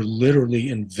because they were literally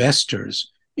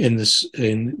investors in the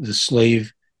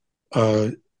slave uh,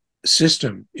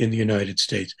 system in the United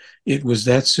States. It was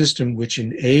that system which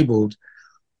enabled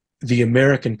the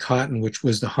American cotton, which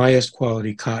was the highest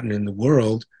quality cotton in the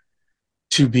world,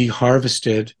 to be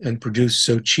harvested and produced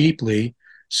so cheaply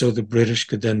so the British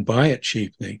could then buy it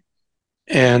cheaply.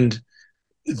 And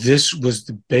this was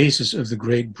the basis of the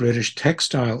great British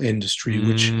textile industry,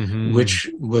 which Mm-hmm. which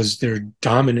was their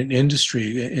dominant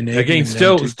industry, Again, enabling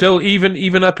them to. still,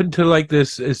 even up until like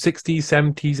this 60s,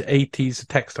 70s, 80s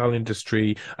textile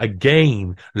industry.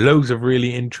 Again, loads of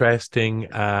really interesting,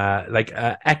 like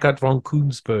Eckhart von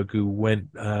Kunsberg, who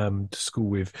went to school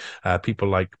with people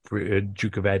like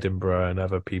Duke of Edinburgh and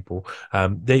other people.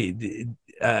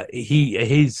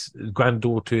 His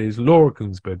granddaughter is Laura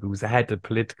Kunsberg, who was the head of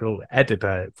political editor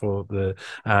for the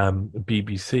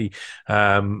BBC.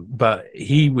 But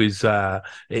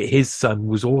his son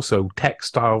was also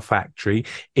textile factory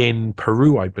in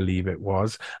Peru, I believe it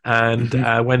was. And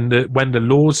Hmm. when the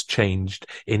laws changed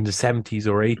in the 70s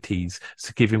or 80s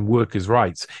to give him workers'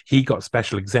 rights, he got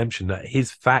special exemption that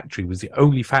his factory was the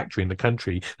only factory in the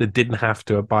country that didn't have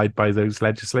to abide by those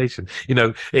legislation.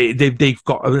 They've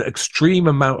got an extreme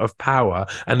amount of power,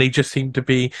 and they just seem to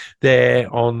be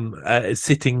there on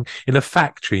sitting in a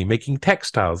factory making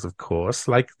textiles, of course,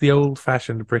 like the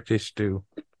old-fashioned British do.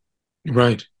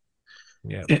 Right.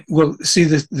 Yeah. Well, see,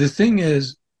 the thing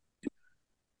is,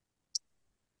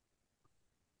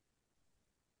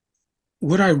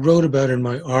 what I wrote about in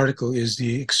my article is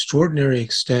the extraordinary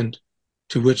extent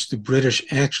to which the British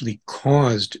actually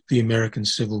caused the American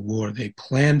Civil War. They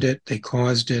planned it, they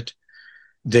caused it,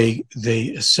 they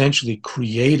essentially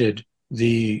created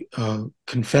the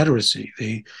Confederacy.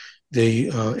 They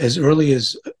as early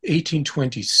as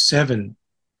 1827,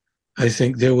 I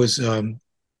think there was a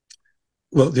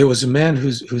man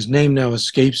whose name now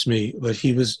escapes me, but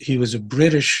he was a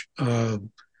British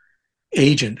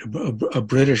agent, a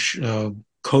British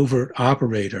covert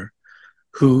operator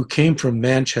who came from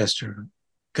Manchester.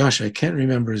 Gosh, I can't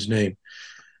remember his name,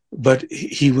 but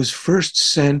he was first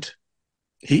sent.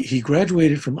 He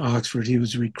graduated from Oxford. He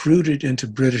was recruited into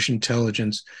British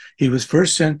intelligence. He was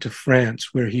first sent to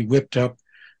France, where he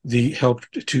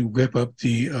helped to whip up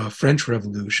the French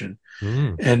Revolution.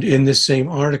 Mm. And in this same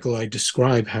article, I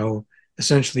describe how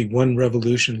essentially one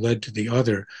revolution led to the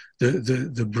other.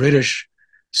 The British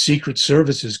secret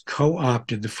services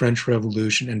co-opted the French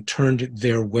Revolution and turned it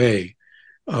their way,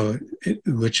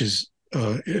 which is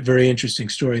a very interesting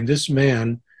story. And this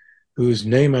man, whose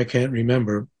name I can't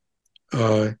remember,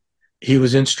 uh, he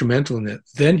was instrumental in it.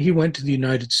 Then he went to the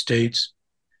United States.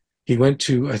 He went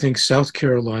to, I think, South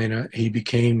Carolina.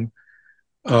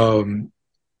 Um,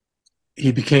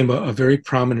 he became a very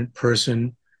prominent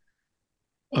person.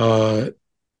 Uh,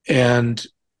 and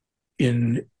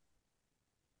in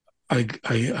I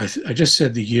just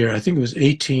said the year. I think it was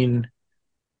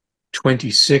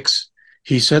 1826.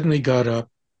 He suddenly got up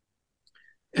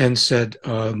and said,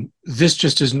 "This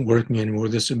just isn't working anymore.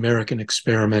 This American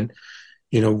experiment.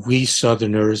 We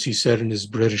Southerners," he said in his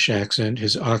British accent,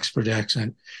 his Oxford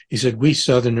accent, he said, "We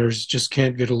Southerners just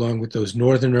can't get along with those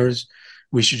Northerners.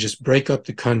 We should just break up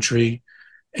the country,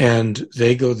 and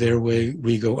they go their way,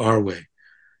 we go our way."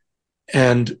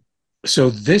 And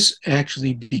so this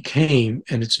actually became,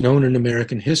 and it's known in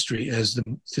American history as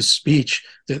the speech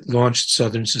that launched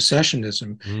Southern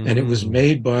secessionism. And it was Mm.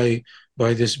 made by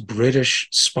this British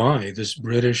spy, this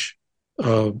British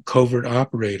covert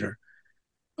operator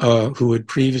who had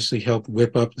previously helped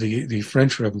whip up the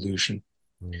French Revolution.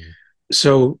 Mm.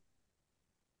 So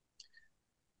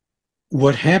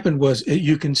what happened was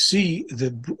you can see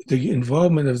the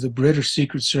involvement of the British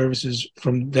Secret Services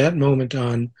from that moment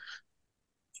on,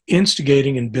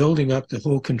 instigating and building up the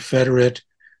whole Confederate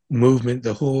movement,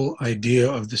 the whole idea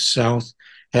of the South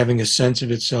having a sense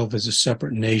of itself as a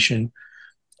separate nation,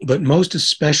 but most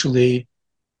especially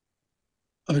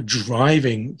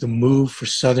driving the move for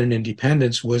Southern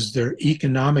independence was their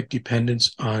economic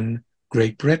dependence on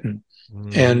Great Britain.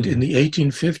 And in Mm. the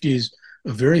 1850s,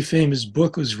 a very famous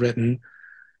book was written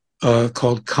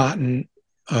called Cotton.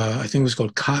 I think it was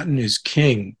called Cotton is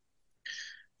King.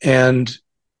 And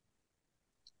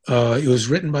it was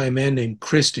written by a man named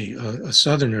Christie, a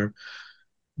Southerner.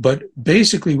 But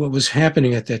basically, what was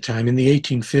happening at that time in the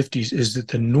 1850s is that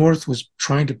the North was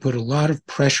trying to put a lot of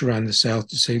pressure on the South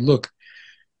to say, look,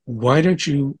 why don't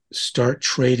you start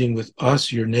trading with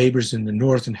us, your neighbors in the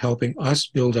North, and helping us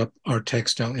build up our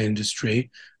textile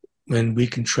industry when we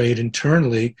can trade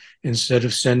internally instead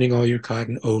of sending all your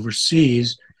cotton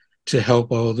overseas to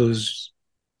help all those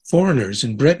foreigners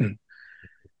in Britain?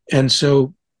 And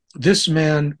so this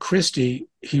man, Christie,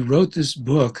 he wrote this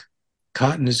book,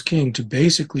 Cotton is King, to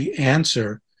basically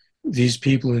answer these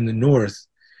people in the North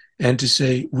and to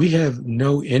say, we have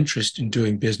no interest in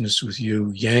doing business with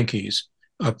you, Yankees,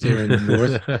 up there in the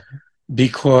North,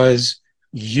 because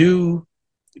you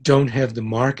don't have the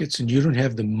markets and you don't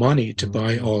have the money to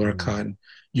buy all our Mm. cotton.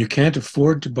 You can't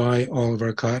afford to buy all of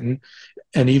our cotton.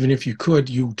 And even if you could,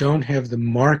 you don't have the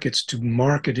markets to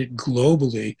market it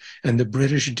globally, and the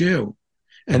British do.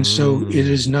 And so it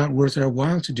is Mm. not worth our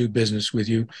while to do business with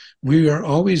you. We are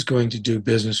always going to do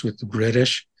business with the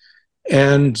British.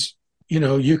 And,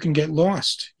 you can get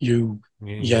lost, you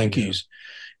Yeah, yeah, yeah. Yankees.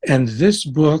 And this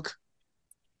book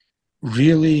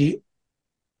really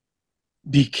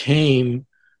became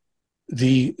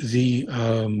the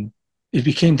it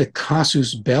became the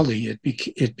casus belli.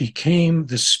 It became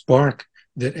the spark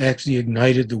that actually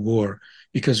ignited the war.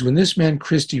 Because when this man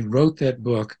Christie wrote that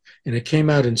book, and it came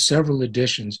out in several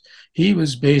editions, he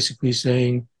was basically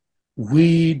saying,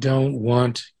 we don't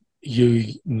want you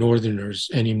Northerners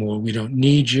anymore. We don't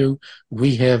need you.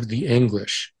 We have the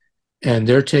English, and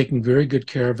they're taking very good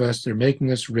care of us. They're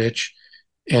making us rich,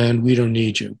 and we don't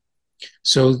need you.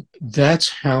 So that's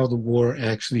how the war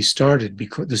actually started,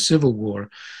 because the Civil War,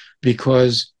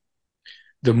 because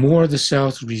the more the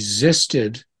South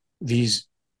resisted these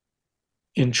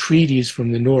entreaties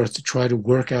from the North to try to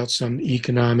work out some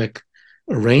economic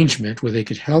arrangement where they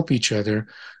could help each other,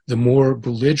 the more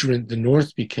belligerent the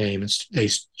North became. They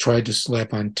tried to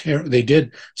slap on they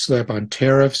did slap on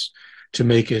tariffs to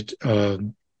make it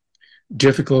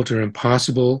difficult or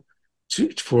impossible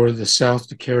for the South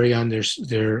to carry on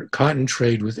their cotton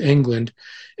trade with England.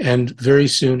 And very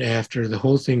soon after, the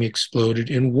whole thing exploded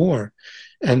in war.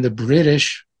 And the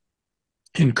British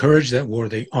encouraged that war.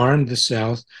 They armed the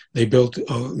South. They built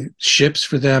ships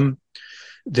for them.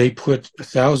 They put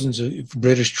thousands of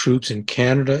British troops in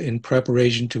Canada in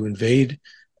preparation to invade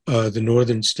the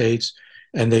northern states.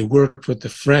 And they worked with the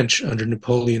French under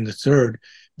Napoleon III.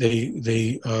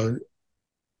 They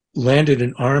landed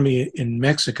an army in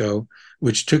Mexico,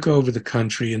 which took over the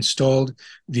country, installed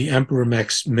the Emperor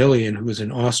Maximilian, who was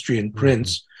an Austrian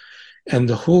prince. And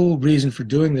the whole reason for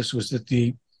doing this was that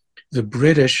the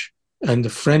British and the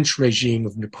French regime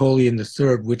of Napoleon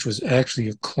III, which was actually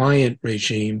a client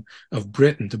regime of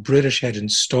Britain, the British had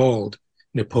installed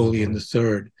Napoleon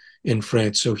III in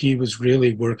France. So he was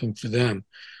really working for them.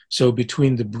 So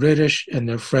between the British and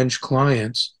their French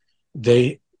clients,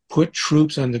 they put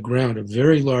troops on the ground, a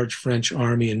very large French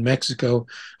army in Mexico,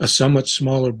 a somewhat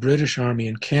smaller British army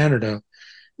in Canada.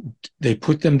 They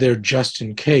put them there just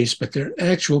in case, but their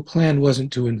actual plan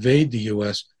wasn't to invade the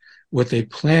US. What they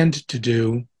planned to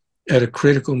do at a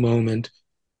critical moment,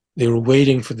 they were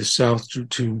waiting for the South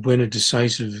to win a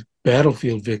decisive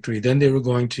battlefield victory. Then they were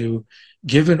going to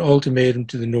give an ultimatum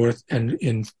to the North and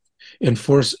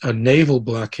enforce a naval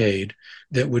blockade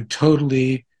that would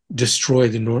totally destroy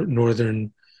the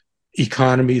northern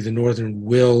economy, the northern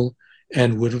will,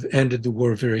 and would have ended the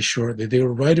war very shortly. They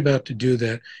were right about to do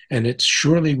that, and it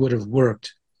surely would have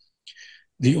worked.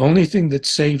 The only thing that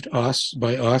saved us,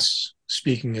 by us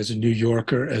speaking as a New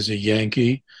Yorker, as a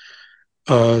Yankee,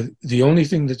 the only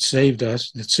thing that saved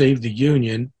us, that saved the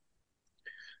Union,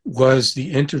 was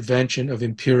the intervention of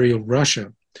Imperial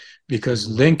Russia, because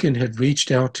Lincoln had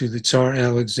reached out to the Tsar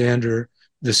Alexander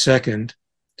II,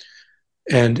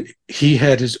 and he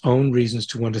had his own reasons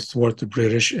to want to thwart the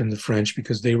British and the French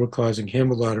because they were causing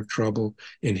him a lot of trouble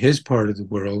in his part of the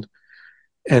world.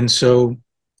 And so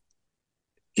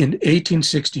in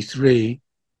 1863,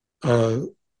 I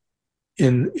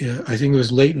think it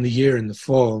was late in the year, in the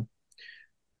fall,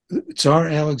 Tsar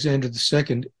Alexander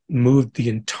II moved the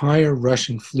entire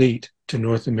Russian fleet to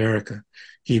North America.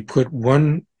 He put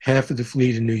one half of the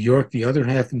fleet in New York, the other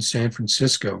half in San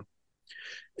Francisco.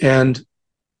 And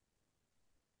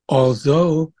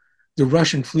although the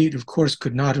Russian fleet, of course,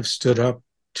 could not have stood up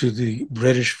to the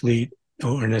British fleet,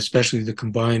 and especially the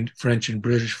combined French and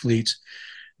British fleets,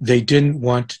 they didn't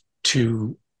want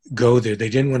to go there. They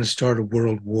didn't want to start a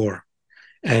world war.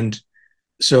 And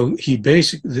so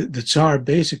the Tsar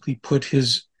basically put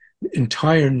his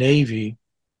entire navy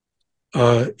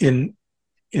in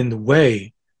the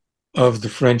way of the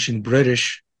French and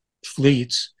British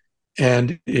fleets,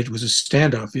 and it was a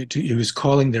standoff. It was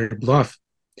calling their bluff.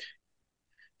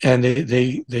 And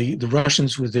the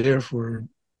Russians were there for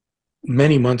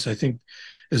many months, I think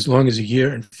as long as a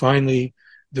year. And finally,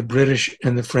 the British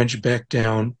and the French backed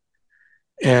down,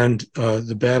 and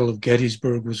the Battle of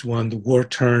Gettysburg was won. The war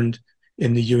turned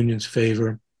in the Union's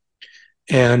favor.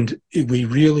 And we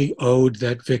really owed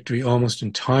that victory almost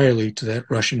entirely to that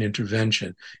Russian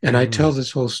intervention. And I tell this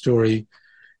whole story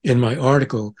in my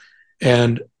article.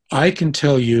 And I can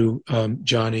tell you,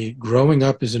 Johnny, growing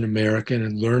up as an American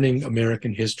and learning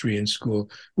American history in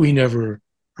school, we never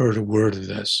heard a word of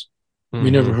this. We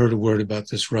never heard a word about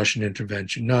this Russian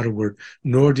intervention, not a word,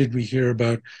 nor did we hear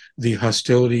about the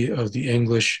hostility of the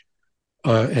English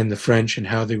and the French and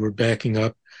how they were backing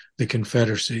up the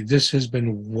Confederacy. This has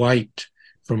been wiped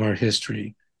from our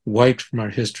history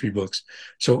books.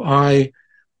 So I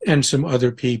and some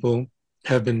other people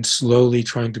have been slowly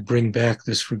trying to bring back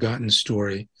this forgotten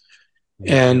story.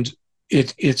 And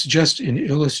it's just an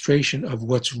illustration of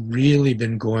what's really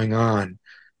been going on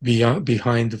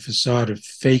behind the facade of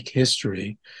fake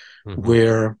history,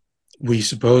 where we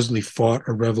supposedly fought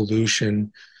a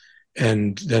revolution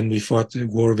And then we fought the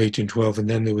War of 1812, and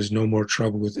then there was no more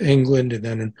trouble with England. And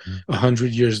then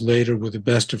 100 years later, we're the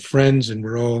best of friends, and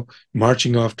we're all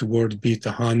marching off to war to beat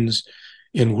the Huns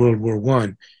in World War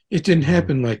One. It didn't Mm-hmm.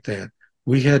 happen like that.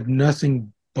 We had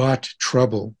nothing but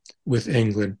trouble with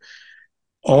England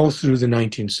all through the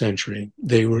 19th century.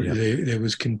 Yeah. There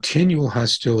was continual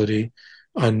hostility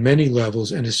on many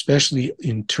levels, and especially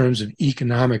in terms of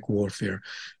economic warfare,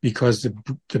 because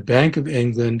the Bank of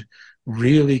England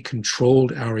really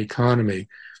controlled our economy.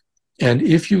 And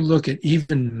if you look at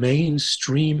even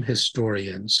mainstream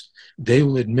historians, they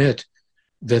will admit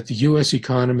that the US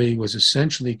economy was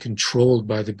essentially controlled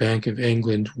by the Bank of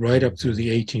England right up through Mm-hmm.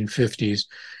 the 1850s.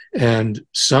 And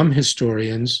some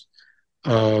historians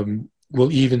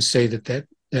will even say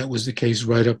that was the case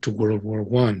right up to World War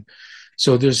One.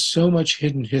 So there's so much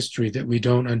hidden history that we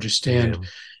don't understand.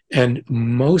 Yeah. And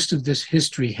most of this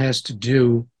history has to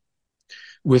do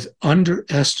with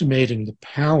underestimating the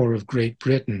power of Great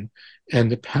Britain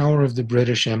and the power of the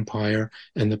British Empire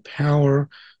and the power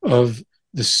of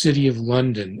the City of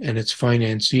London and its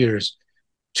financiers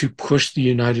to push the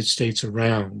United States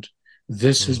around.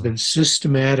 This has Mm-hmm. been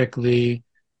systematically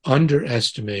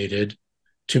underestimated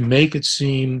to make it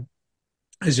seem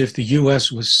as if the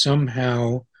US was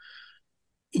somehow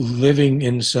living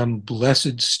in some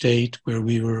blessed state where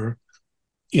we were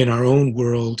in our own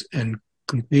world and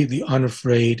completely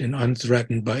unafraid and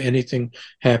unthreatened by anything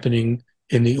happening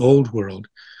in the old world,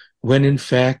 when in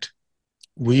fact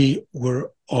we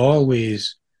were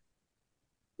always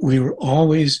we were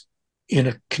always in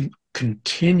a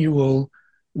continual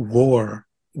war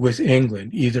with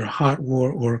England, either hot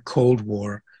war or cold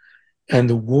war. And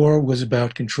the war was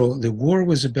about control. The war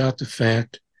was about the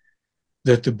fact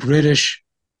that the British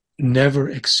never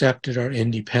accepted our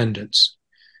independence.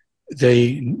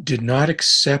 They did not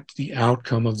accept the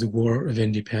outcome of the War of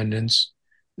Independence.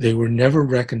 They were never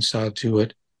reconciled to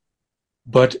it.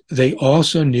 But they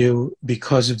also knew,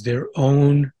 because of their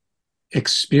own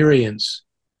experience,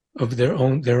 of their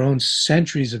own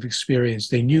centuries of experience,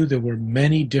 they knew there were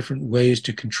many different ways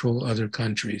to control other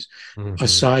countries, Mm-hmm.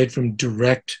 aside from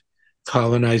direct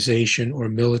colonization or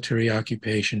military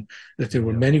occupation, that there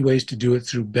were Yeah. many ways to do it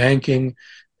through banking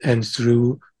and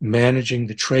through managing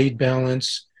the trade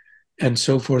balance and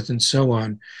so forth and so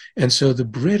on. And so the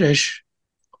British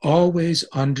always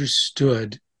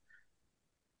understood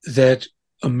that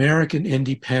American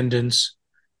independence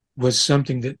was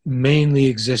something that mainly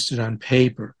existed on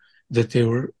paper, that there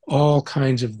were all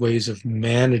kinds of ways of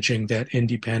managing that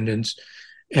independence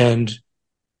and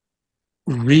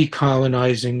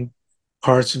recolonizing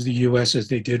parts of the US as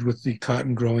they did with the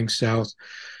cotton growing South,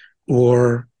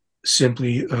 or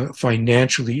simply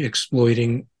financially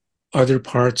exploiting other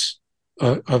parts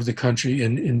of the country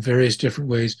in various different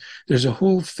ways. There's a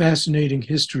whole fascinating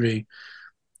history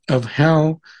of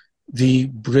how the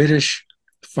British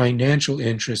financial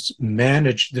interests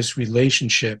managed this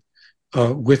relationship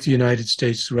with the United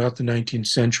States throughout the 19th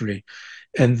century.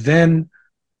 And then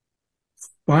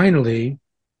finally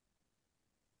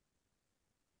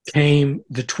came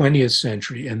the 20th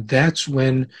century, and that's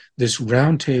when this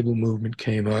roundtable movement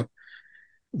came up.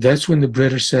 That's when the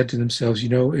British said to themselves,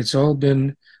 it's all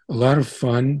been a lot of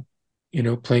fun,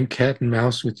 playing cat and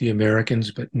mouse with the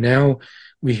Americans, but now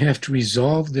we have to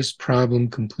resolve this problem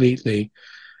completely.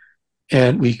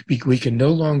 And we can no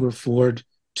longer afford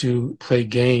to play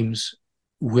games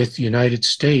with the United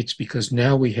States, because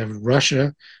now we have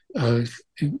Russia, uh,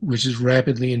 which is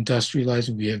rapidly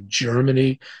industrializing. We have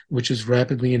Germany, which is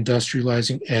rapidly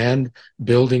industrializing and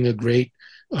building a great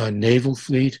naval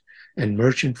fleet and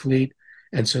merchant fleet.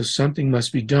 And so something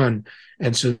must be done.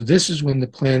 And so this is when the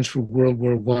plans for World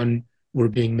War One were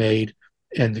being made.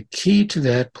 And the key to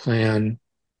that plan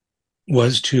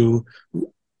was to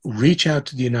reach out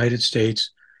to the United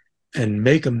States and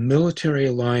make a military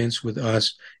alliance with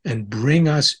us and bring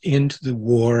us into the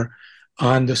war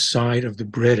on the side of the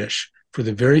British for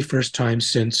the very first time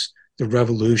since the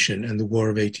Revolution and the War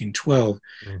of 1812,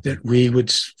 Mm-hmm. that we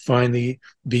would finally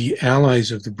be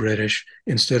allies of the British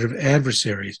instead of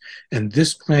adversaries. And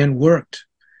this plan worked.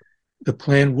 The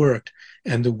plan worked.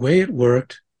 And the way it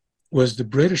worked was the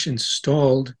British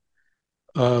installed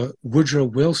Woodrow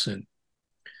Wilson.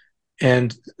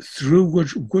 And through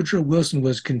Woodrow Wilson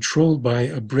was controlled by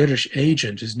a British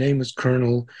agent. His name was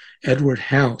Colonel Edward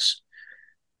House.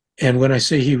 And when I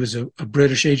say he was a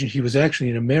British agent, he was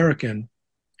actually an American,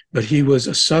 but he was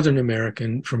a Southern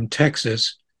American from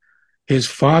Texas. His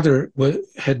father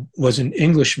was an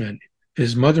Englishman.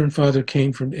 His mother and father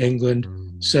came from England,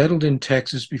 Mm-hmm. settled in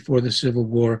Texas before the Civil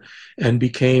War, and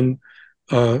became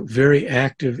very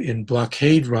active in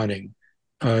blockade running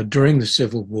during the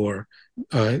Civil War.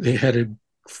 They had a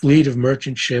fleet of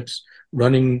merchant ships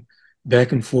running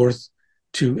back and forth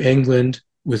to England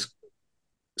with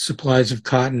supplies of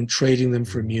cotton, trading them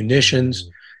for munitions Mm.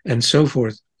 and so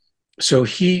forth. So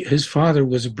his father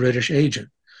was a British agent,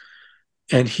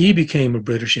 and he became a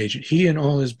British agent. He and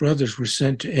all his brothers were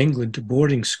sent to England to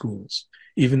boarding schools,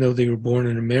 even though they were born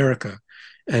in America.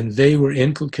 And they were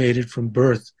inculcated from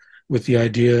birth with the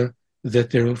idea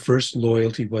that their first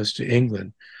loyalty was to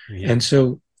England. Yeah. And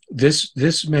so this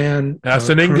man, That's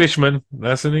an Englishman.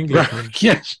 That's an right, Englishman.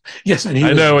 yes, yes, and he I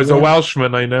was know, as a born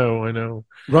Welshman, I know, I know.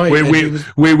 right, We and he we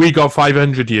was we got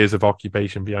 500 years of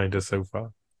occupation behind us so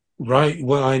far. right.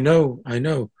 Well, I know,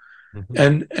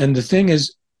 Hmm. and the thing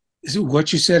is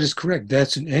what you said is correct.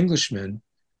 That's an Englishman.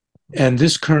 And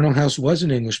this Colonel House was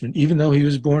an Englishman, even though he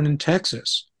was born in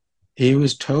Texas. He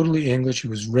was totally English. He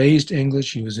was raised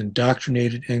English. He was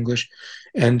indoctrinated English.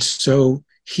 And so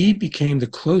he became the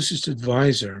closest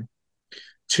advisor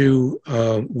to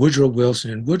Woodrow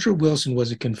Wilson. And Woodrow Wilson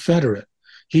was a Confederate.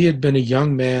 He had been a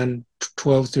young man,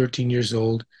 12, 13 years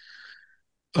old,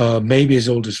 maybe as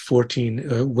old as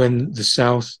 14, when the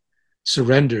South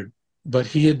surrendered. But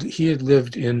he had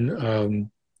lived in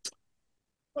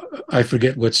I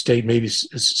forget what state, maybe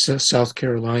South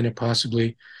Carolina,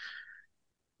 possibly.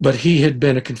 But he had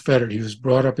been a Confederate. He was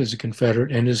brought up as a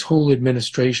Confederate, and his whole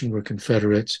administration were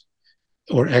Confederates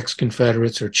or ex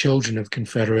Confederates or children of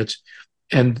Confederates.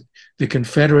 And the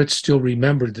Confederates still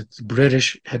remembered that the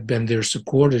British had been their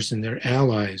supporters and their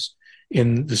allies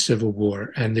in the Civil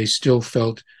War, and they still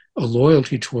felt a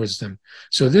loyalty towards them.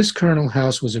 So this Colonel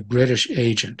House was a British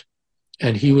agent,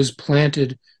 and he was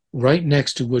planted right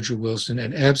next to Woodrow Wilson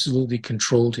and absolutely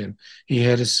controlled him. He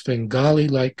had a Svengali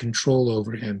like control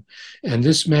over him. And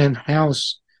this man,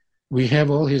 House, we have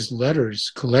all his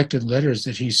letters, collected letters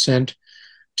that he sent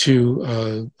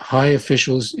to high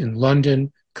officials in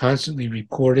London, constantly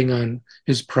reporting on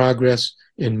his progress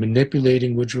in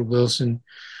manipulating Woodrow Wilson.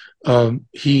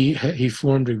 He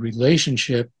formed a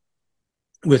relationship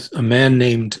with a man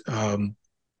named oh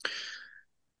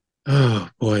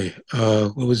boy,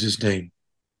 what was his name?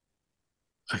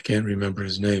 I can't remember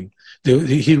his name.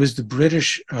 He was the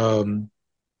British.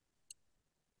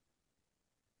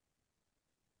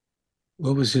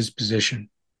 What was his position?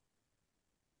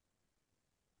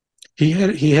 He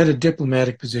had a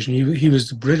diplomatic position. He was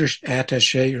the British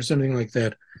attaché or something like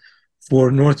that for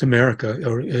North America,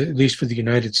 or at least for the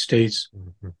United States.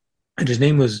 Hmm. And his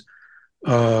name was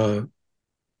uh,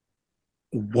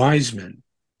 Wiseman.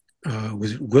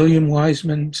 Was it William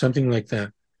Wiseman? Something like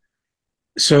that.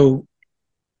 So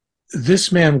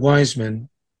this man Wiseman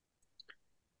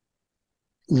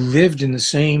lived in the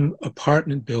same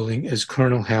apartment building as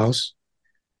Colonel House.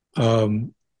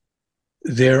 Um,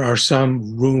 there are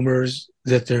some rumors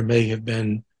that there may have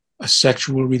been a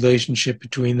sexual relationship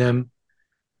between them.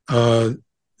 Uh,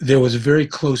 there was a very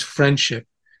close friendship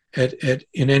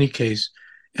in any case.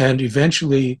 And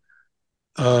eventually,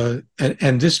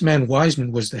 and this man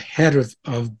Wiseman was the head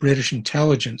of British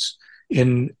intelligence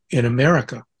in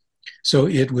America. So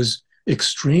it was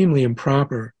extremely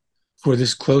improper for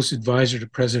this close advisor to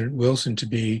President Wilson to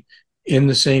be in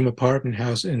the same apartment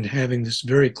house and having this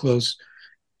very close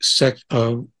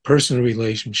personal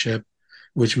relationship,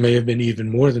 which may have been even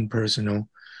more than personal.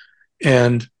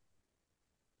 And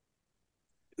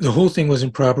the whole thing was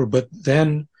improper. But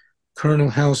then Colonel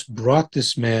House brought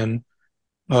this man,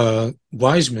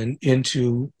 Wiseman,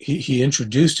 he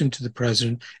introduced him to the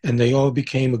president, and they all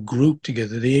became a group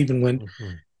together. They even went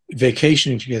Hmm.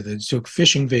 vacationing together, took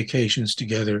fishing vacations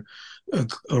together,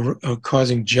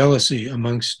 causing jealousy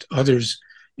amongst others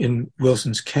in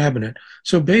Wilson's cabinet.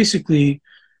 So basically,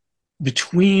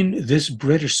 between this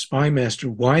British spymaster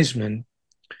Wiseman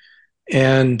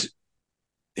and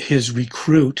his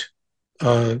recruit,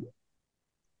 uh,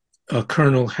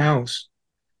 Colonel House,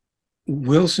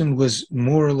 Wilson was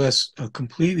more or less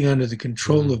completely under the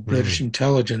control of Hmm. British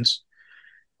intelligence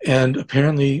and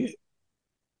apparently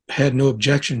had no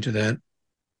objection to that.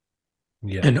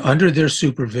 Yeah. And under their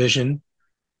supervision,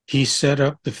 he set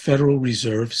up the Federal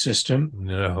Reserve System.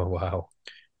 No, wow.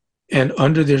 And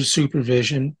under their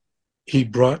supervision, he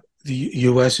brought the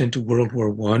US into World War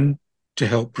I to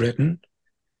help Britain.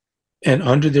 And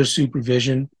under their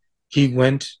supervision,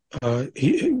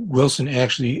 Wilson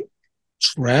actually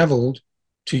traveled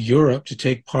to Europe to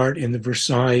take part in the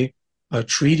Versailles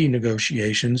treaty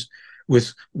negotiations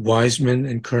with Wiseman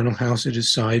and Colonel House at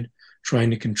his side, trying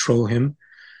to control him.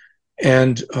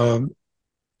 And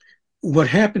what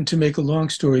happened, to make a long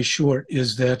story short,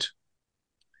 is that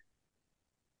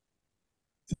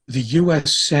the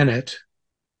US Senate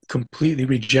completely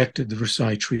rejected the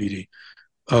Versailles Treaty.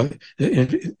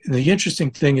 The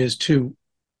interesting thing is, too,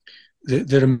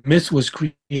 that a myth was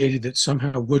created that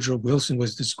somehow Woodrow Wilson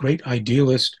was this great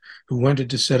idealist who wanted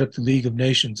to set up the League of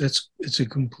Nations. It's a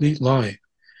complete lie.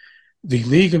 The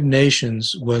League of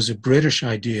Nations was a British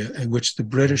idea, which the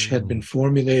British had been Mm,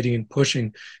 formulating and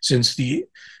pushing since the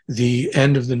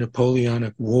end of the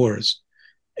Napoleonic Wars,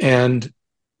 and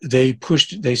they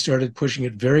started pushing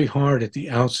it very hard at the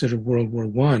outset of World War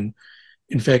One.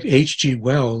 In fact, H.G.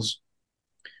 Wells,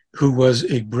 who was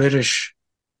a British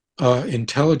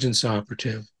intelligence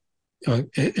operative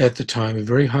at the time, a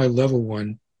very high level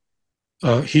one,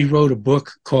 he wrote a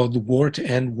book called The War to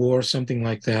End War, something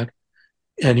like that.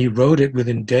 And he wrote it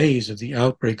within days of the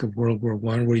outbreak of World War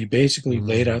One, where he basically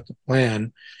laid mm, out the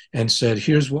plan and said,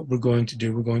 here's what we're going to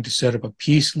do. We're going to set up a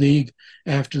peace league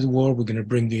after the war. We're going to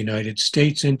bring the United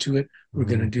States into it. We're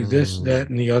going to do this, mm. that,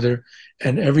 and the other.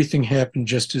 And everything happened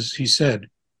just as he said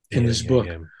in Yeah, this yeah, book.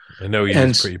 yeah. I know he was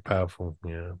And pretty powerful.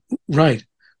 Yeah. right.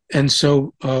 And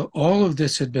so all of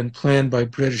this had been planned by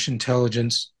British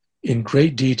intelligence in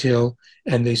great detail,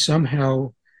 and they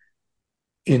somehow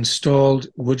installed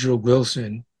Woodrow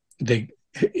Wilson. They,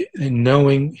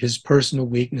 knowing his personal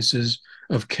weaknesses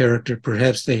of character,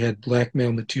 perhaps they had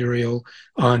blackmail material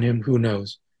on him. Who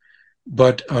knows?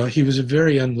 But he was a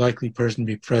very unlikely person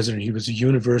to be president. He was a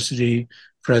university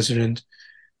president,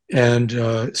 and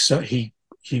so he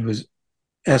was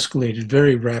escalated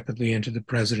very rapidly into the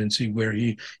presidency, where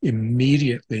he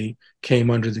immediately came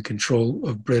under the control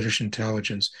of British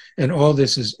intelligence. And all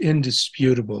this is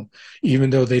indisputable,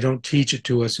 even though they don't teach it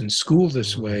to us in school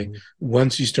this way. Mm.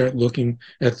 Once you start looking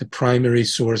at the primary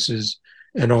sources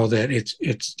and all that,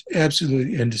 it's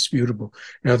absolutely indisputable.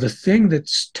 Now, the thing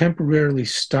that's temporarily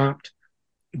stopped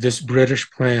this British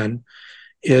plan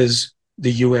is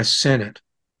the U.S. Senate,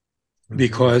 Mhm.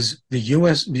 because the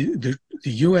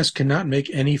U.S. cannot make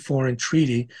any foreign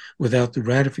treaty without the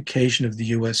ratification of the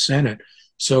U.S. Senate.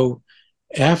 So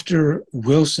after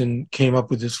Wilson came up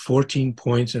with his 14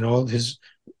 points and all his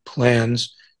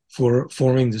plans for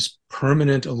forming this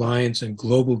permanent alliance and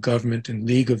global government and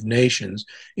League of Nations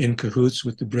in cahoots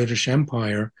with the British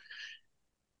Empire,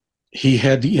 he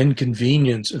had the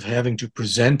inconvenience of having to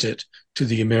present it to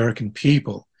the American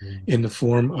people Mm. in the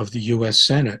form of the U.S.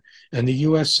 Senate. And the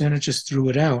U.S. Senate just threw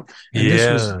it out. And this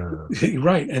was Yeah.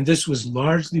 right. And this was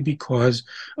largely because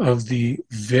of the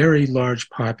very large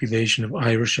population of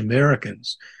Irish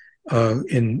Americans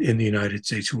in the United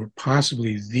States, who were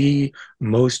possibly the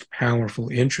most powerful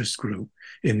interest group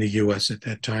in the U.S. at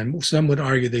that time. Some would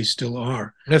argue they still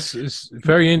are. That's it's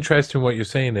very interesting what you're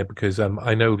saying there because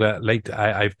I know that later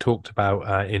I've talked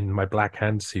about in my Black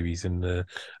Hand series in the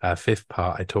fifth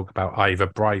part I talk about Ivor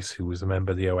Bryce, who was a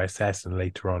member of the OSS and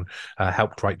later on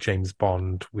helped write James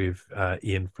Bond with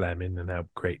Ian Fleming and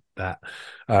helped create that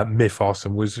mythos,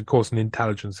 and was of course an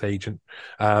intelligence agent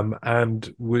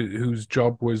and whose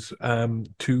job was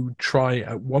to try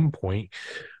at one point.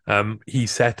 He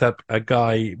set up a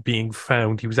guy being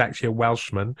found. He was actually a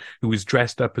Welshman who was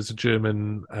dressed up as a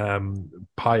German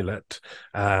pilot.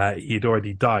 He'd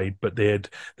already died, but they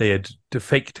had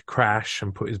faked a crash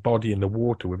and put his body in the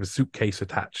water with a suitcase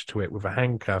attached to it with a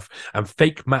handcuff and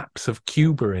fake maps of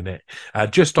Cuba in it,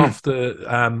 just Hmm. off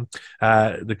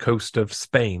the coast of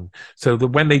Spain. So that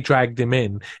when they dragged him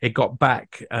in, it got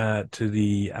back to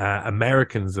the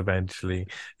Americans eventually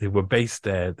who were based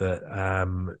there that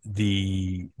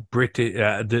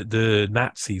the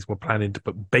Nazis were planning to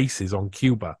put bases on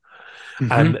Cuba,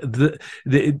 and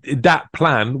Mm-hmm. that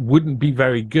plan wouldn't be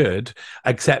very good,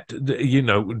 except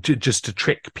just to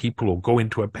trick people or go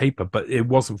into a paper. But it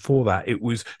wasn't for that. It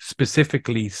was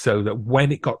specifically so that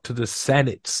when it got to the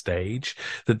Senate stage,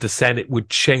 that the Senate would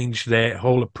change their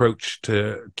whole approach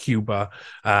to Cuba,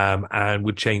 and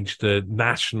would change the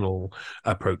national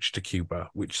approach to Cuba,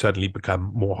 which suddenly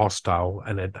become more hostile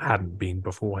and it hadn't been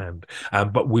beforehand,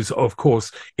 but was of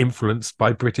course influenced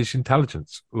by British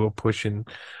intelligence who were pushing,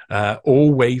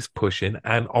 always pushing,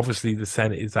 and obviously the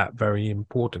Senate is that very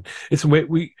important. Listen,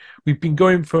 we've been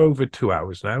going for over 2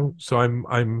 hours now, so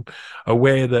I'm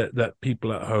aware that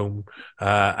people at home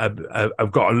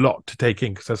have got a lot to take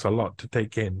in because there's a lot to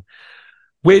take in.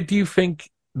 Where do you think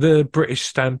the British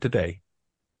stand today?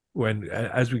 When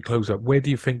as we close up, where do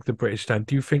you think the British stand?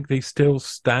 Do you think they still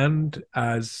stand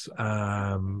as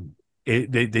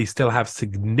they still have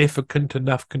significant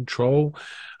enough control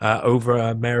over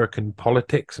American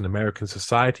politics and American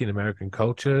society and American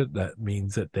culture that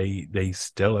means that they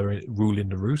still are ruling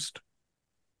the roost?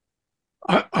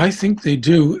 I think they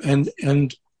do, and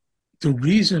the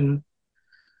reason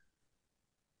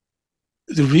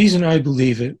the reason I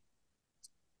believe it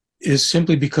is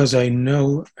simply because I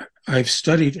know I've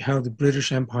studied how the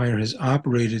British Empire has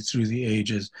operated through the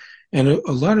ages. And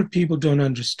a lot of people don't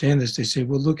understand this. They say,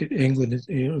 well, look at England,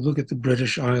 look at the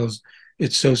British Isles.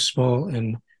 It's so small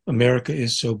and America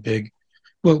is so big.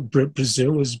 Well,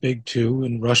 Brazil is big too,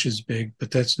 and Russia's big, but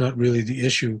that's not really the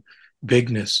issue.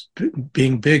 Bigness.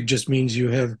 Being big just means you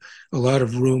have a lot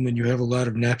of room and you have a lot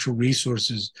of natural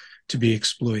resources to be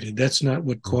exploited. That's not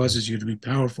what Mhm. causes you to be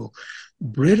powerful.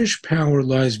 British power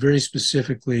lies very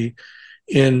specifically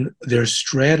in their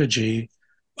strategy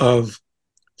of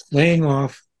playing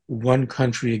off one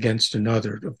country against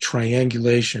another, of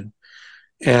triangulation.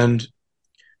 And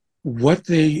what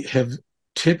they have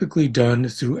typically done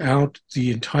throughout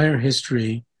the entire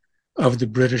history of the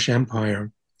British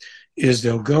Empire is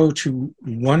they'll go to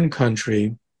one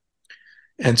country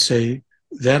and say,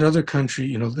 that other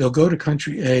country, they'll go to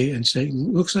country A and say,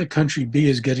 looks like country B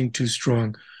is getting too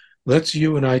strong. Let's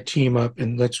you and I team up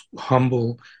and let's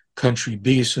humble country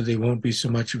B so they won't be so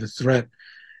much of a threat.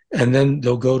 And then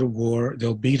they'll go to war,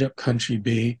 they'll beat up country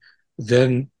B.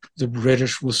 Then the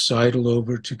British will sidle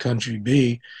over to country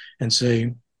B and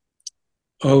say,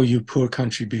 oh, you poor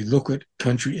country B, look what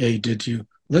country A did to you.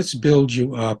 Let's build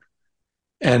you up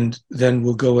and then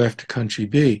we'll go after country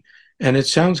B. And it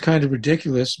sounds kind of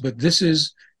ridiculous, but this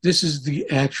is the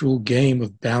actual game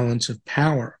of balance of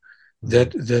power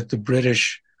Mhm. that the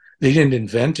British, they didn't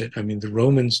invent it. I mean, the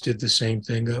Romans did the same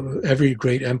thing. Every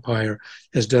great empire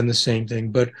has done the same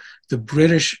thing, but the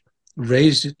British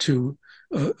raised it to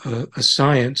a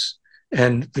science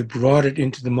and they brought it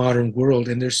into the modern world,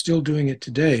 and they're still doing it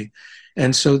today.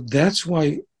 And so that's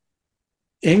why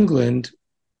England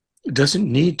doesn't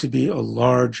need to be a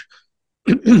large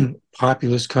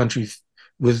populous country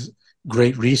with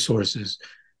great resources,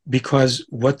 because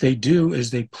what they do is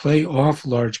they play off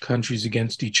large countries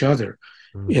against each other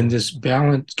in Mhm. this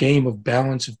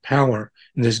balance of power,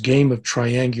 in this game of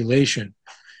triangulation.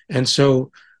 And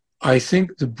so I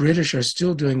think the British are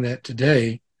still doing that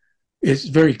today. It's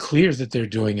very clear that they're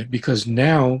doing it because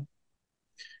now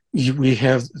we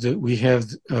have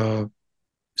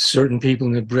certain people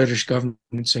in the British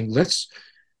government saying,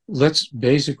 let's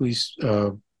basically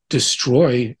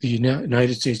destroy the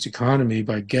United States economy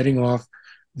by getting off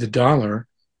the dollar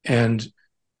and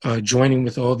joining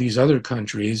with all these other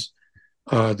countries,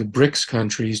 the BRICS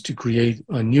countries, to create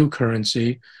a new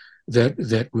currency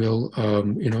that will,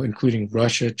 including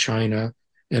Russia, China,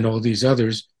 and all these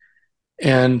others.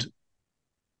 And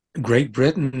Great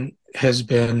Britain has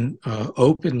been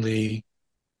openly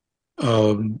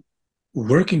um,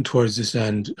 working towards this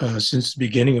end since the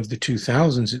beginning of the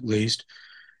 2000s, at least.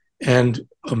 And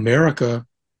America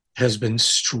has been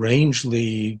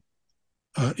strangely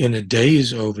in a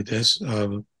daze over this,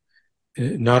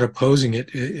 not opposing it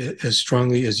as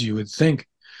strongly as you would think.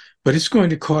 But it's going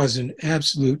to cause an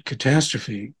absolute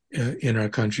catastrophe in our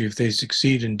country if they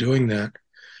succeed in doing that.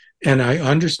 And I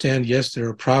understand, yes, there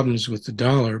are problems with the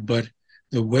dollar, but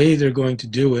the way they're going to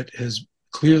do it has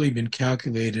clearly been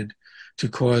calculated to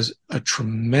cause a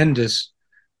tremendous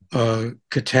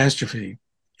catastrophe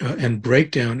and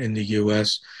breakdown in the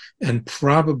U.S. and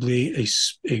probably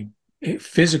a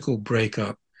physical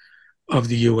breakup of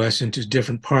the U.S. into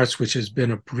different parts, which has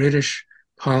been a British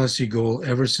policy goal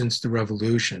ever since the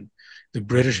revolution. The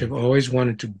British have Mhm. always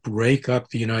wanted to break up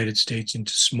the United States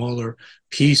into smaller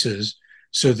pieces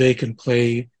so they can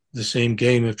play the same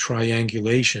game of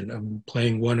triangulation, of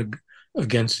playing one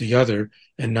against the other,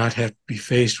 and not have to be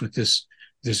faced with this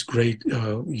great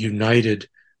united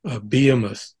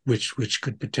behemoth, which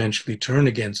could potentially turn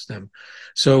against them.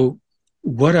 So,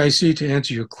 what I see, to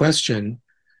answer your question,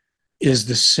 is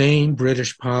the same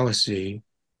British policy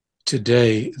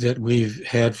today that we've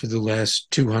had for the last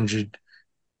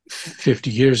 250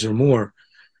 years or more.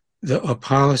 A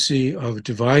policy of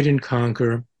divide and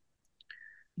conquer,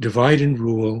 divide and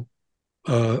rule,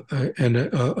 and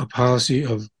a policy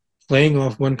of playing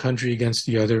off one country against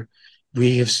the other.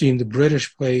 We have seen the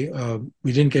British play,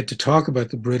 we didn't get to talk about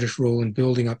the British role in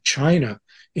building up China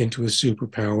into a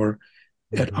superpower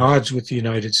at Mhm. odds with the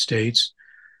United States.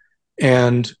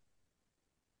 And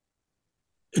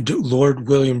Lord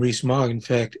William Rees-Mogg, in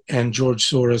fact, and George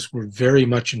Soros were very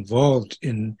much involved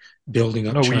in building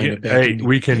up Oh, China back hey, in the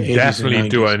we can 80s and definitely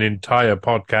do 90s. an entire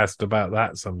podcast about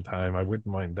that sometime. I wouldn't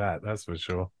mind that. That's for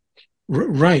sure.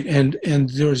 Right, and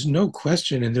there's no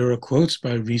question, and there are quotes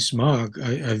by Rees-Mogg.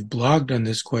 I've blogged on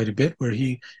this quite a bit, where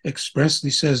he expressly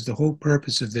says the whole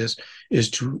purpose of this is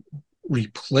to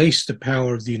replace the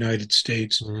power of the United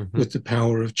States Hmm. with the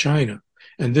power of China.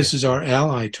 And Yeah. this is our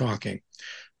ally talking.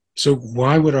 So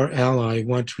why would our ally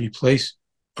want to replace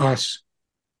us?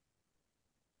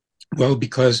 Well,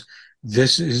 because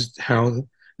this is how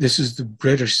This is the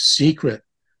British secret.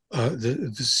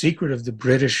 The secret of the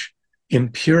British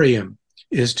imperium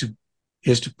is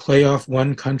to play off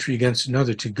one country against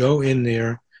another, to go in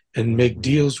there and make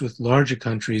Mm-hmm. deals with larger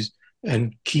countries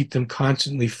and keep them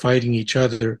constantly fighting each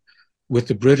other, with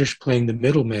the British playing the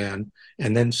middleman,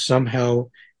 and then somehow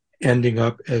ending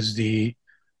up as the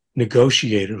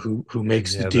negotiator who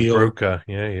makes the Yeah, the deal, broker.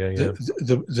 Yeah, yeah, the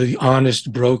yeah. the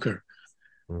honest broker.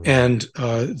 Mm-hmm. And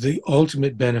the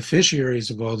ultimate beneficiaries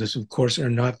of all this, of course,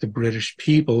 are not the British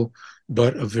people,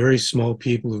 but a very small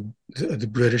people of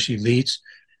the British elites,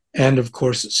 and of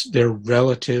course their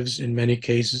relatives in many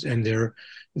cases, and their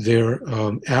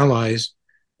allies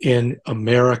in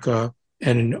America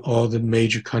and in all the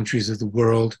major countries of the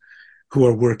world, who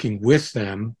are working with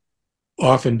them,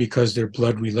 often because they're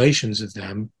blood relations of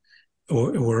them,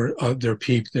 or their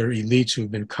elites who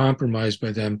have been compromised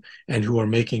by them and who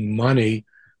are making money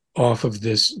off of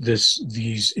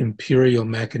these imperial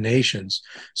machinations.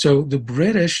 So the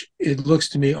British, it looks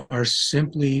to me, are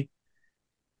simply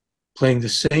playing the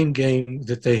same game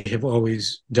that they have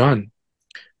always done.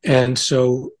 And so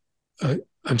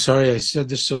I'm sorry I said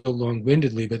this so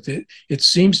long-windedly, but it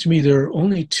seems to me there are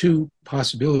only two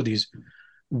possibilities.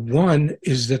 One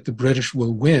is that the British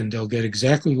will win. They'll get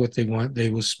exactly what they want. They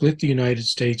will split the United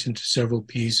States into several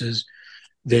pieces.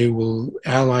 They will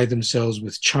ally themselves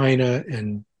with China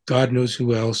and God knows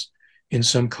who else in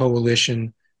some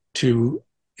coalition to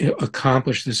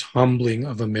accomplish this humbling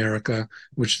of America,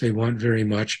 which they want very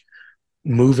much,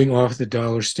 moving off the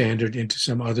dollar standard into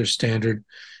some other standard,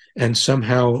 and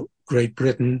somehow Great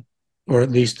Britain, or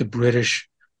at least the British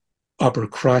upper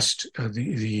crust,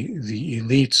 the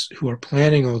elites who are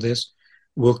planning all this,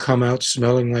 will come out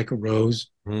smelling like a rose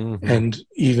Mm-hmm. and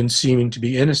even seeming to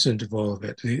be innocent of all of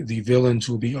it. The villains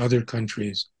will be other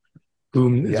countries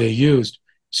whom Yep. they used.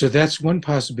 So that's one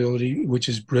possibility, which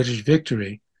is British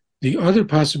victory. The other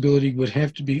possibility would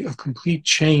have to be a complete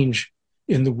change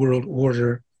in the world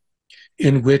order,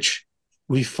 in which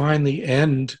we finally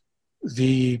end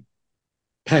the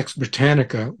Pax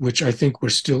Britannica, which I think we're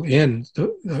still in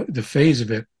the phase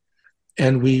of it,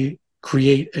 and we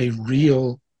create a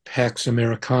real Pax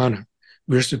Americana.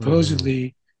 We're Mm-hmm.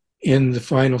 supposedly in the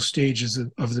final stages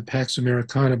of the Pax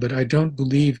Americana, but I don't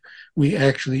believe we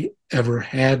actually ever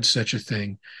had such a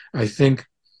thing. I think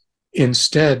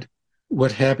instead,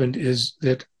 what happened is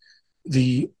that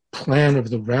the plan of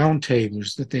the round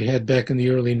tables that they had back in the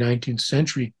early 19th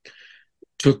century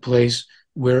took place,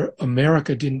 where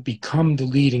America didn't become the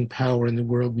leading power in the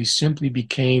world. We simply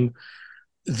became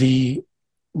the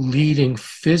leading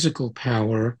physical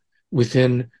power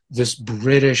within this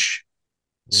British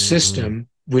Mm-hmm. system,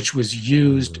 which was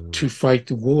used Mm-hmm. to fight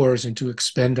the wars and to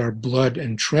expend our blood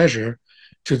and treasure,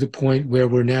 to the point where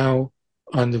we're now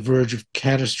on the verge of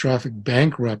catastrophic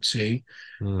bankruptcy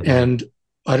Mm-hmm. and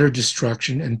utter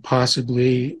destruction, and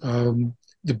possibly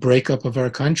the breakup of our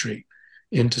country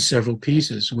into several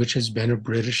pieces, which has been a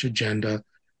British agenda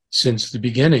since the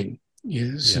beginning,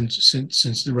 Yeah.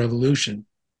 since the revolution.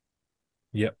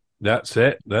 Yep, that's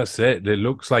it. That's it. It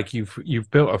looks like you've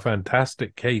built a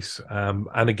fantastic case.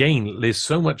 And again, there's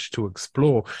so much to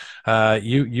explore.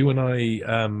 You and I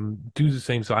do the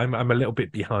same. So I'm a little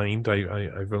bit behind.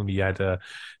 I've only had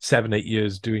 7-8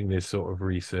 years doing this sort of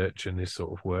research and this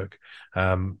sort of work.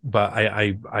 But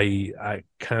I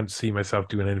can't see myself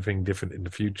doing anything different in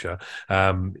the future.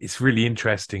 It's really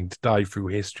interesting to dive through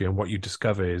history, and what you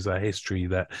discover is a history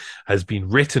that has been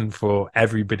written for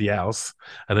everybody else,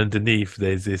 and underneath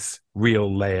there's this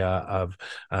real layer of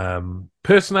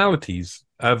personalities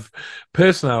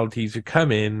who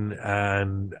come in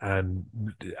and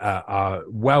are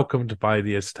welcomed by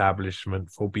the establishment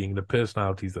for being the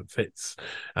personalities that fits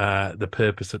the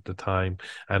purpose at the time,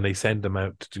 and they send them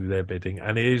out to do their bidding.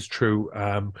 And it is true,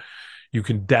 you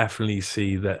can definitely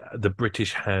see that the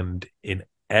British hand in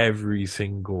every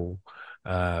single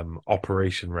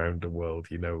operation around the world.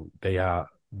 You know, they are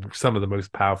some of the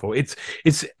most powerful.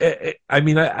 I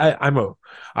mean,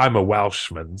 I'm a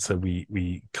Welshman, so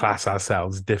we class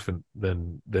ourselves different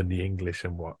than the English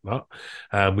and whatnot.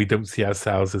 We don't see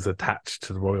ourselves as attached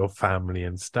to the royal family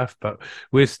and stuff, but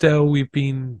we've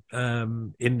been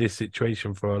in this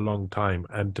situation for a long time,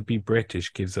 and to be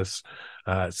British gives us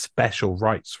special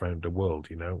rights around the world.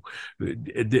 You know,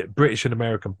 the British and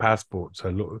American passports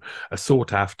are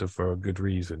sought after for a good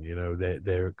reason. You know,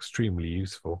 they're extremely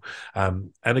useful.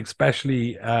 And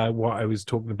especially what I was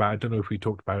talking about, I don't know if we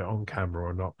talked about it on camera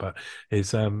or not, but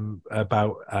is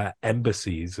about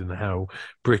embassies, and how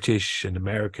British and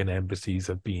American embassies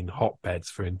have been hotbeds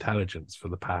for intelligence for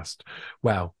the past,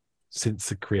 well, since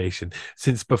the creation,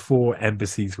 since before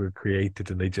embassies were created,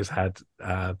 and they just had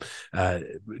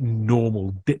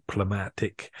normal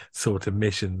diplomatic sort of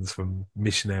missions from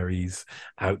missionaries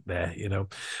out there,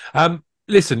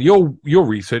 Listen, your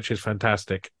research is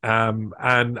fantastic. And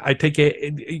I take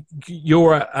it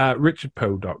you're at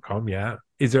richardpoe.com, yeah?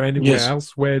 Is there anywhere Yes.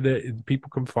 else where people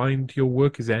can find your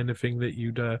work? Is there anything that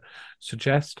you'd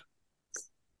suggest?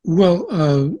 Well,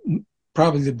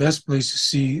 probably the best place to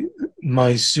see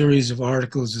my series of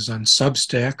articles is on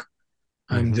Substack.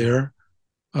 I'm Mm-hmm. there.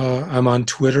 I'm on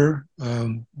Twitter.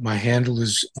 My handle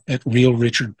is at Real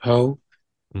Richard Poe.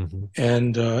 Mm-hmm.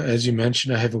 And as you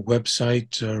mentioned, I have a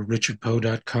website,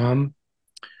 richardpoe.com.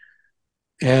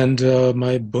 And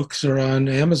my books are on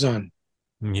Amazon.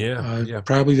 Yeah, yeah.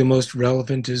 Probably the most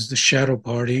relevant is The Shadow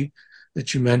Party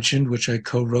that you mentioned, which I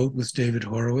co wrote with David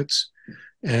Horowitz,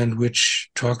 and which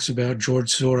talks about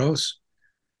George Soros.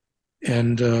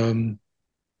 And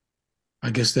I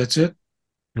guess that's it.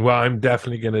 Well, I'm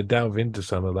definitely going to delve into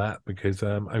some of that because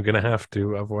I'm going to have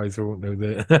to. Otherwise, I won't know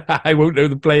the I won't know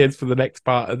the players for the next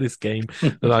part of this game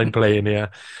that I'm playing here.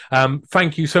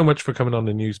 Thank you so much for coming on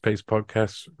the Newspace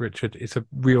podcast, Richard. It's a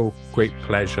real great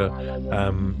pleasure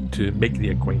to make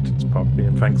the acquaintance properly,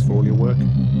 and thanks for all your work.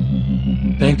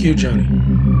 Thank you,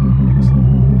 Johnny.